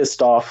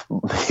pissed off.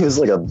 He was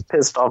like a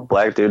pissed off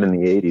black dude in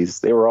the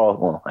 80s. They were all,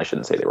 well, I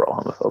shouldn't say they were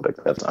all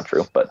homophobic. That's not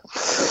true, but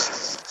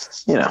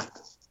you know,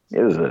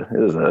 it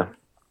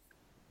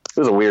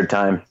was a weird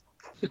time.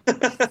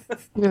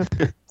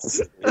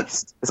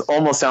 This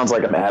almost sounds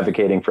like I'm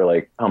advocating for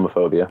like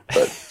homophobia,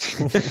 but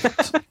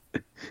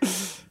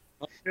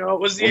it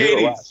was the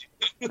 80s.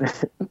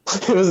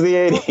 it was the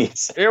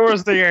 80s. It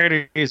was the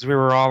 80s. We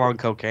were all on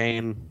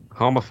cocaine.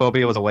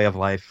 Homophobia was a way of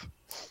life.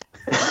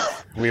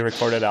 We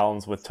recorded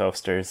albums with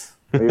toasters.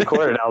 We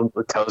recorded albums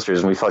with toasters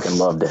and we fucking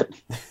loved it.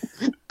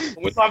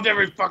 We loved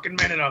every fucking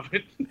minute of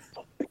it.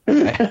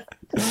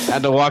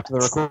 Had to walk to the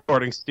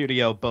recording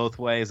studio both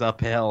ways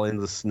uphill in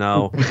the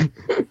snow.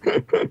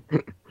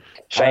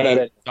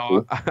 I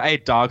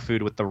ate dog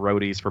food with the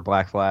roadies for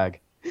Black Flag.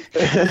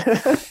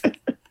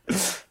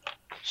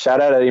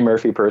 Shout out Eddie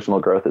Murphy. Personal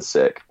growth is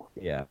sick.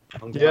 Yeah.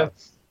 Yeah.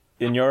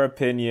 In your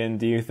opinion,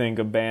 do you think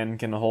a band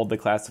can hold the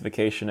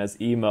classification as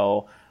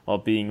emo while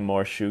being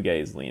more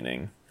shoegaze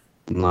leaning?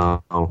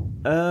 No.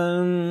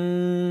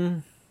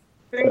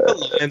 I think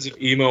the lines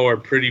of emo are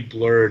pretty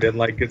blurred, and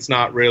like it's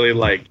not really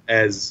like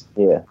as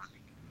Yeah.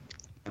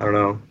 I don't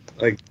know,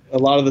 like a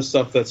lot of the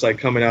stuff that's like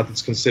coming out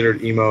that's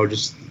considered emo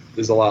just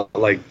is a lot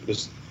like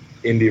just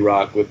indie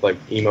rock with like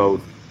emo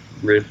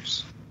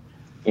riffs.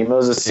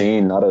 Emo's a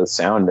scene, not a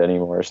sound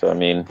anymore. So I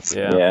mean,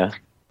 yeah.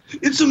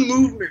 It's a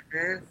movement,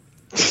 man.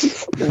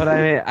 But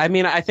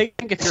I think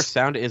if your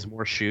sound is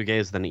more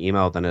shoegaze than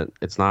emo, then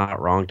it's not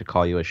wrong to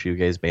call you a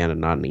shoegaze band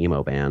and not an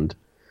emo band.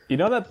 You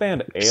know that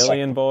band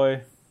Alien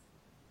Boy?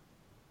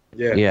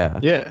 Yeah. Yeah.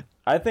 Yeah.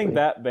 I think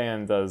that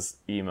band does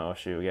emo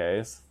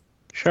shoegaze.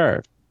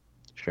 Sure.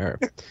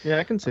 Yeah,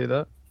 I can see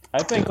that.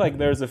 I think like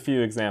there's a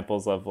few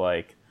examples of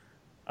like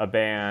a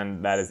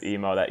band that is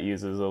emo that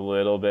uses a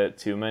little bit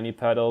too many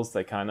pedals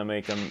that kind of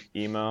make them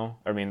emo.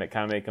 I mean, that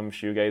kind of make them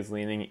shoegaze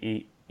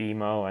leaning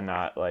emo and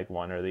not like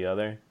one or the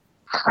other.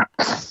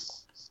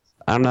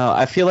 I don't know.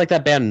 I feel like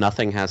that band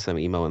Nothing has some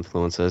emo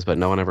influences, but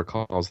no one ever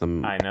calls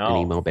them I know. an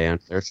emo band.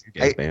 They're a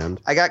shoegaze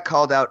band. I got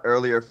called out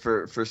earlier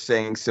for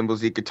saying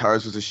Cymbals Eat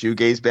Guitars was a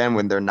shoegaze band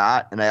when they're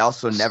not, and I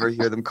also never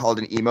hear them called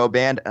an emo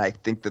band, and I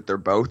think that they're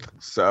both.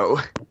 So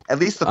at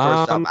least the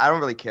first album, I don't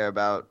really care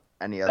about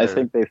any other. I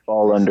think they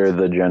fall under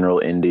the general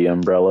indie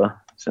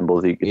umbrella.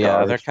 Cymbals Eat Guitars.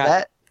 Yeah, they're kind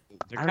that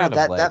they're I don't kind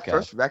know, of that like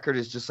first record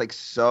is just like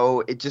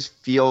so. It just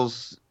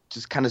feels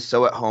just kind of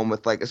so at home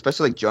with like,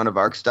 especially like Joan of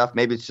Arc stuff.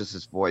 Maybe it's just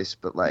his voice,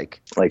 but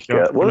like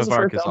Joan what was the of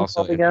Arc first is album also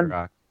called indie again?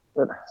 rock.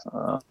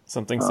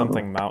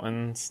 something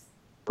mountains.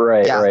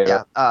 Right.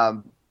 yeah.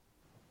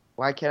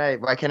 Why can't I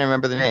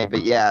remember the name?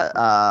 But yeah.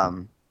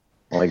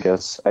 Well, I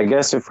guess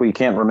if we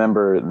can't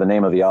remember the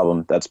name of the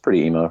album, that's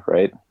pretty emo,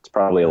 right? It's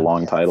probably a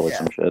long title or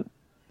some shit.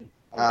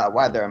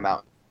 Why There a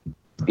Mountain?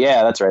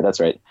 Yeah, that's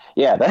right.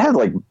 Yeah, that had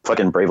like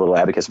fucking Brave Little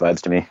Abacus vibes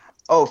to me.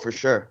 Oh, for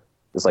sure.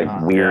 It's like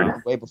weird.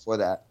 yeah. Way before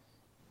that.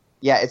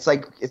 Yeah, it's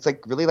like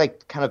really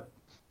like kind of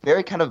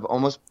very kind of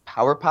almost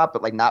power pop,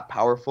 but like not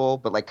powerful,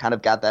 but like kind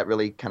of got that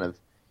really kind of,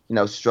 you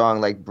know,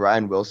 strong like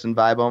Brian Wilson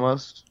vibe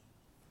almost.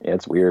 Yeah,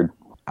 it's weird.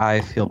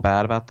 I feel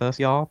bad about this,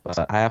 y'all, but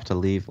I have to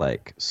leave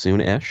like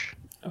soon-ish.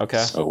 Okay.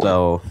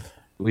 So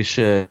we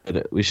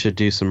should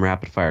do some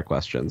rapid fire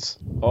questions.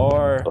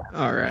 Or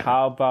All right.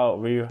 how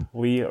about we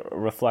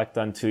reflect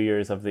on 2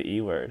 years of the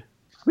E word?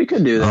 We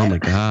could do that. Oh my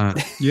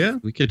god. Yeah.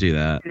 We could do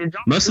that.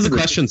 Most of the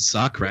questions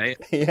suck, right?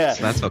 Yeah.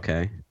 So that's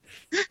okay.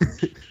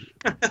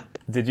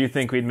 Did you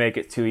think we'd make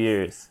it 2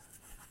 years?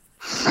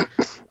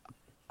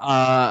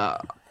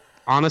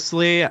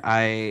 Honestly,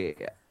 I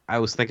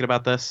was thinking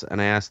about this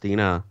and I asked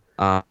Dina.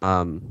 I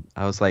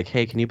was like,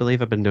 "Hey, can you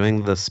believe I've been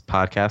doing this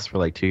podcast for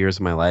like 2 years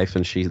of my life?"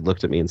 And she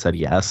looked at me and said,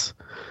 "Yes."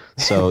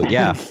 So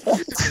yeah.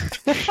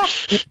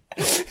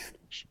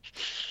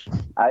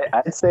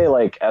 I'd say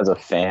like as a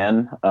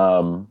fan,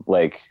 I'm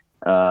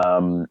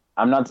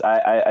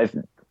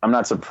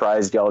not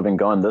surprised y'all have been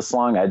going this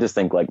long. I just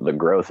think like the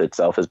growth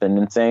itself has been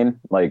insane.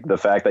 Like the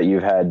fact that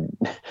you've had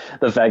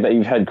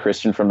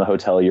Christian from the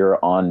hotel you're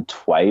on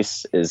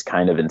twice is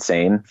kind of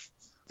insane.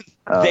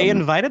 They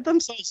invited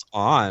themselves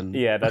on.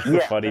 Yeah, that's the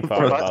funny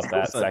part about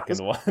that second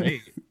one.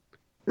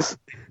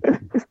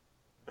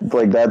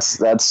 Like that's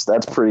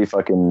pretty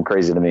fucking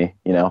crazy to me,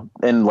 you know.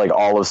 And like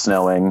all of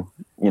snowing,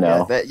 you know.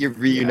 Yeah, that you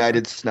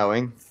reunited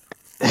snowing.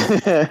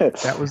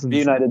 That was insane.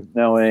 reunited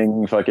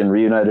snowing, fucking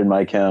reunited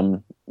my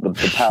chem. The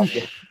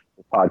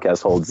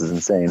podcast holds is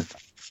insane.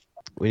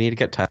 We need to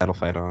get Title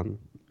Fight on.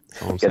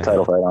 That's all I'm Get saying.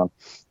 Title Fight on,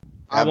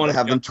 I want to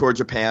have them tour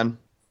Japan.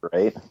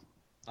 right?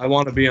 I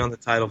want to be on the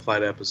title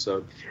fight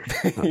episode.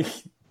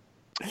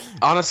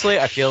 Honestly,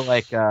 I feel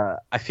like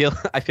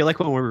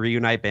when we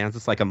reunite bands,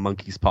 it's like a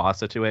monkey's paw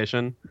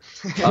situation.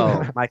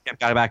 Oh, my camp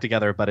got it back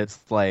together, but it's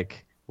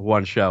like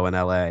one show in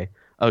LA.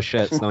 Oh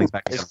shit, snowing's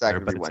back It's together,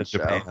 not but gonna be it's in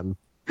one show. Japan.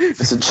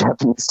 It's a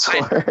Japanese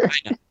tour.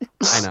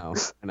 I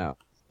know.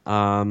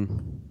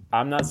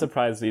 I'm not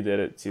surprised we did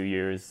it 2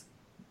 years.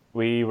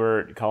 We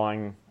were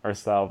calling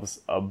ourselves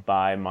a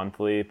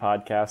bi-monthly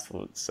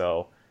podcast,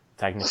 so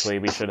technically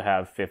we should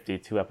have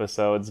 52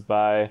 episodes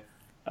by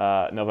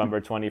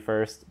November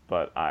 21st,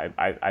 but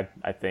I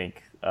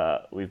think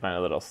we've been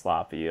a little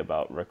sloppy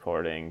about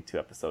recording 2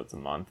 episodes a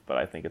month, but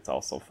I think it's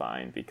also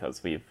fine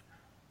because we've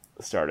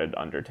started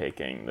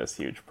undertaking this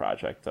huge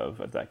project of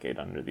a decade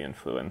under the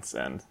influence,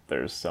 and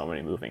there's so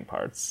many moving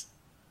parts.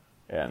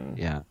 And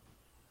yeah.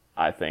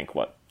 I think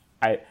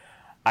I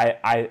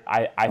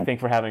think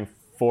for having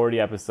 40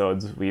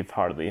 episodes, we've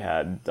hardly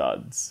had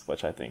duds,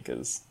 which I think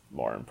is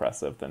more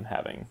impressive than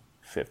having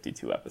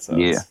 52 episodes.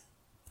 Yeah.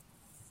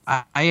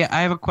 I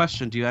have a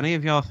question. Do any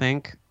of y'all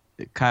think,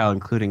 Kyle,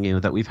 including you,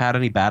 that we've had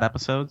any bad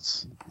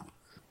episodes?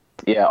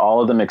 Yeah,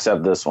 all of them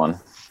except this one.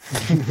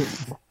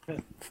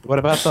 What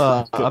about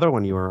the other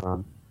one you were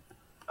on?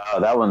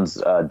 That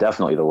one's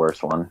definitely the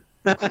worst one.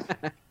 No.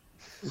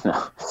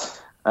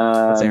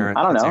 That's Aaron.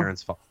 I don't That's know.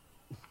 Aaron's fault.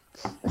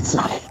 It's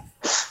not.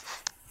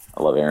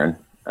 I love Aaron.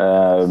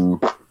 I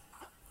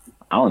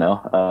don't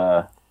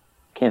know.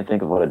 Can't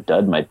think of what a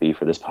dud might be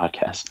for this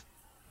podcast.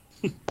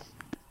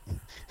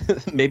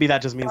 Maybe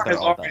that just means they're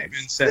It's all already bad.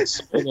 been said It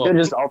solo. could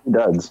just all be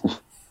duds.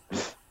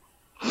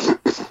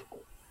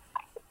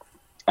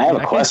 I have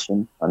a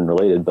question,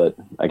 unrelated, but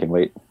I can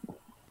wait.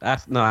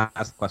 Ask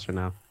the question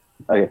now.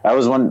 Okay, I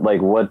was wondering,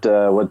 like, what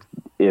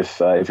if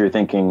you're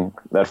thinking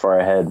that far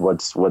ahead,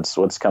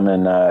 what's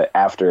coming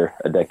after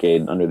a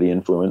decade under the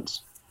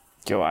influence?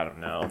 Yo, I don't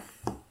know.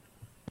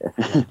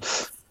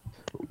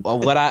 Well,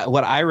 what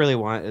I really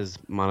want is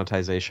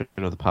monetization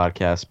of the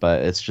podcast,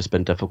 but it's just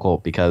been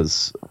difficult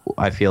because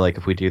I feel like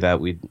if we do that,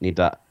 we need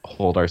to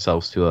hold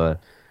ourselves to a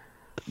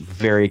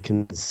very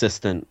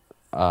consistent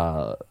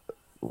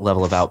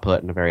level of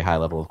output and a very high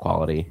level of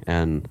quality.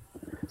 And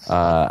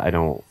I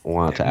don't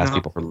want to ask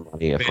people for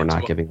money if we're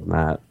not giving them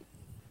that.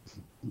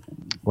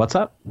 What's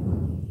up?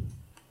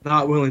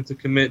 Not willing to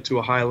commit to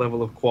a high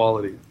level of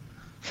quality.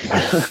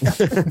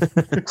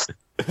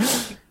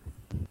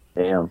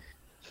 Damn.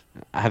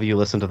 Have you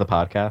listened to the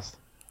podcast?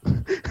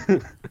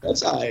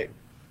 That's I.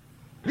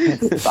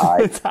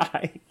 Bye.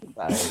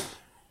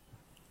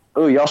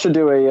 Oh, y'all should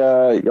do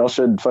y'all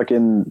should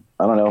fucking,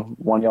 I don't know,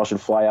 one y'all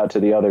should fly out to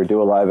the other,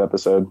 do a live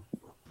episode.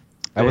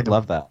 I would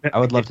love that. I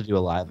would love to do a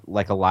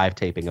live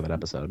taping of an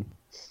episode.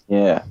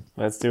 Yeah.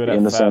 Let's do it In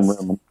at the same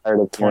Fest room. I'm tired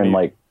of hearing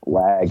like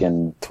lag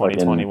and fucking-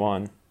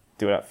 2021.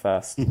 Do it at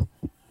Fest.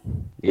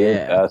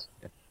 Yeah.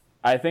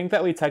 I think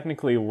that we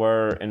technically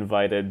were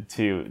invited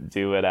to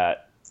do it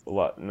at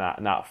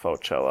not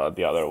Fochilla,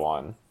 the other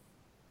one,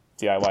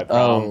 DIY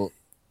Prom. Oh,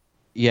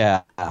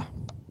 yeah.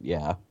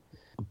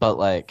 But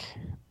like,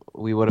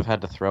 we would have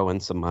had to throw in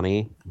some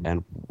money,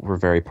 and we're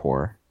very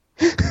poor.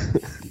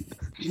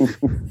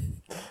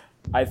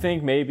 I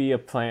think maybe a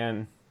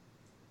plan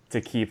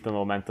to keep the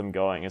momentum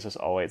going is just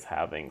always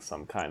having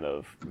some kind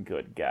of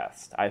good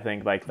guest. I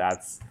think like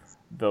that's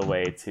the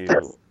way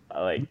to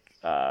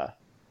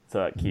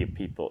to keep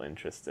people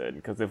interested.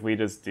 Because if we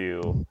just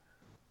do,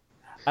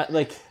 I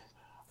liked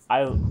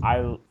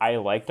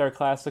our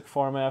classic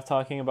format of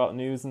talking about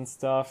news and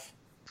stuff,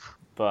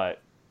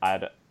 but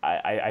I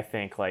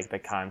think like the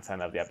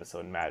content of the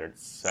episode mattered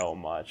so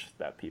much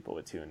that people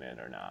would tune in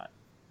or not.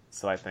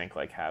 So I think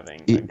like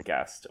having a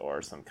guest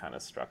or some kind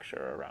of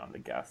structure around the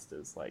guest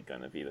is like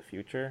going to be the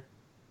future.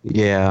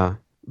 Yeah,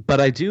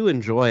 but I do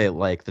enjoy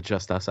like the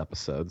Just Us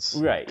episodes,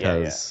 Right, yeah.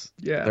 Because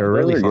Yeah, they're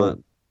really those are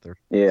fun.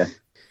 Yeah.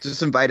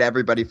 Just invite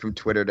everybody from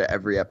Twitter to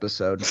every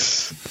episode.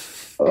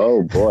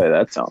 Oh boy,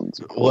 that sounds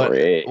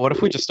great. What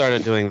if we just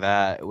started doing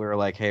that? We were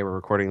like, hey, we're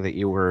recording the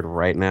E word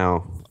right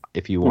now.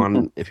 If you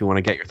want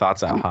to get your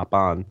thoughts out, hop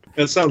on.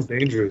 That sounds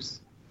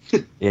dangerous.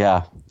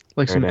 Yeah,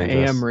 like very some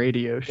dangerous. AM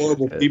radio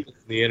Horrible shit. people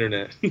on the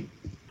internet.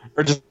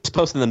 Or just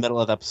post in the middle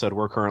of the episode.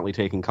 We're currently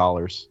taking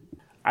callers.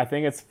 I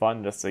think it's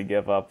fun just to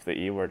give up the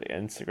E-word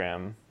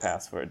Instagram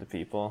password to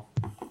people.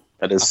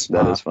 That is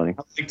funny.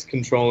 I liked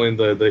controlling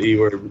the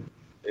E-word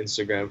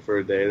Instagram for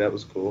a day. That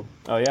was cool.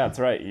 Oh yeah, that's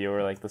right. You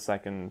were like the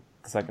second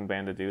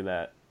band to do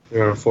that. We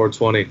were on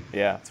 420.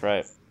 Yeah, that's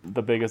right.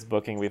 The biggest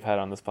booking we've had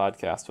on this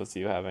podcast was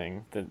you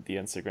having the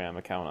Instagram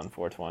account on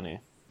 420.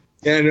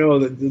 Yeah, I know.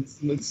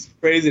 It's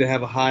crazy to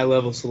have a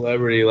high-level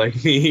celebrity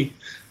like me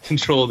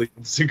control the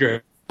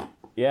Instagram.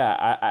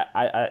 Yeah,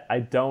 I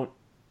don't,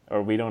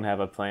 or we don't have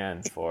a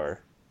plan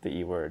for the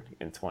E-word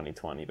in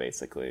 2020,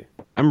 basically.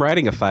 I'm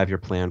writing a 5-year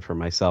plan for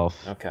myself.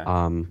 Okay.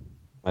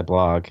 My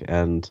blog,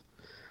 and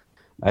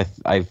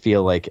I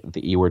feel like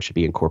the E word should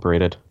be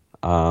incorporated.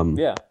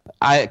 Yeah.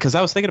 Because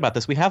I was thinking about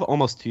this. We have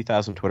almost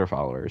 2,000 Twitter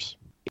followers.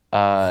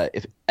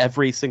 If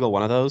every single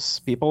one of those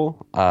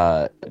people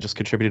just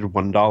contributed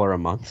 $1 a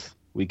month,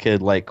 we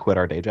could like quit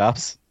our day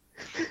jobs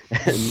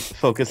and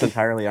focus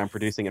entirely on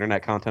producing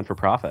internet content for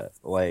profit.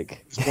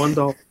 Like It's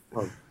 $1.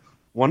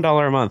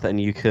 $1 a month,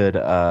 and you could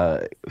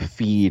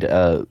feed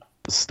a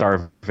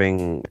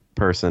starving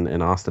person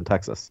in Austin,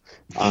 Texas.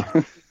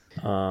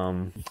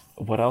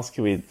 What else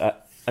could we?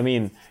 I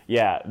mean,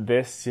 yeah,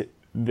 this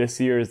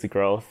year's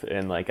growth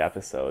in like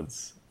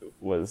episodes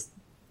was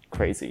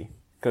crazy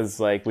because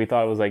like we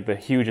thought it was like the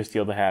hugest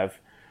deal to have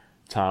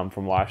Tom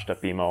from Washed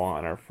Up Emo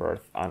on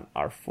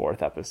our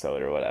fourth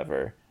episode or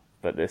whatever.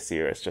 But this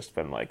year it's just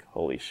been like,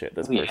 holy shit,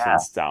 this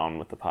person's down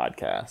with the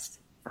podcast.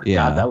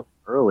 Yeah, God, that was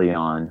early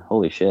on.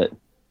 Holy shit.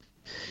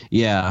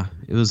 Yeah,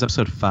 it was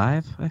episode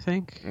 5, I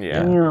think.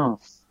 Yeah. Damn.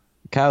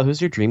 Kyle,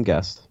 who's your dream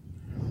guest?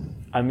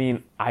 I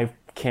mean, I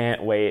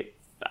can't wait.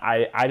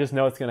 I just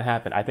know it's going to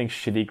happen. I think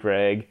Shitty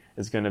Greg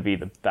is going to be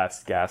the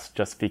best guest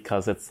just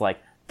because it's like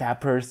that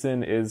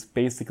person is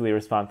basically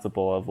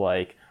responsible of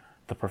like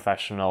the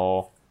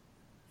professional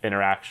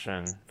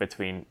interaction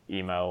between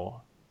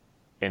emo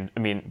and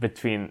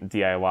between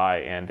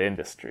DIY and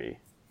industry.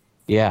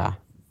 Yeah.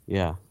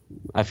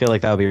 I feel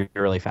like that would be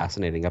a really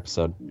fascinating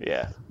episode.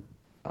 Yeah.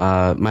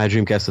 My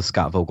dream guest is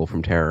Scott Vogel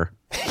from Terror.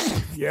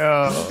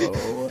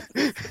 Yo.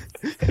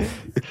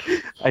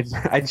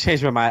 I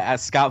changed my mind.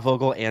 Scott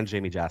Vogel and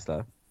Jamie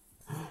Jasta.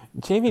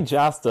 Jamie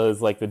Jasta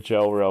is like the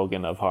Joe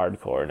Rogan of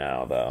hardcore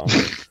now, though.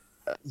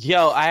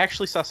 Yo, I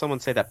actually saw someone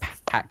say that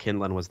Pat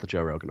Kinlan was the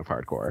Joe Rogan of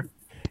hardcore.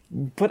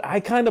 But I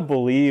kind of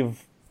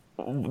believe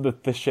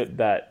the shit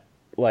that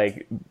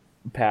like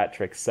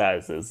Patrick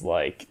says is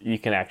like you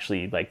can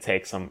actually like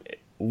take some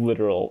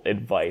literal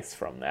advice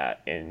from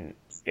that in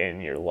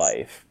your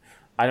life.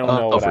 I don't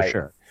know what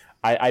sure.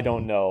 I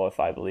don't know if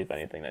I believe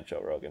anything that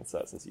Joe Rogan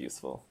says is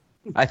useful.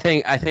 I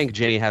think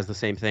Jamie has the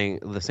same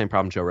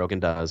problem Joe Rogan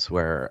does,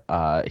 where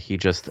he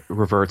just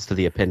reverts to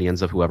the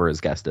opinions of whoever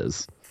his guest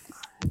is.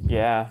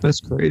 Yeah. That's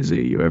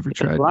crazy. You ever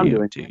tried That's what I'm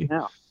doing DMT?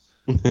 now.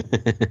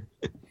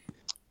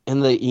 In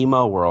the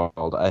emo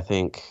world, I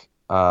think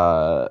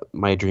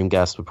my dream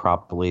guest would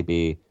probably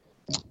be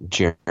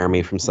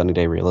Jeremy from Sunny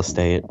Day Real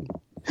Estate.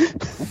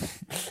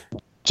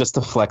 Just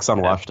to flex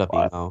on Washed Up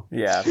Emo.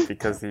 Yeah,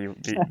 because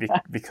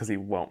he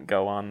won't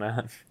go on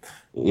that.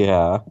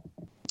 Yeah.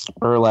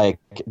 Or like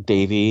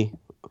Davey.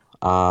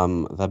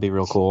 That'd be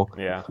real cool.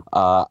 Yeah.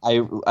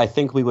 I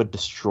think we would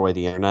destroy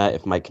the internet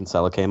if Mike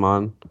Kinsella came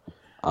on.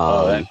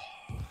 Oh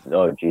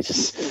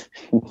Jesus.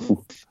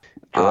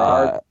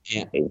 Gerard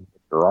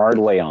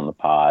Way on the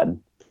pod.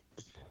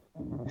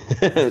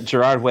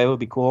 Gerard Way would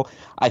be cool.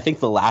 I think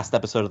the last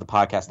episode of the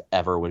podcast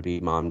ever would be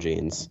Mom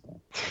Jeans.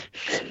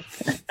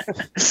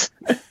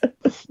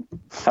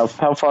 How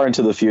far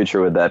into the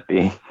future would that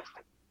be?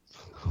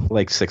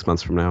 Like 6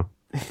 months from now.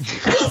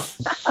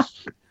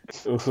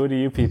 Who do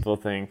you people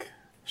think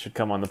should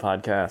come on the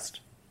podcast?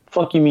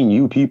 Fuck you mean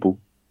you people?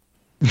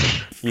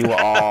 You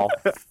all,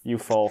 you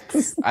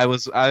folks. I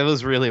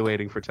was really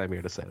waiting for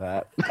Tamir to say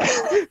that.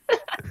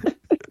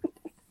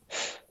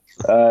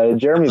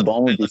 Jeremy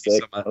Ball would be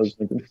sick. So I was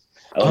thinking.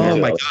 Oh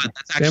my god,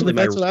 that's actually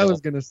Damn it, that's my what I real,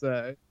 was gonna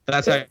say.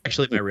 That's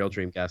actually my real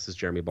dream guest is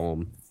Jeremy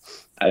Bolm.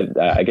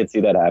 I could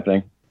see that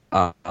happening.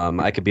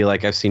 I could be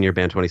like, I've seen your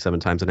band 27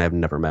 times and I have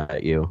never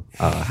met you.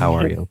 How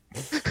are you?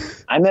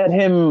 I met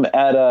him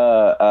at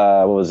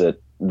what was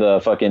it?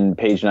 The fucking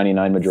Page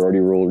 99 Majority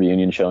Rule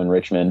reunion show in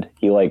Richmond.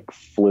 He like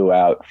flew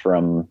out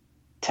from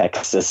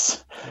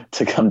Texas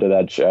to come to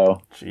that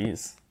show.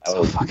 Jeez. That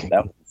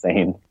was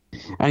insane.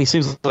 And he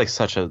seems like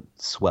such a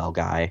swell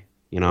guy,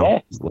 you know?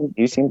 Yeah,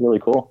 he seemed really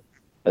cool.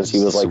 As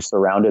he was like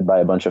surrounded by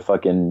a bunch of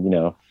fucking,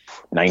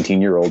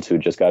 19-year-olds who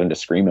just got into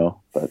Screamo.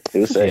 But it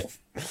was sick.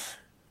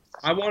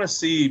 I want to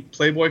see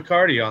Playboy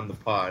Cardi on the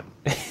pod.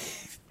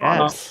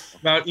 Yes.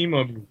 About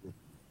emo music.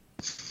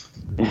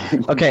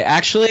 Okay,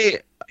 actually,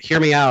 hear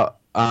me out.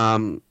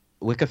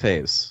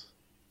 Wiccaphase.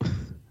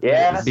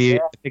 Yeah. I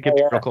think it'd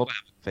be real cool to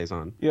have Wiccaphase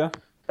on. Yeah.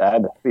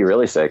 That'd be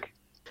really sick.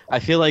 I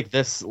feel like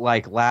this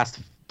last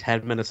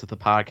 10 minutes of the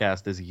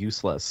podcast is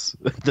useless.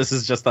 This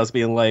is just us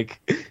being like,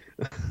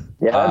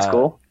 Yeah, that's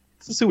cool.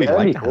 this is who we Yeah,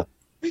 that'd like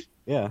be to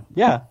have.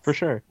 Yeah, for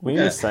sure. We need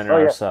to center Oh,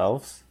 yeah.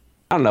 ourselves.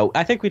 I don't know.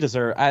 I think we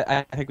deserve.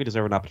 I think we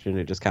deserve an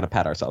opportunity to just kind of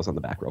pat ourselves on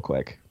the back real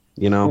quick.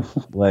 You know,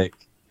 like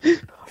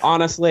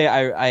honestly,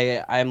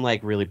 I'm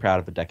like really proud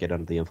of the Decade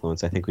Under the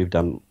Influence. I think we've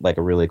done like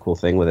a really cool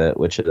thing with it,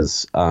 which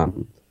is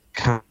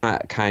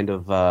kind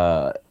of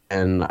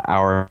an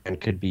hour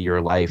and could be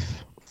your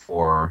life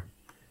for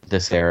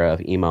this era of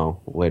emo,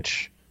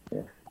 which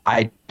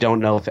I don't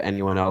know if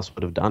anyone else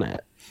would have done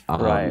it.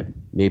 Right.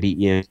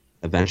 Maybe Ian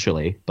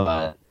eventually,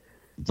 but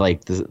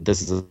like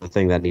this is a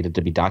thing that needed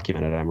to be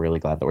documented. I'm really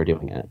glad that we're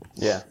doing it.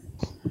 Yeah.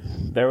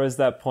 There was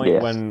that point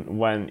Yeah.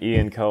 when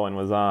Ian Cohen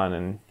was on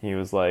and he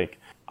was like,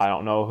 I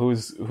don't know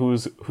who's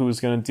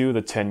gonna do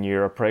the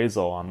 10-year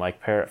appraisal on like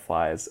parrot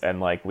flies, and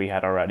like we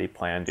had already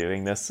planned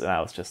doing this, and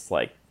I was just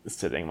like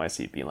sitting in my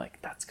seat being like,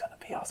 that's gonna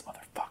be us,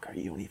 motherfucker,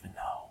 you don't even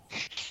know.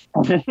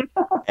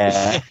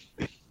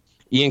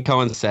 Ian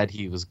Cohen said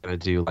he was going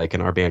to do like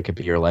an Our Band Could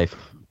Be Your Life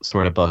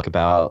sort of book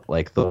about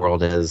like the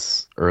World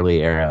Is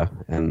early era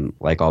and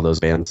like all those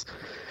bands.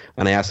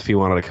 And I asked if he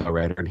wanted a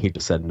co-writer, and he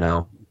just said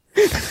no.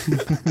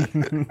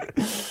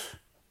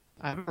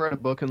 I haven't read a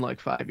book in like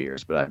 5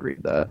 years, but I'd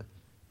read that.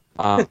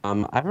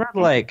 I've read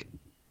like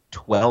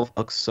 12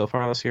 books so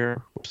far this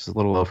year, which is a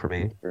little low for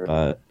me.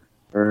 But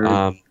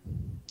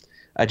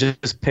I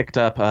just picked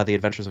up The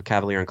Adventures of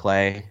Cavalier and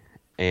Clay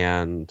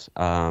and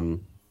A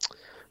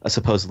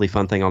Supposedly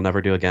Fun Thing I'll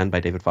Never Do Again by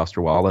David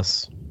Foster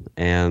Wallace.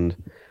 And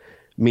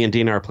me and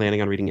Dina are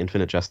planning on reading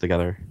Infinite Jest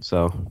together.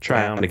 So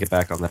trying to get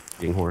back on that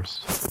reading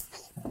horse.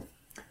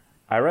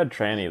 I read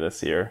Tranny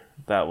this year.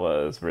 That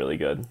was really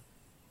good.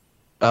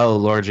 Oh,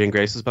 Laura Jane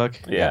Grace's book?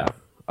 Yeah.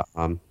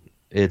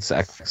 It's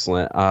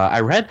excellent.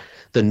 I read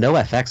the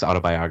NoFX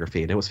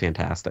autobiography, and it was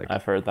fantastic.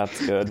 I've heard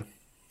that's good.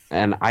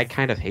 And I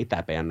kind of hate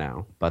that band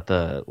now, but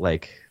the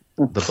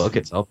book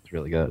itself is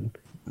really good.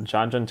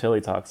 John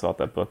Gentili talks about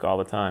that book all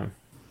the time.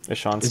 Is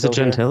Sean Is still it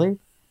here? Gentili?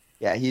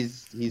 Yeah,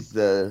 he's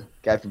the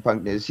guy from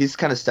Punk News. He's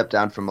kind of stepped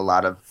down from a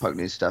lot of Punk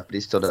News stuff, but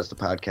he still does the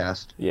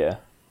podcast. Yeah.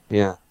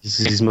 Yeah.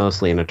 He's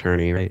mostly an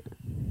attorney, right?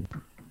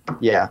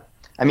 Yeah.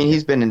 I mean,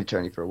 he's been an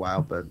attorney for a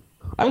while, but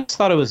I just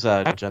thought it was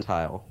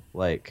Gentile,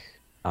 like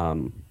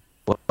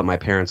what my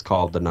parents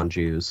called the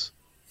non-Jews.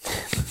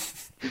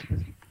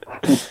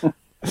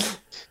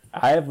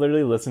 I have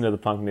literally listened to the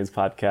Punk News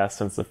podcast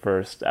since the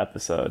first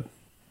episode.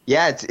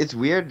 yeah, it's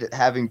weird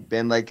having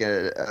been like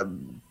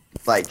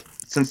like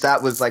since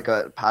that was like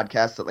a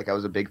podcast that like I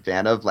was a big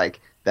fan of, like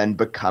then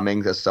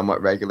becoming a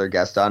somewhat regular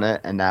guest on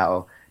it, and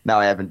now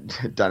I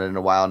haven't done it in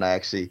a while, and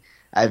I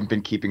haven't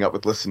been keeping up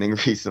with listening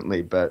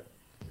recently, but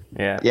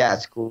Yeah. yeah,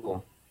 it's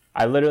cool.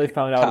 I literally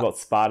found out about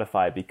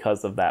Spotify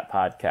because of that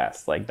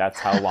podcast. Like, that's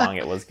how long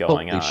it was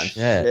going Holy on.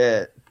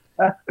 shit.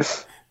 Yeah.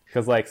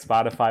 Because, like,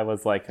 Spotify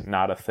was, like,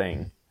 not a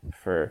thing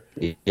for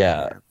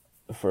Yeah.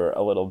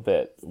 a little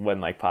bit when,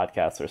 like,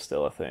 podcasts are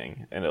still a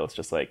thing. And it was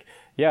just like,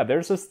 yeah,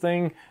 there's this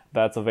thing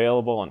that's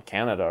available in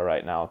Canada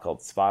right now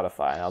called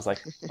Spotify. And I was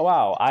like, oh,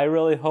 wow, I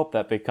really hope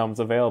that becomes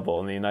available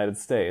in the United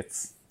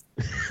States.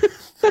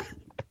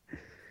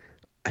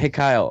 Hey,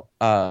 Kyle,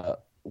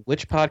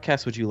 which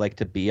podcast would you like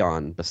to be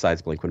on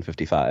besides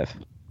Blink-155?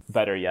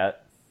 Better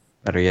yet.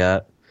 Better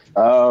yet.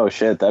 Oh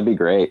shit, that'd be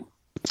great.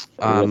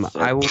 I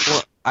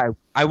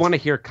want to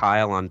hear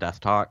Kyle on Death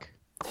Talk.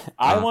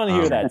 I want to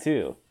hear that,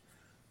 too.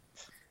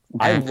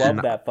 I And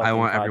love that fucking I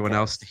want everyone podcast.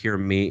 else to hear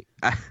me.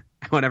 I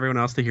want everyone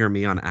else to hear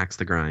me on Axe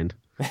the Grind.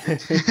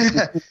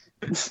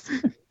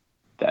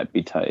 That'd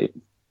be tight.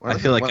 I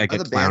feel like one I of get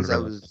the clowned bands I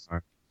really was-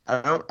 hard.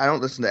 I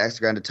don't listen to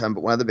Exagram a ton,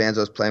 but one of the bands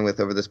I was playing with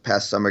over this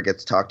past summer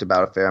gets talked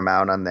about a fair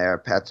amount on there.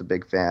 Pat's a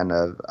big fan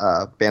of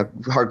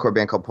hardcore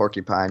band called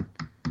Porcupine.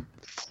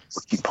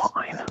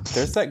 Porcupine.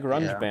 There's that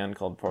grunge Yeah. band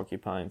called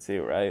Porcupine,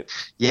 too, right?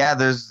 Yeah,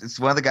 it's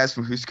one of the guys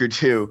from Husker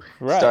Du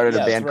Right, started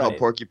yeah, a band that's called right.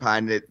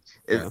 Porcupine. It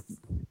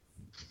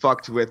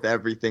fucked with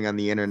everything on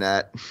the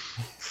internet.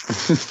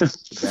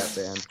 That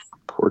band.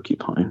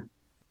 Porcupine.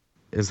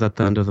 Is that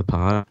the end of the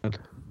pod?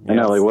 I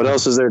know, like, what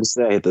else is there to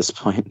say at this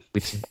point?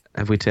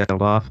 Have we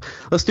tailed off?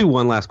 Let's do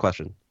one last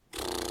question. Who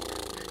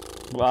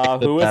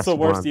is best the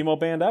worst one. emo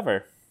band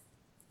ever?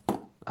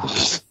 Oh,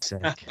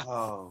 sick.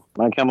 Oh,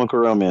 My Chemical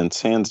Romance,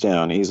 hands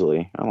down,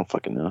 easily. I don't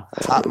fucking know.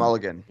 Hot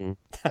Mulligan. Mhm.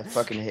 I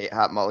fucking hate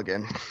Hot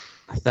Mulligan.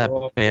 That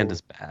band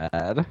is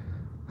bad.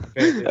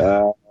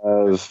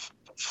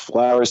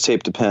 Flowers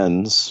taped to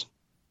pens.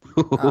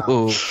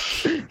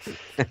 It's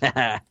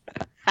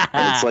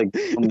like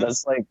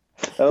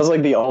that was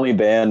like the only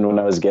band when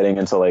I was getting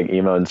into like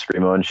emo and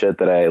screamo and shit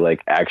that I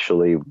like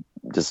actually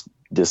just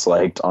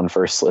disliked on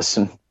first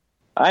listen.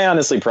 I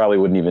honestly probably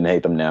wouldn't even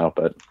hate them now,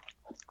 but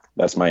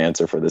that's my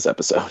answer for this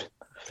episode.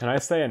 Can I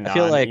say a I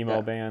feel like-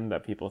 non-emo band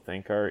that people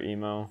think are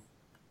emo?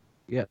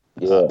 Yeah.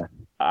 Yeah.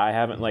 I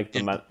haven't like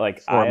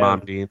like For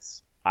Mom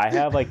Jeans. I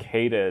have like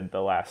hated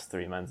the last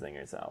 3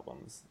 Menzingers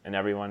albums, and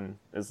everyone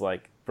is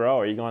like, "Bro,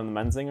 are you going to the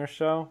Menzinger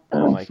show?"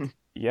 And I'm like,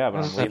 "Yeah,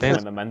 but I'm leaving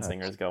when the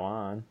Menzingers go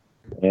on."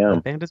 Yeah.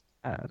 The band is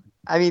bad.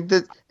 I mean,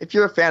 if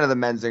you're a fan of the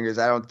Menzingers,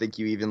 I don't think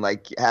you even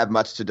like have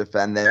much to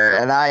defend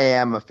there. And I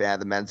am a fan of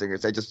the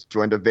Menzingers. I just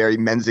joined a very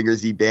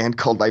Menzingers-y band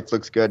called Life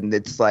Looks Good, and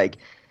it's like,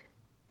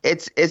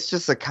 it's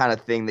just a kind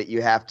of thing that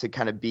you have to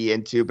kind of be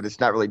into, but it's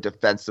not really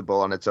defensible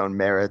on its own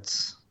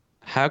merits.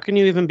 How can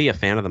you even be a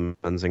fan of the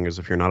Menzingers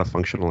if you're not a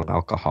functional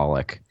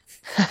alcoholic?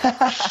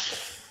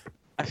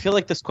 I feel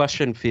like this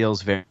question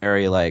feels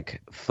very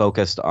like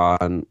focused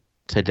on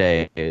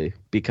today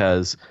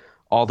because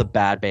all the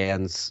bad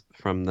bands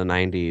from the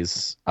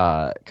 90s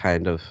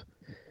kind of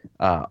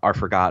are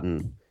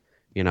forgotten.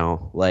 You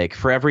know, like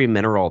for every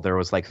mineral there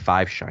was like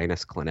 5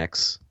 shyness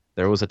clinics.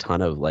 There was a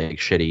ton of like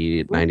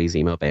shitty 90s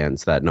emo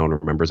bands that no one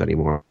remembers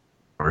anymore.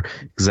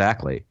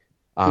 Exactly.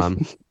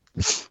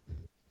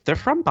 They're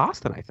from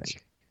Boston, I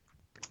think.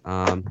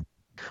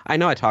 I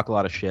know I talk a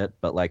lot of shit,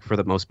 but like for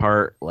the most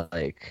part,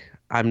 like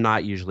I'm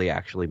not usually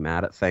actually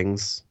mad at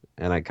things,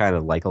 and I kind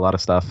of like a lot of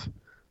stuff,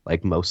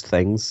 like most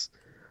things.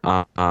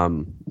 So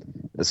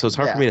it's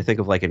hard for me to think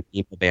of like an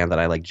emo band that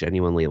I like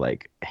genuinely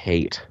like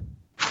hate,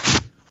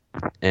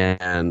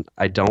 and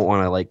I don't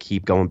want to like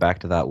keep going back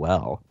to that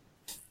well.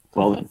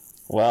 Well then.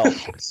 Well,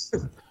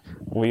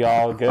 we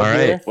all good All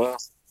right. here? Well,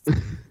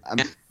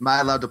 Am I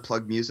allowed to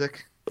plug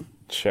music?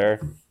 Sure.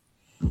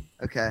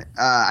 Okay.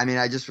 I mean,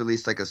 I just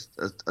released like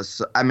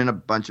I'm in a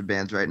bunch of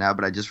bands right now,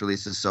 but I just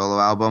released a solo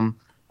album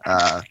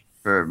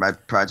for my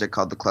project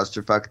called The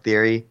Clusterfuck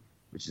Theory,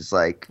 which is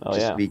like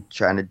me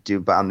trying to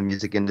bomb the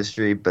music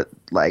industry, but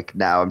like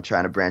now I'm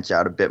trying to branch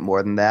out a bit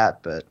more than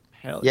that. But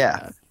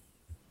yeah,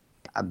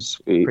 I'm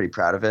pretty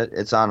proud of it.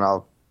 It's on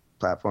all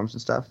platforms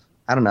and stuff.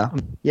 I don't know.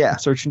 Yeah. I'm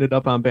searching it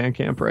up on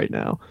Bandcamp right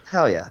now.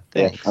 Hell yeah.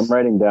 yeah, Thanks. I'm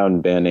writing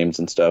down band names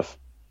and stuff.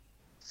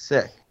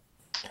 Sick.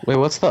 Wait,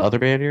 what's the other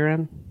band you're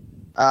in?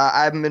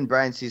 I'm in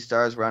Brian C.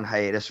 Stars. We're on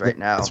hiatus right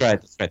now. That's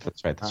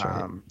right.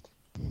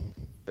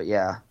 But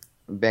yeah,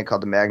 a band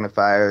called The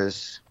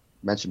Magnifiers.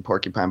 Mentioned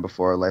Porcupine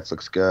before. Life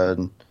Looks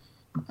Good.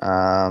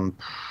 I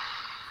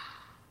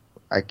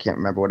can't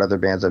remember what other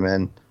bands I'm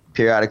in.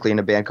 Periodically in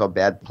a band called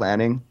Bad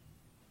Planning.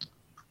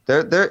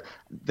 They're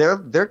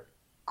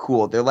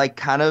cool. They're like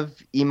kind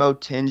of emo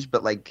tinge,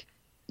 but like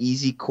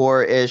easy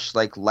core ish,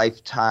 like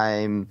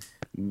Lifetime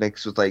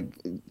mixed with like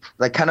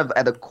kind of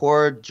at a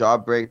core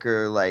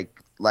Jawbreaker,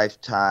 like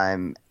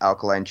Lifetime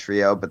Alkaline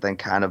Trio, but then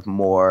kind of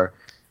more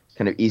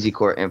kind of easy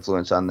core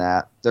influence on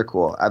that. They're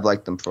cool. I've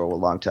liked them for a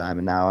long time,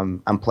 and now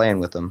I'm playing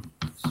with them.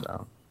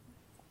 So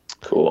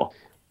Cool.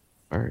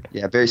 Word.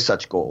 yeah, very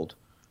Such Gold.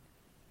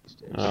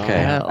 Okay.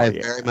 Hell I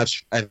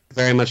yeah.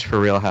 very much for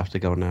real have to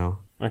go now.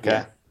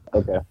 Okay.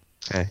 Okay.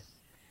 Okay.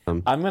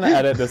 I'm going to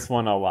edit this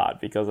one a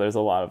lot because there's a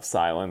lot of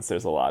silence.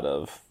 There's a lot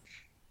of...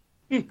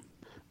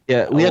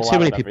 Yeah, we A had too lot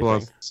many of people on,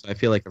 everything. so I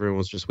feel like everyone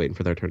was just waiting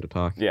for their turn to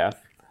talk. Yeah,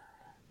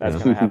 that's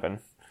Yeah. going to happen.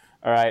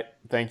 All right.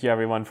 Thank you,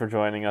 everyone, for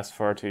joining us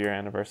for our 2-year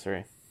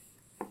anniversary.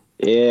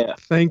 Yeah.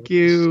 Thank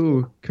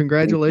you.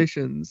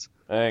 Congratulations.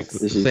 Thanks.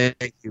 This is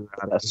Thank you,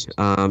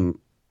 Roddie.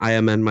 I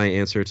amend my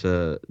answer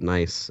to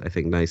niiice. I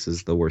think niiice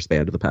is the worst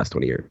band of the past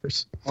 20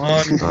 years.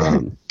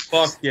 Um,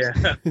 Fuck yeah.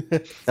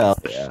 hell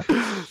yeah.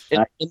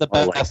 In the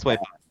best way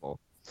possible.